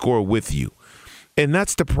continue to score with you. And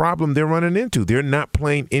that's the problem they're running into. They're not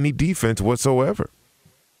playing any defense whatsoever.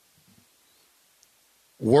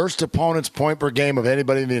 Worst opponent's point per game of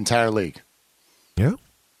anybody in the entire league. Yeah.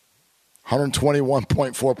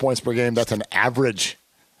 121.4 points per game. That's an average.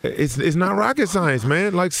 It's not rocket science,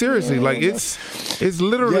 man. Like, seriously. Like, it's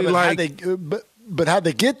literally But how'd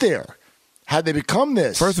they get there? How'd they become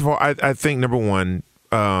this? First of all, I think, number one,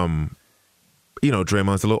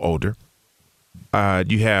 Draymond's a little older.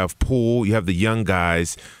 You have Poole. You have the young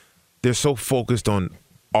guys. They're so focused on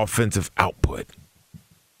offensive output.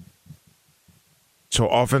 So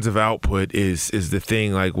offensive output is the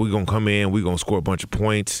thing. Like, we're going to come in. We're going to score a bunch of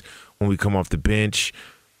points when we come off the bench.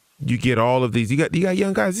 You get all of these. You got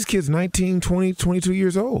young guys. This kid's 19, 20, 22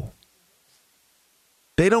 years old.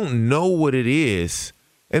 They don't know what it is,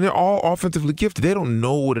 and they're all offensively gifted. They don't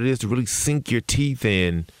know what it is to really sink your teeth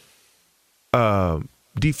in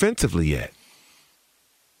defensively yet.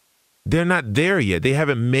 They're not there yet. They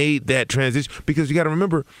haven't made that transition because you got to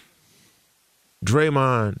remember,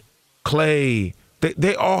 Draymond, Clay,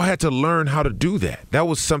 they all had to learn how to do that. That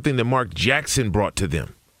was something that Mark Jackson brought to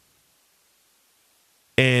them.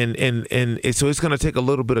 And so it's going to take a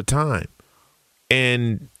little bit of time.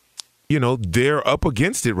 And they're up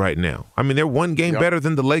against it right now. I mean, they're one game better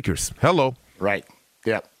than the Lakers. Hello. Right.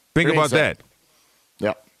 Yep. Think about that.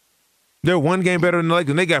 Yep. They're one game better than the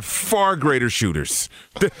Lakers, and they got far greater shooters.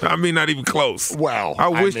 I mean, not even close. Wow. I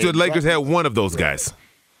wish the Lakers had one of those guys.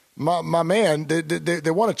 My man,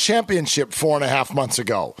 they won a championship 4.5 months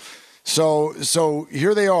ago. So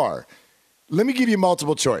here they are. Let me give you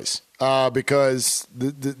multiple choice because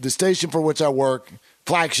the station for which I work,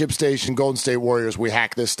 flagship station, Golden State Warriors, we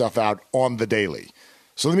hack this stuff out on the daily.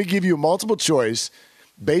 So let me give you a multiple choice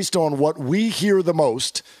based on what we hear the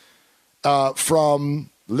most from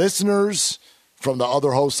listeners, from the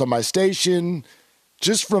other hosts on my station,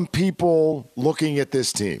 just from people looking at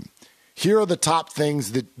this team. Here are the top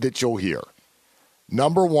things that you'll hear.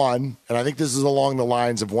 Number one, and I think this is along the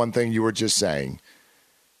lines of one thing you were just saying,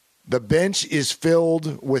 the bench is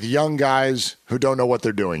filled with young guys who don't know what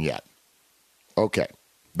they're doing yet. Okay,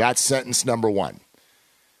 that's sentence number one.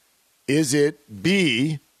 Is it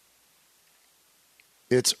B,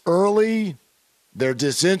 it's early, they're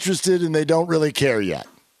disinterested, and they don't really care yet?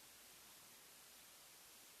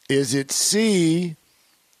 Is it C,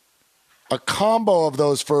 a combo of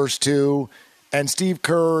those first two, and Steve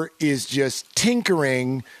Kerr is just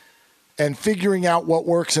tinkering and figuring out what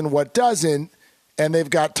works and what doesn't, and they've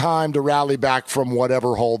got time to rally back from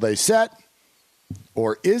whatever hole they set?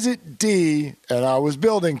 Or is it D, and I was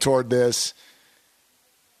building toward this,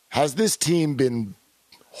 has this team been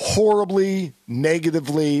horribly,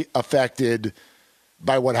 negatively affected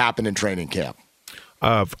by what happened in training camp?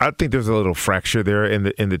 I think there's a little fracture there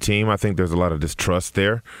in the team. I think there's a lot of distrust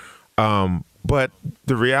there. But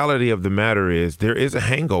the reality of the matter is there is a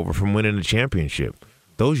hangover from winning the championship.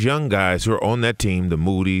 Those young guys who are on that team, the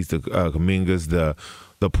Moody's, the Kumingas,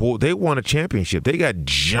 the Poole, they won a championship. They got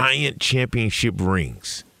giant championship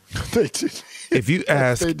rings. They did. If you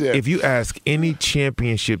ask any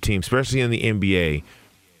championship team, especially in the NBA,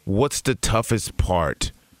 what's the toughest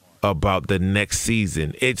part about the next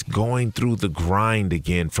season? It's going through the grind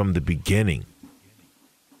again from the beginning.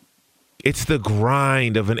 It's the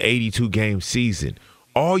grind of an 82-game season.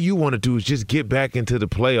 All you want to do is just get back into the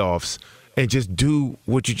playoffs and just do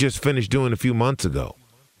what you just finished doing a few months ago.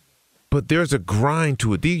 But there's a grind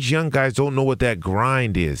to it. These young guys don't know what that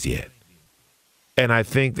grind is yet. And I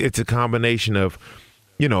think it's a combination of,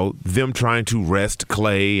 them trying to rest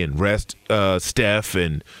Clay and rest Steph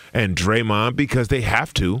and Draymond because they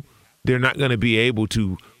have to. They're not going to be able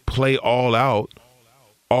to play all out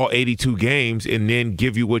all 82 games and then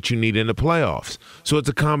give you what you need in the playoffs. So it's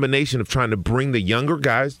a combination of trying to bring the younger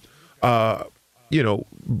guys, bring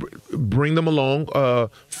them along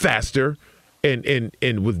faster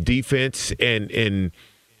and with defense and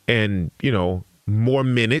more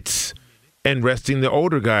minutes and resting the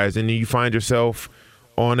older guys. And then you find yourself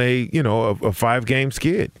on a 5-game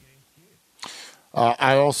skid.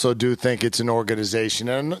 I also do think it's an organization,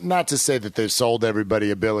 and not to say that they've sold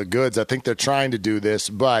everybody a bill of goods. I think they're trying to do this,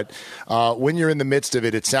 but when you're in the midst of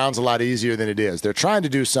it, it sounds a lot easier than it is. They're trying to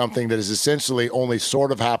do something that has essentially only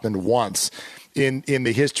sort of happened once in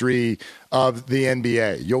the history of the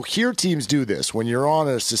NBA. You'll hear teams do this when you're on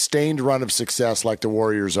a sustained run of success like the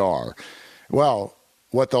Warriors are. Well,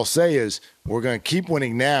 what they'll say is, we're going to keep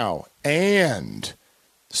winning now and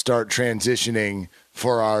start transitioning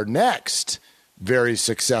for our next very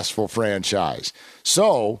successful franchise.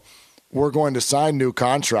 So we're going to sign new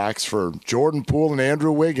contracts for Jordan Poole and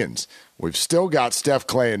Andrew Wiggins. We've still got Steph,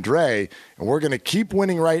 Clay, and Dre, and we're going to keep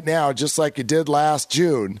winning right now just like you did last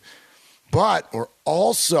June. But we're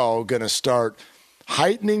also going to start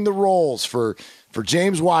heightening the roles for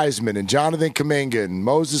James Wiseman and Jonathan Kuminga and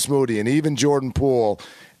Moses Moody and even Jordan Poole,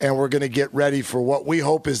 and we're going to get ready for what we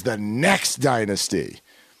hope is the next dynasty.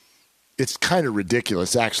 It's kind of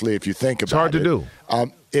ridiculous, actually, if you think about it. It's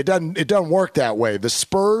hard to do. It doesn't work that way. The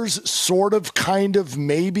Spurs sort of, kind of,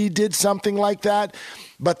 maybe did something like that,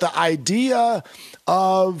 but the idea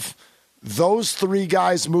of those three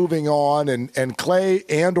guys moving on and Clay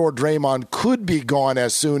and or Draymond could be gone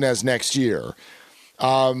as soon as next year.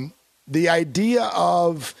 The idea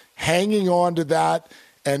of hanging on to that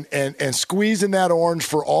and squeezing that orange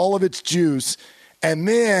for all of its juice, and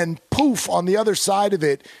then, poof, on the other side of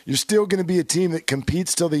it, you're still going to be a team that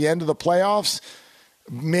competes till the end of the playoffs.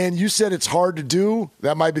 Man, you said it's hard to do.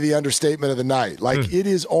 That might be the understatement of the night. It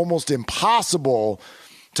is almost impossible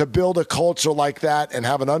to build a culture like that and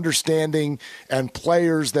have an understanding and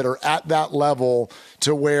players that are at that level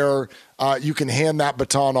to where you can hand that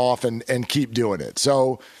baton off and keep doing it.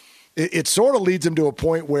 So it sort of leads them to a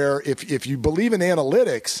point where if you believe in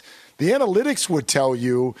analytics, the analytics would tell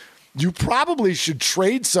you probably should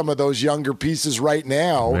trade some of those younger pieces right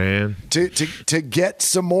now to get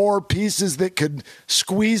some more pieces that could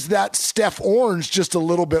squeeze that Steph orange just a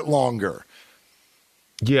little bit longer.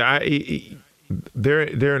 Yeah,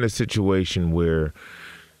 they're in a situation where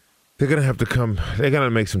they're going to have to they're going to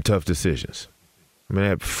make some tough decisions. I mean, they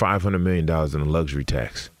have $500 million in a luxury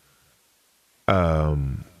tax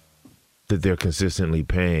that they're consistently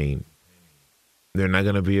paying. They're not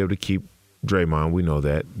going to be able to keep Draymond, we know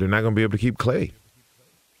that. They're not going to be able to keep Clay.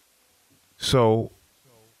 So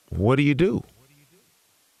what do you do?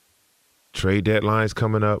 Trade deadline's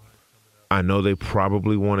coming up. I know they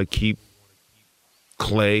probably want to keep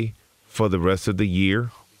Clay for the rest of the year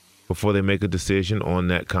before they make a decision on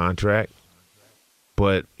that contract.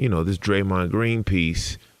 But, this Draymond Green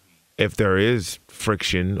piece, if there is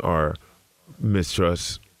friction or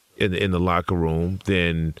mistrust in the locker room,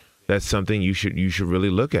 then that's something you should really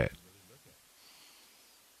look at.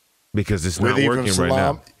 Because it's not working right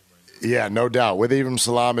now. Yeah, no doubt. With Ephraim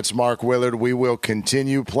Salaam, it's Mark Willard. We will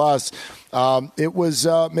continue. Plus, it was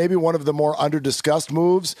maybe one of the more under-discussed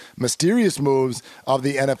moves, mysterious moves of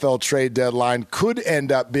the NFL trade deadline. Could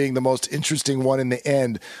end up being the most interesting one in the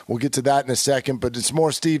end. We'll get to that in a second, but it's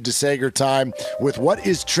more Steve DeSager time with what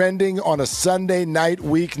is trending on a Sunday night,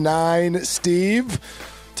 Week 9. Steve,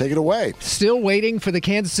 Take it away. Still waiting for the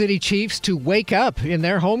Kansas City Chiefs to wake up. In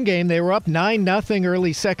their home game, they were up 9-0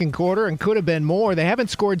 early second quarter and could have been more. They haven't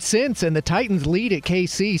scored since, and the Titans lead at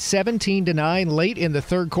KC 17-9 late in the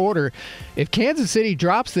third quarter. If Kansas City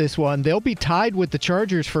drops this one, they'll be tied with the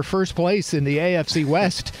Chargers for first place in the AFC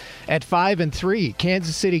West at 5-3.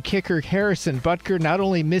 Kansas City kicker Harrison Butker not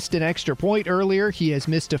only missed an extra point earlier, he has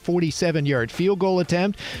missed a 47-yard field goal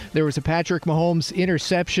attempt. There was a Patrick Mahomes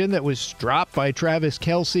interception that was dropped by Travis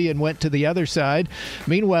Kelce and went to the other side.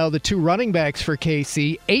 Meanwhile, the two running backs for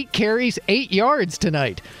KC, 8 carries, 8 yards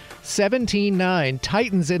tonight. 17-9,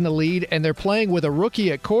 Titans in the lead, and they're playing with a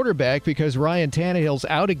rookie at quarterback because Ryan Tannehill's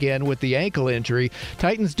out again with the ankle injury.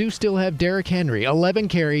 Titans do still have Derrick Henry, 11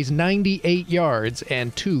 carries, 98 yards,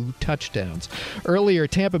 and 2 touchdowns. Earlier,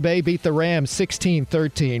 Tampa Bay beat the Rams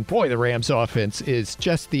 16-13. Boy, the Rams offense is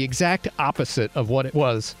just the exact opposite of what it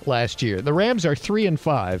was last year. The Rams are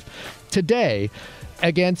 3-5. Today,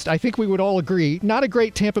 against, I think we would all agree, not a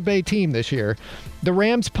great Tampa Bay team this year. The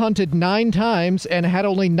Rams punted 9 times and had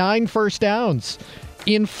only 9 first downs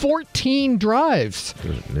in 14 drives.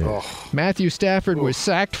 Matthew Stafford was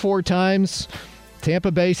sacked 4 times.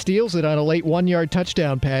 Tampa Bay steals it on a late 1-yard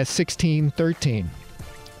touchdown pass, 16-13.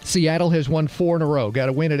 Seattle has won 4 in a row. Got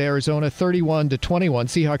a win at Arizona, 31-21.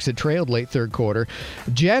 Seahawks had trailed late third quarter.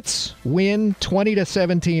 Jets win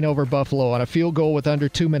 20-17 over Buffalo on a field goal with under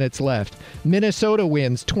 2 minutes left. Minnesota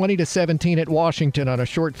wins 20-17 at Washington on a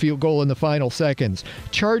short field goal in the final seconds.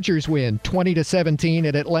 Chargers win 20-17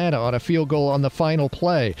 at Atlanta on a field goal on the final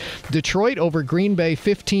play. Detroit over Green Bay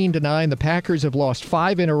 15-9. The Packers have lost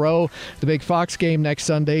 5 in a row. The big Fox game next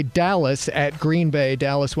Sunday. Dallas at Green Bay.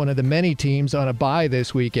 Dallas, one of the many teams on a bye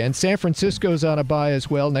this week. San Francisco's on a bye as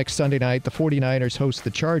well. Next Sunday night, the 49ers host the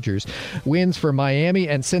Chargers. Wins for Miami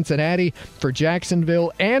and Cincinnati, for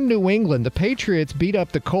Jacksonville and New England. The Patriots beat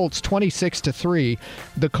up the Colts 26-3.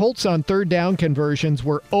 The Colts on third down conversions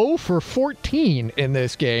were 0 for 14 in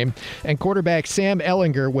this game, and quarterback Sam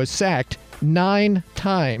Ehlinger was sacked 9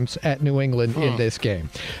 times at New England in this game.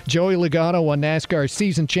 Joey Logano won NASCAR's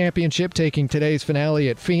season championship, taking today's finale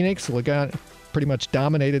at Phoenix. Logano pretty much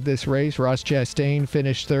dominated this race. Ross Chastain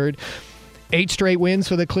finished third. 8 straight wins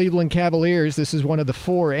for the Cleveland Cavaliers. This is one of the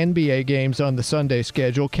 4 NBA games on the Sunday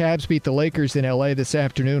schedule. Cavs beat the Lakers in L.A. this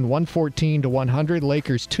afternoon, 114-100.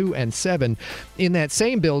 Lakers 2-7. In that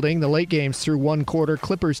same building, the late games through one quarter,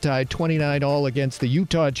 Clippers tied 29-all against the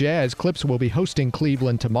Utah Jazz. Clips will be hosting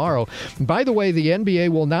Cleveland tomorrow. By the way, the NBA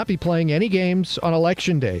will not be playing any games on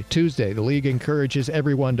Election Day, Tuesday. The league encourages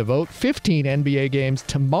everyone to vote. 15 NBA games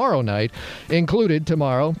tomorrow night, included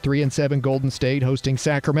tomorrow, 3-7 Golden State hosting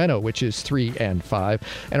Sacramento, which is 3-5.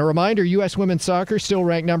 And a reminder, U.S. women's soccer still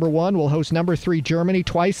ranked number 1. Will host number 3 Germany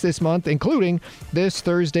twice this month, including this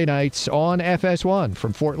Thursday nights on FS1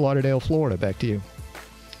 from Fort Lauderdale, Florida. Back to you.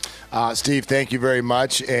 Steve, thank you very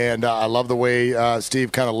much. And I love the way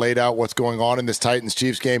Steve kind of laid out what's going on in this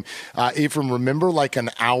Titans-Chiefs game. Ephraim, remember like an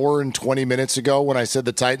hour and 20 minutes ago when I said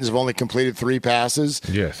the Titans have only completed 3 passes?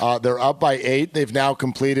 Yes. They're up by 8. They've now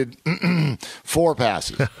completed 4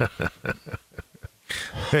 passes.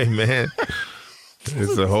 Hey, man.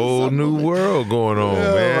 It's a whole new world going on,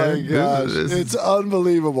 man. Oh, my gosh. It's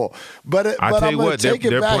unbelievable. But I tell you what, they're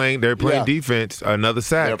playing Yeah. defense. Another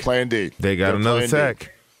sack. They're playing D. They got another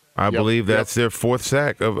sack. I believe that's their 4th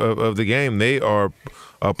sack of the game. They are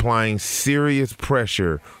applying serious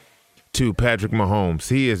pressure to Patrick Mahomes.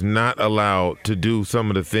 He is not allowed to do some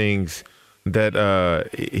of the things that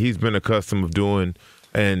he's been accustomed of doing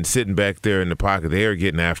and sitting back there in the pocket. They are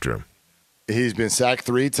getting after him. He's been sacked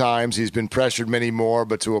 3 times. He's been pressured many more.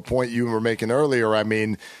 But to a point you were making earlier, I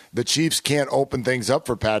mean, the Chiefs can't open things up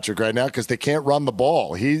for Patrick right now because they can't run the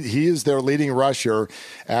ball. He is their leading rusher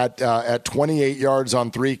at 28 yards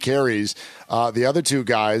on 3 carries. The other 2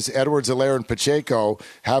 guys, Edwards-Helaire and Pacheco,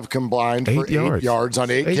 have combined for 8 yards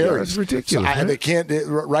on 8 carries. That's ridiculous. So, they can't,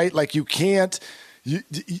 right? Like you can't.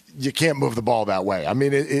 You can't move the ball that way. I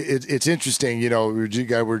mean, it's interesting. You know,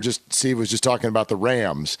 Steve was just talking about the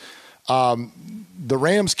Rams. The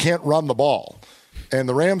Rams can't run the ball, and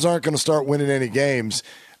the Rams aren't going to start winning any games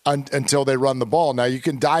until they run the ball. Now, you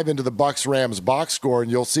can dive into the Bucs-Rams box score,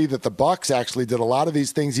 and you'll see that the Bucs actually did a lot of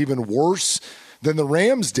these things even worse than the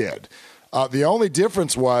Rams did. The only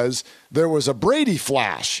difference was there was a Brady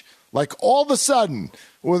flash. Like all of a sudden,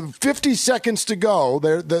 with 50 seconds to go,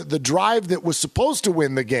 the drive that was supposed to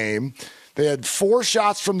win the game, they had 4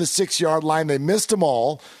 shots from the 6-yard line. They missed them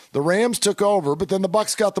all. The Rams took over, but then the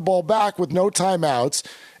Bucs got the ball back with no timeouts.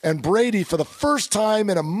 And Brady, for the first time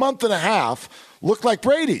in a month and a half, looked like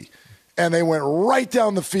Brady. And they went right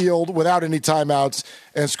down the field without any timeouts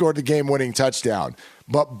and scored the game-winning touchdown.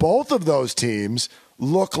 But both of those teams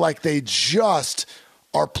look like they just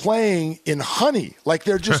are playing in honey, like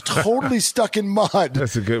they're just totally stuck in mud.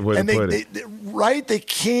 That's a good way to put it. Right? They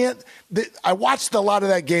can't. I watched a lot of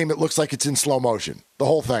that game. It looks like it's in slow motion, the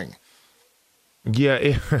whole thing.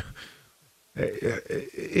 Yeah,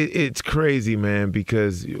 it's crazy, man,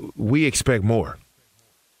 because we expect more,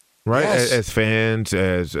 right? Yes. As fans,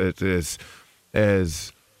 as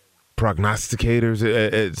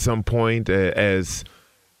prognosticators at some point,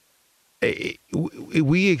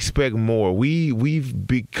 we expect more. We've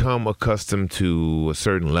become accustomed to a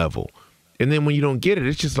certain level, and then when you don't get it,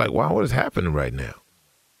 it's just like, wow, what is happening right now?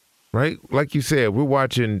 Right? Like you said, we're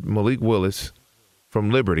watching Malik Willis from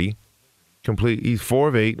Liberty. He's 4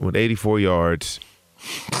 of 8 with 84 yards,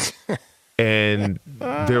 and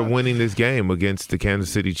they're winning this game against the Kansas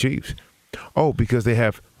City Chiefs. Oh, because they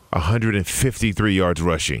have 153 yards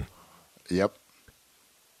rushing. Yep.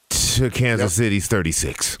 To Kansas City's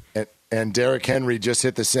 36. And Derrick Henry just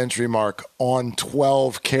hit the century mark on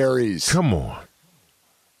 12 carries. Come on.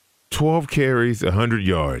 12 carries, 100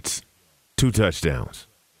 yards, 2 touchdowns.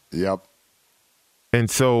 Yep. And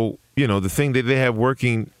so, the thing that they have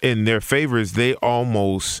working in their favor is they're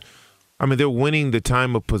winning the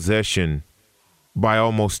time of possession by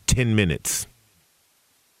almost 10 minutes.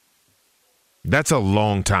 That's a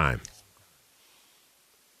long time.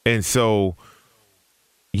 And so,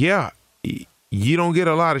 yeah, you don't get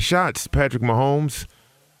a lot of shots, Patrick Mahomes,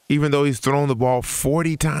 even though he's thrown the ball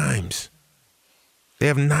 40 times. They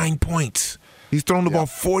have 9 points. He's thrown the ball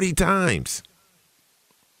 40 times.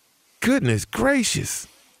 Goodness gracious.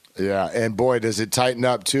 Yeah, and boy, does it tighten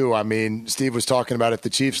up, too. I mean, Steve was talking about if the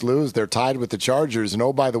Chiefs lose, they're tied with the Chargers. And,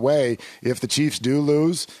 oh, by the way, if the Chiefs do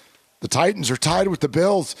lose, the Titans are tied with the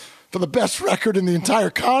Bills for the best record in the entire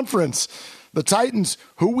conference. The Titans,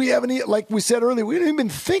 who we haven't, like we said earlier, we haven't even been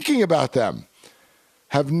thinking about them,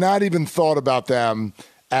 have not even thought about them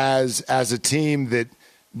as a team that,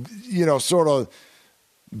 sort of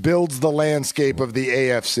builds the landscape of the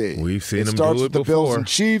AFC. We've seen them starts do with it the Bills before. And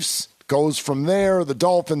Chiefs, goes from there, the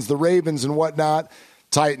Dolphins, the Ravens, and whatnot.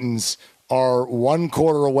 Titans are 1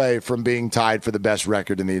 quarter away from being tied for the best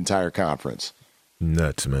record in the entire conference.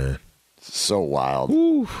 Nuts, man. So wild.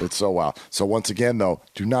 Ooh. It's so wild. So once again, though,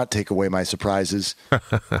 do not take away my surprises.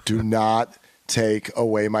 Do not take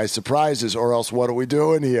away my surprises, or else what are we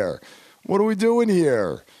doing here? What are we doing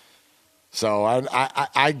here? So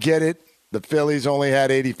I get it. The Phillies only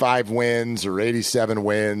had 85 wins or 87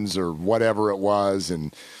 wins or whatever it was,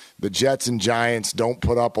 and the Jets and Giants don't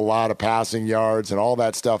put up a lot of passing yards and all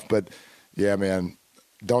that stuff. But, yeah, man,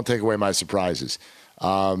 don't take away my surprises.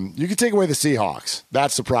 You can take away the Seahawks.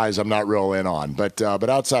 That surprise I'm not real in on. But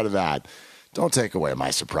outside of that, don't take away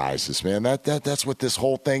my surprises, man. That's what this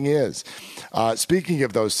whole thing is. Speaking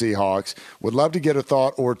of those Seahawks, would love to get a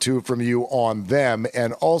thought or two from you on them,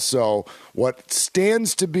 and also what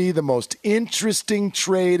stands to be the most interesting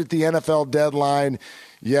trade at the NFL deadline,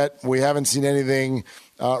 yet we haven't seen anything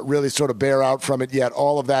really sort of bear out from it yet.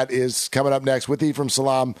 All of that is coming up next with Ephraim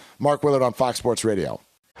Salaam, Mark Willard on Fox Sports Radio.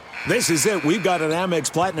 This is it. We've got an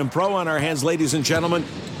Amex Platinum Pro on our hands, ladies and gentlemen.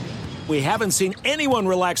 We haven't seen anyone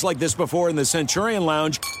relax like this before in the Centurion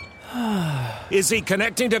Lounge. Is he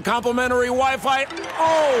connecting to complimentary Wi-Fi?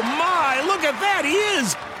 Oh, my. Look at that. He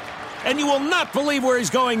is. And you will not believe where he's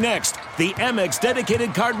going next. The Amex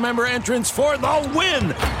dedicated card member entrance for the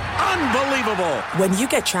win. Unbelievable. When you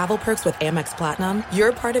get travel perks with Amex Platinum,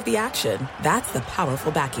 you're part of the action. That's the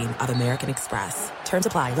powerful backing of American Express. Terms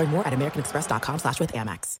apply. Learn more at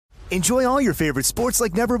americanexpress.com/withAmex. Enjoy all your favorite sports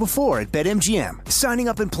like never before at BetMGM. Signing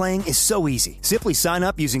up and playing is so easy. Simply sign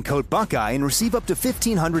up using code Buckeye and receive up to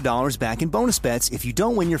 $1,500 back in bonus bets if you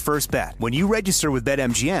don't win your first bet. When you register with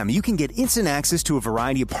BetMGM, you can get instant access to a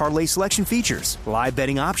variety of parlay selection features, live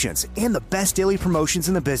betting options, and the best daily promotions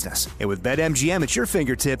in the business. And with BetMGM at your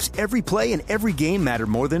fingertips, every play and every game matter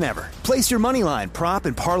more than ever. Place your moneyline, prop,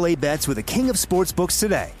 and parlay bets with the king of sportsbooks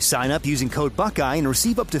today. Sign up using code Buckeye and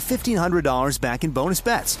receive up to $1,500 back in bonus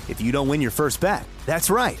bets if you don't win your first bet.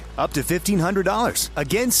 That's right, up to $1,500.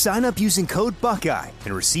 Again, sign up using code Buckeye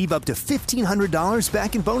and receive up to $1,500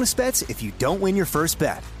 back in bonus bets if you don't win your first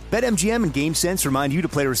bet. BetMGM and GameSense remind you to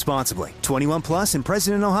play responsibly. 21 plus and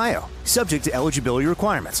present in Ohio. Subject to eligibility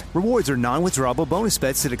requirements. Rewards are non-withdrawable bonus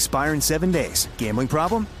bets that expire in 7 days. Gambling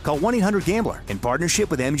problem? Call 1-800-GAMBLER in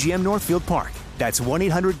partnership with MGM Northfield Park. That's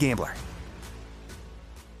 1-800-GAMBLER.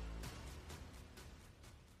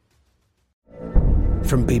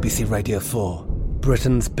 From BBC Radio 4,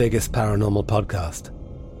 Britain's biggest paranormal podcast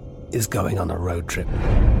is going on a road trip.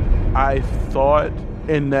 I thought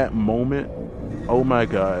in that moment, oh my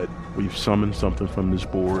God, we've summoned something from this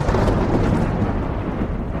board.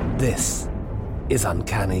 This is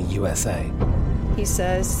Uncanny USA. He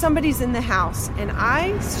says, somebody's in the house, and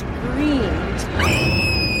I screamed.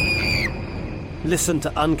 Listen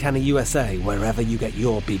to Uncanny USA wherever you get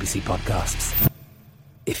your BBC podcasts,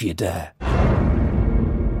 if you dare.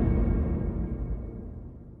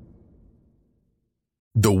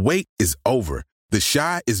 The wait is over. The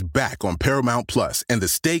Chi is back on Paramount Plus, and the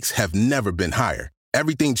stakes have never been higher.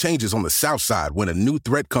 Everything changes on the South Side when a new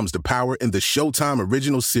threat comes to power in the Showtime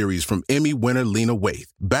original series from Emmy winner Lena Waithe.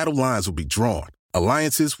 Battle lines will be drawn,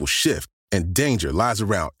 alliances will shift, and danger lies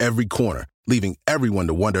around every corner, leaving everyone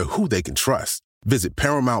to wonder who they can trust. Visit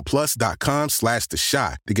ParamountPlus.com/The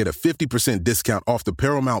Chi to get a 50% discount off the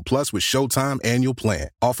Paramount Plus with Showtime annual plan.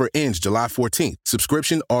 Offer ends July 14th.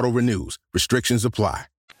 Subscription auto-renews. Restrictions apply.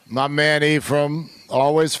 My man Ephraim,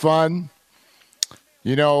 always fun.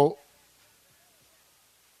 You know,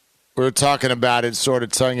 we were talking about it sort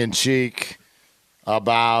of tongue-in-cheek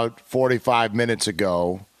about 45 minutes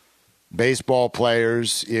ago. Baseball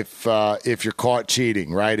players, if you're caught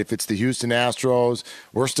cheating, right? If it's the Houston Astros,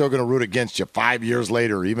 we're still going to root against you 5 years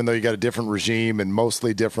later, even though you got a different regime and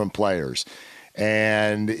mostly different players.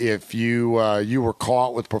 And if you were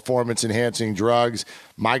caught with performance-enhancing drugs,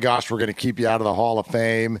 my gosh, we're going to keep you out of the Hall of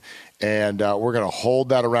Fame, and we're going to hold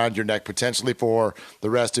that around your neck potentially for the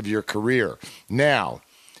rest of your career. Now,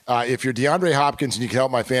 if you're DeAndre Hopkins and you can help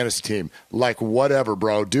my fantasy team, like whatever,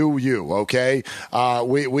 bro, do you, okay?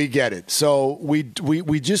 We get it. So we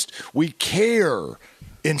care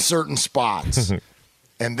in certain spots,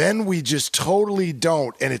 and then we just totally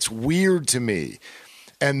don't, and it's weird to me.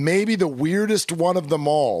 And maybe the weirdest one of them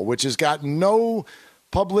all, which has got no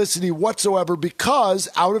publicity whatsoever because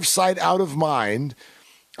out of sight, out of mind,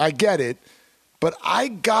 I get it, but I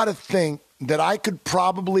got to think that I could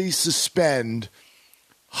probably suspend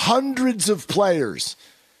hundreds of players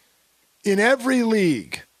in every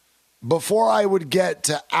league before I would get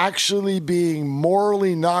to actually being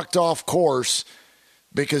morally knocked off course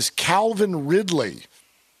because Calvin Ridley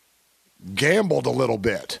gambled a little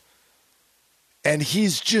bit. And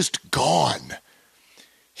he's just gone.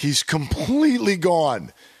 He's completely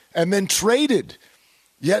gone. And then traded.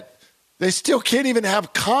 Yet they still can't even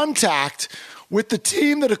have contact with the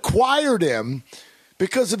team that acquired him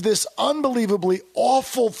because of this unbelievably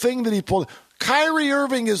awful thing that he pulled. Kyrie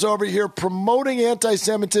Irving is over here promoting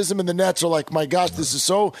anti-Semitism, and the Nets are like, my gosh, this is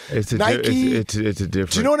so Nike. It's a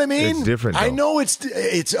different. Do you know what I mean? It's different, though. I know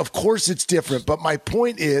it's of course it's different, but my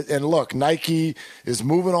point is, and look, Nike is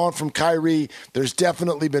moving on from Kyrie. There's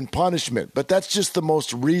definitely been punishment, but that's just the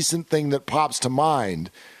most recent thing that pops to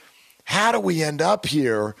mind. How do we end up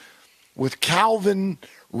here with Calvin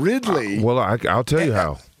Ridley? Well, I'll tell you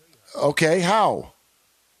how. Okay, how?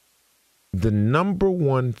 The number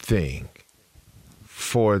one thing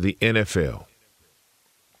for the NFL,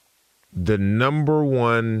 the number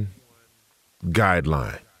one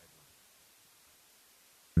guideline,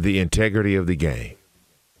 the integrity of the game.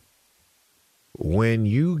 When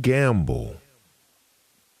you gamble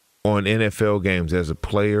on NFL games as a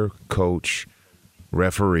player, coach,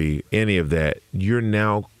 referee, any of that, you're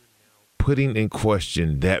now putting in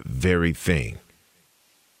question that very thing.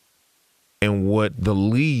 And what the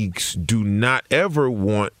leagues do not ever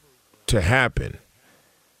want to happen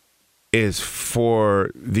is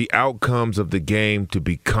for the outcomes of the game to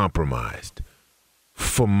be compromised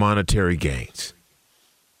for monetary gains.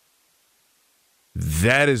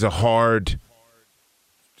 That is a hard.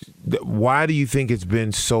 Why do you think it's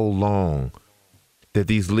been so long that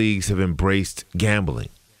these leagues have embraced gambling?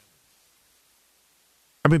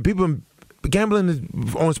 I mean,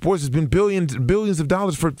 gambling on sports has been billions of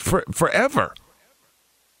dollars for forever.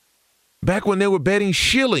 Back when they were betting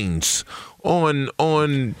shillings on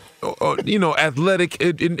athletic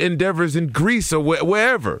endeavors in Greece or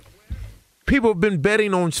wherever, people have been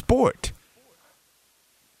betting on sport.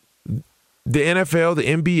 The NFL, the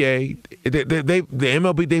NBA, the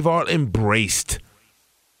MLB, they've all embraced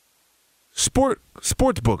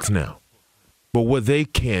sports books now. But what they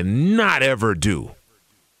cannot ever do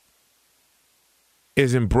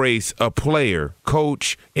is embrace a player,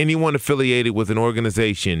 coach, anyone affiliated with an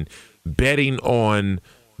organization betting on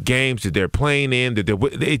games that they're playing in.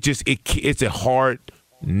 It's a hard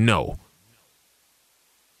no.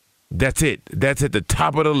 That's it. That's at the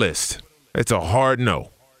top of the list. It's a hard no.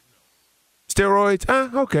 Steroids?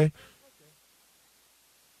 Okay.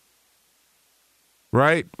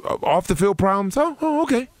 Right? Off the field problems? Oh,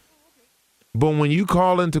 okay. But when you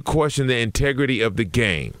call into question the integrity of the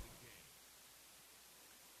game,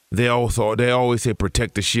 they always say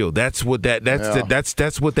protect the shield. That's what that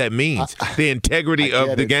means. The integrity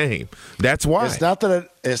of the game. That's why. It's not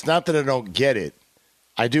that I don't get it.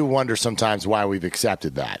 I do wonder sometimes why we've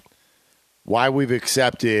accepted that. Why we've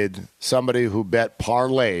accepted somebody who bet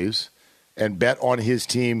parlays and bet on his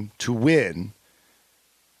team to win.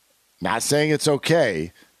 Not saying it's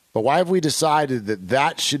okay, but why have we decided that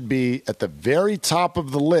that should be at the very top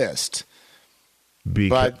of the list?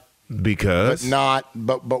 But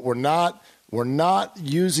we're not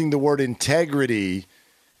using the word integrity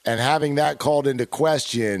and having that called into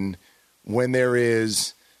question when there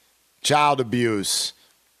is child abuse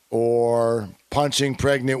or punching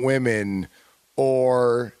pregnant women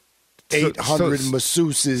or 800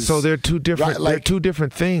 masseuses. So they're two different. They're two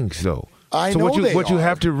different things, though. I know what you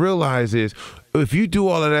have to realize is, if you do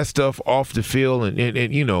all of that stuff off the field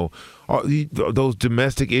and you know those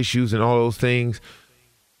domestic issues and all those things,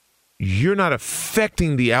 you're not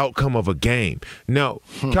affecting the outcome of a game. Now,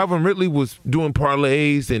 Calvin Ridley was doing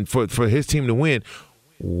parlays and for his team to win.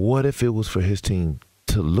 What if it was for his team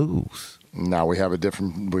to lose? Now we got a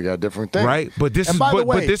different thing, right? But this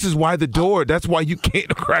is why the door. That's why you can't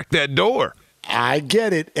crack that door. I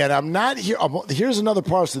get it, and I'm not here. Here's another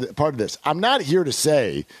part of this. I'm not here to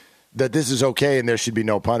say that this is okay and there should be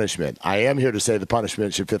no punishment. I am here to say the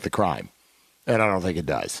punishment should fit the crime, and I don't think it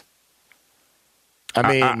does. I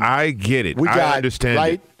mean, I get it. I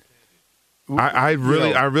understand it. I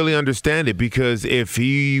really understand it, because if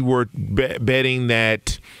he were betting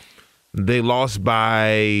that they lost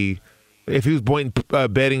by, if he was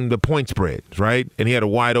betting the point spreads, right, and he had a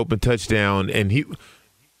wide open touchdown, and you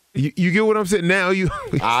get what I'm saying? Now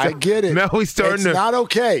I get it. Now he's starting. It's not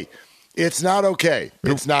okay. It's not okay.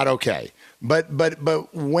 It's not okay. But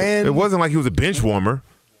when it wasn't like he was a bench warmer.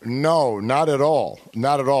 No, not at all.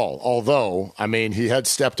 Not at all. Although, I mean, he had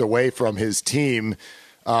stepped away from his team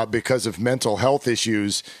because of mental health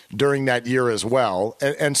issues during that year as well.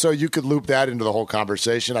 And so you could loop that into the whole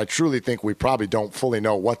conversation. I truly think we probably don't fully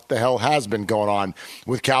know what the hell has been going on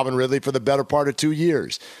with Calvin Ridley for the better part of 2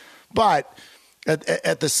 years. But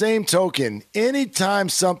at the same token, anytime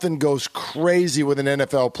something goes crazy with an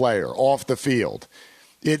NFL player off the field,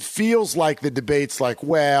 it feels like the debate's like,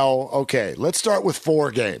 well, okay, let's start with 4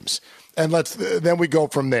 games, and then we go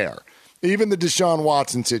from there. Even the Deshaun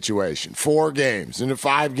Watson situation, 4 games into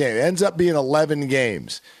 5 games, ends up being 11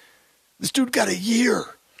 games. This dude got a year.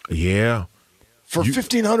 Yeah. For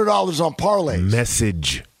 $1,500 on parlays.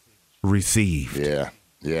 Message received.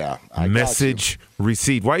 Yeah. Message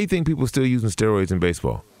received. Why do you think people are still using steroids in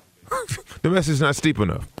baseball? The message is not steep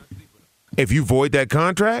enough. If you void that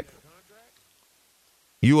contract,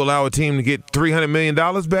 you allow a team to get $300 million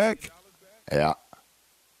back? Yeah.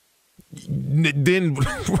 Then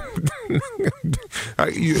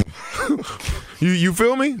you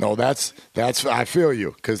feel me? No, that's I feel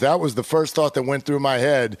you, because that was the first thought that went through my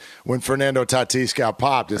head when Fernando Tatis got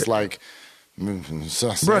popped. It's like,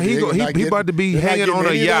 bro, he about to be hanging on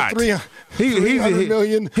a yacht. $300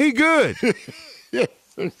 million. He good. Yes,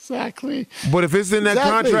 exactly. But if it's in that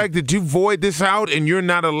contract that you void this out and you're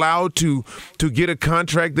not allowed to get a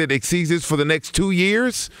contract that exceeds this for the next 2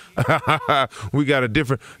 years, we got a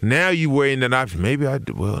different. Now you weighing that option. Maybe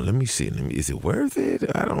let me see. Is it worth it?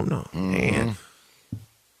 I don't know. Man.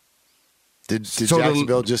 Did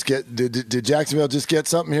Jacksonville just get? Did Jacksonville just get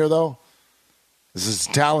something here though? This is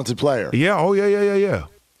a talented player. Yeah. Oh yeah.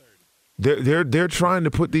 They're trying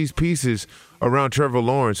to put these pieces around Trevor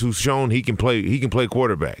Lawrence, who's shown he can play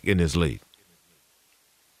quarterback in this league.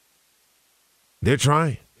 They're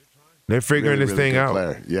trying. They're figuring this thing out.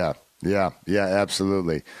 Player. Yeah,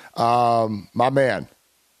 absolutely. My man.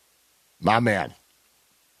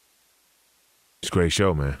 It's a great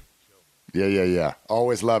show, man. Yeah.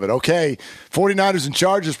 Always love it. Okay, 49ers and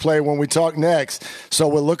Chargers play when we talk next. So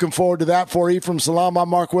we're looking forward to that. For Ephraim Salaam, I'm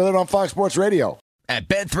Mark Willard on Fox Sports Radio. At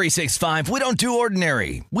Bet365, we don't do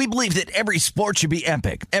ordinary. We believe that every sport should be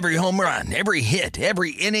epic. Every home run, every hit,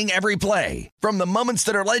 every inning, every play. From the moments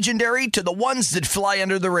that are legendary to the ones that fly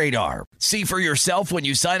under the radar. See for yourself when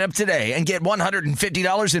you sign up today and get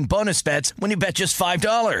 $150 in bonus bets when you bet just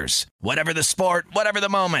 $5. Whatever the sport, whatever the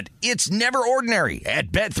moment, it's never ordinary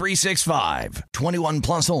at Bet365. 21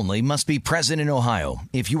 plus only. Must be present in Ohio.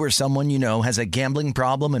 If you or someone you know has a gambling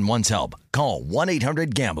problem and wants help, call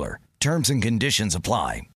 1-800-GAMBLER. Terms and conditions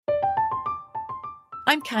apply.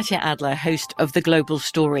 I'm Katya Adler, host of The Global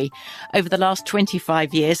Story. Over the last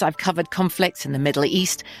 25 years, I've covered conflicts in the Middle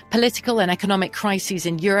East, political and economic crises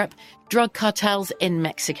in Europe, drug cartels in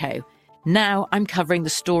Mexico. Now I'm covering the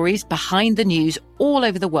stories behind the news all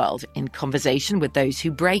over the world in conversation with those who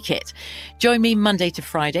break it. Join me Monday to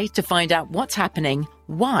Friday to find out what's happening,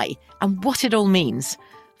 why, and what it all means.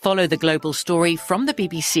 Follow The Global Story from the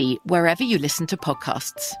BBC wherever you listen to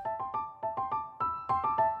podcasts.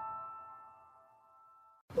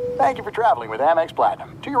 Thank you for traveling with Amex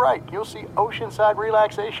Platinum. To your right, you'll see oceanside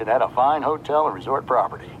relaxation at a fine hotel and resort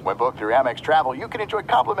property. When booked through Amex Travel, you can enjoy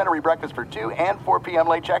complimentary breakfast for 2 and 4 p.m.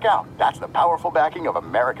 late checkout. That's the powerful backing of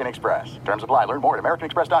American Express. Terms apply. Learn more at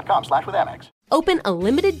americanexpress.com/withAmex. Open a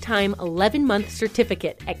limited-time 11-month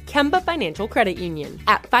certificate at Kemba Financial Credit Union.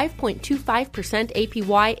 At 5.25%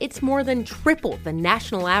 APY, it's more than triple the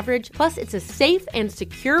national average, plus it's a safe and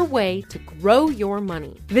secure way to grow your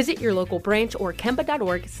money. Visit your local branch or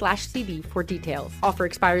kemba.org/cd for details. Offer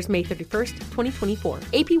expires May 31st, 2024.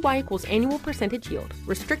 APY equals annual percentage yield.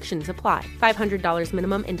 Restrictions apply. $500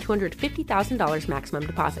 minimum and $250,000 maximum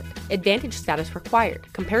deposit. Advantage status required.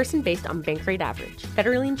 Comparison based on bank rate average.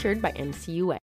 Federally insured by NCUA.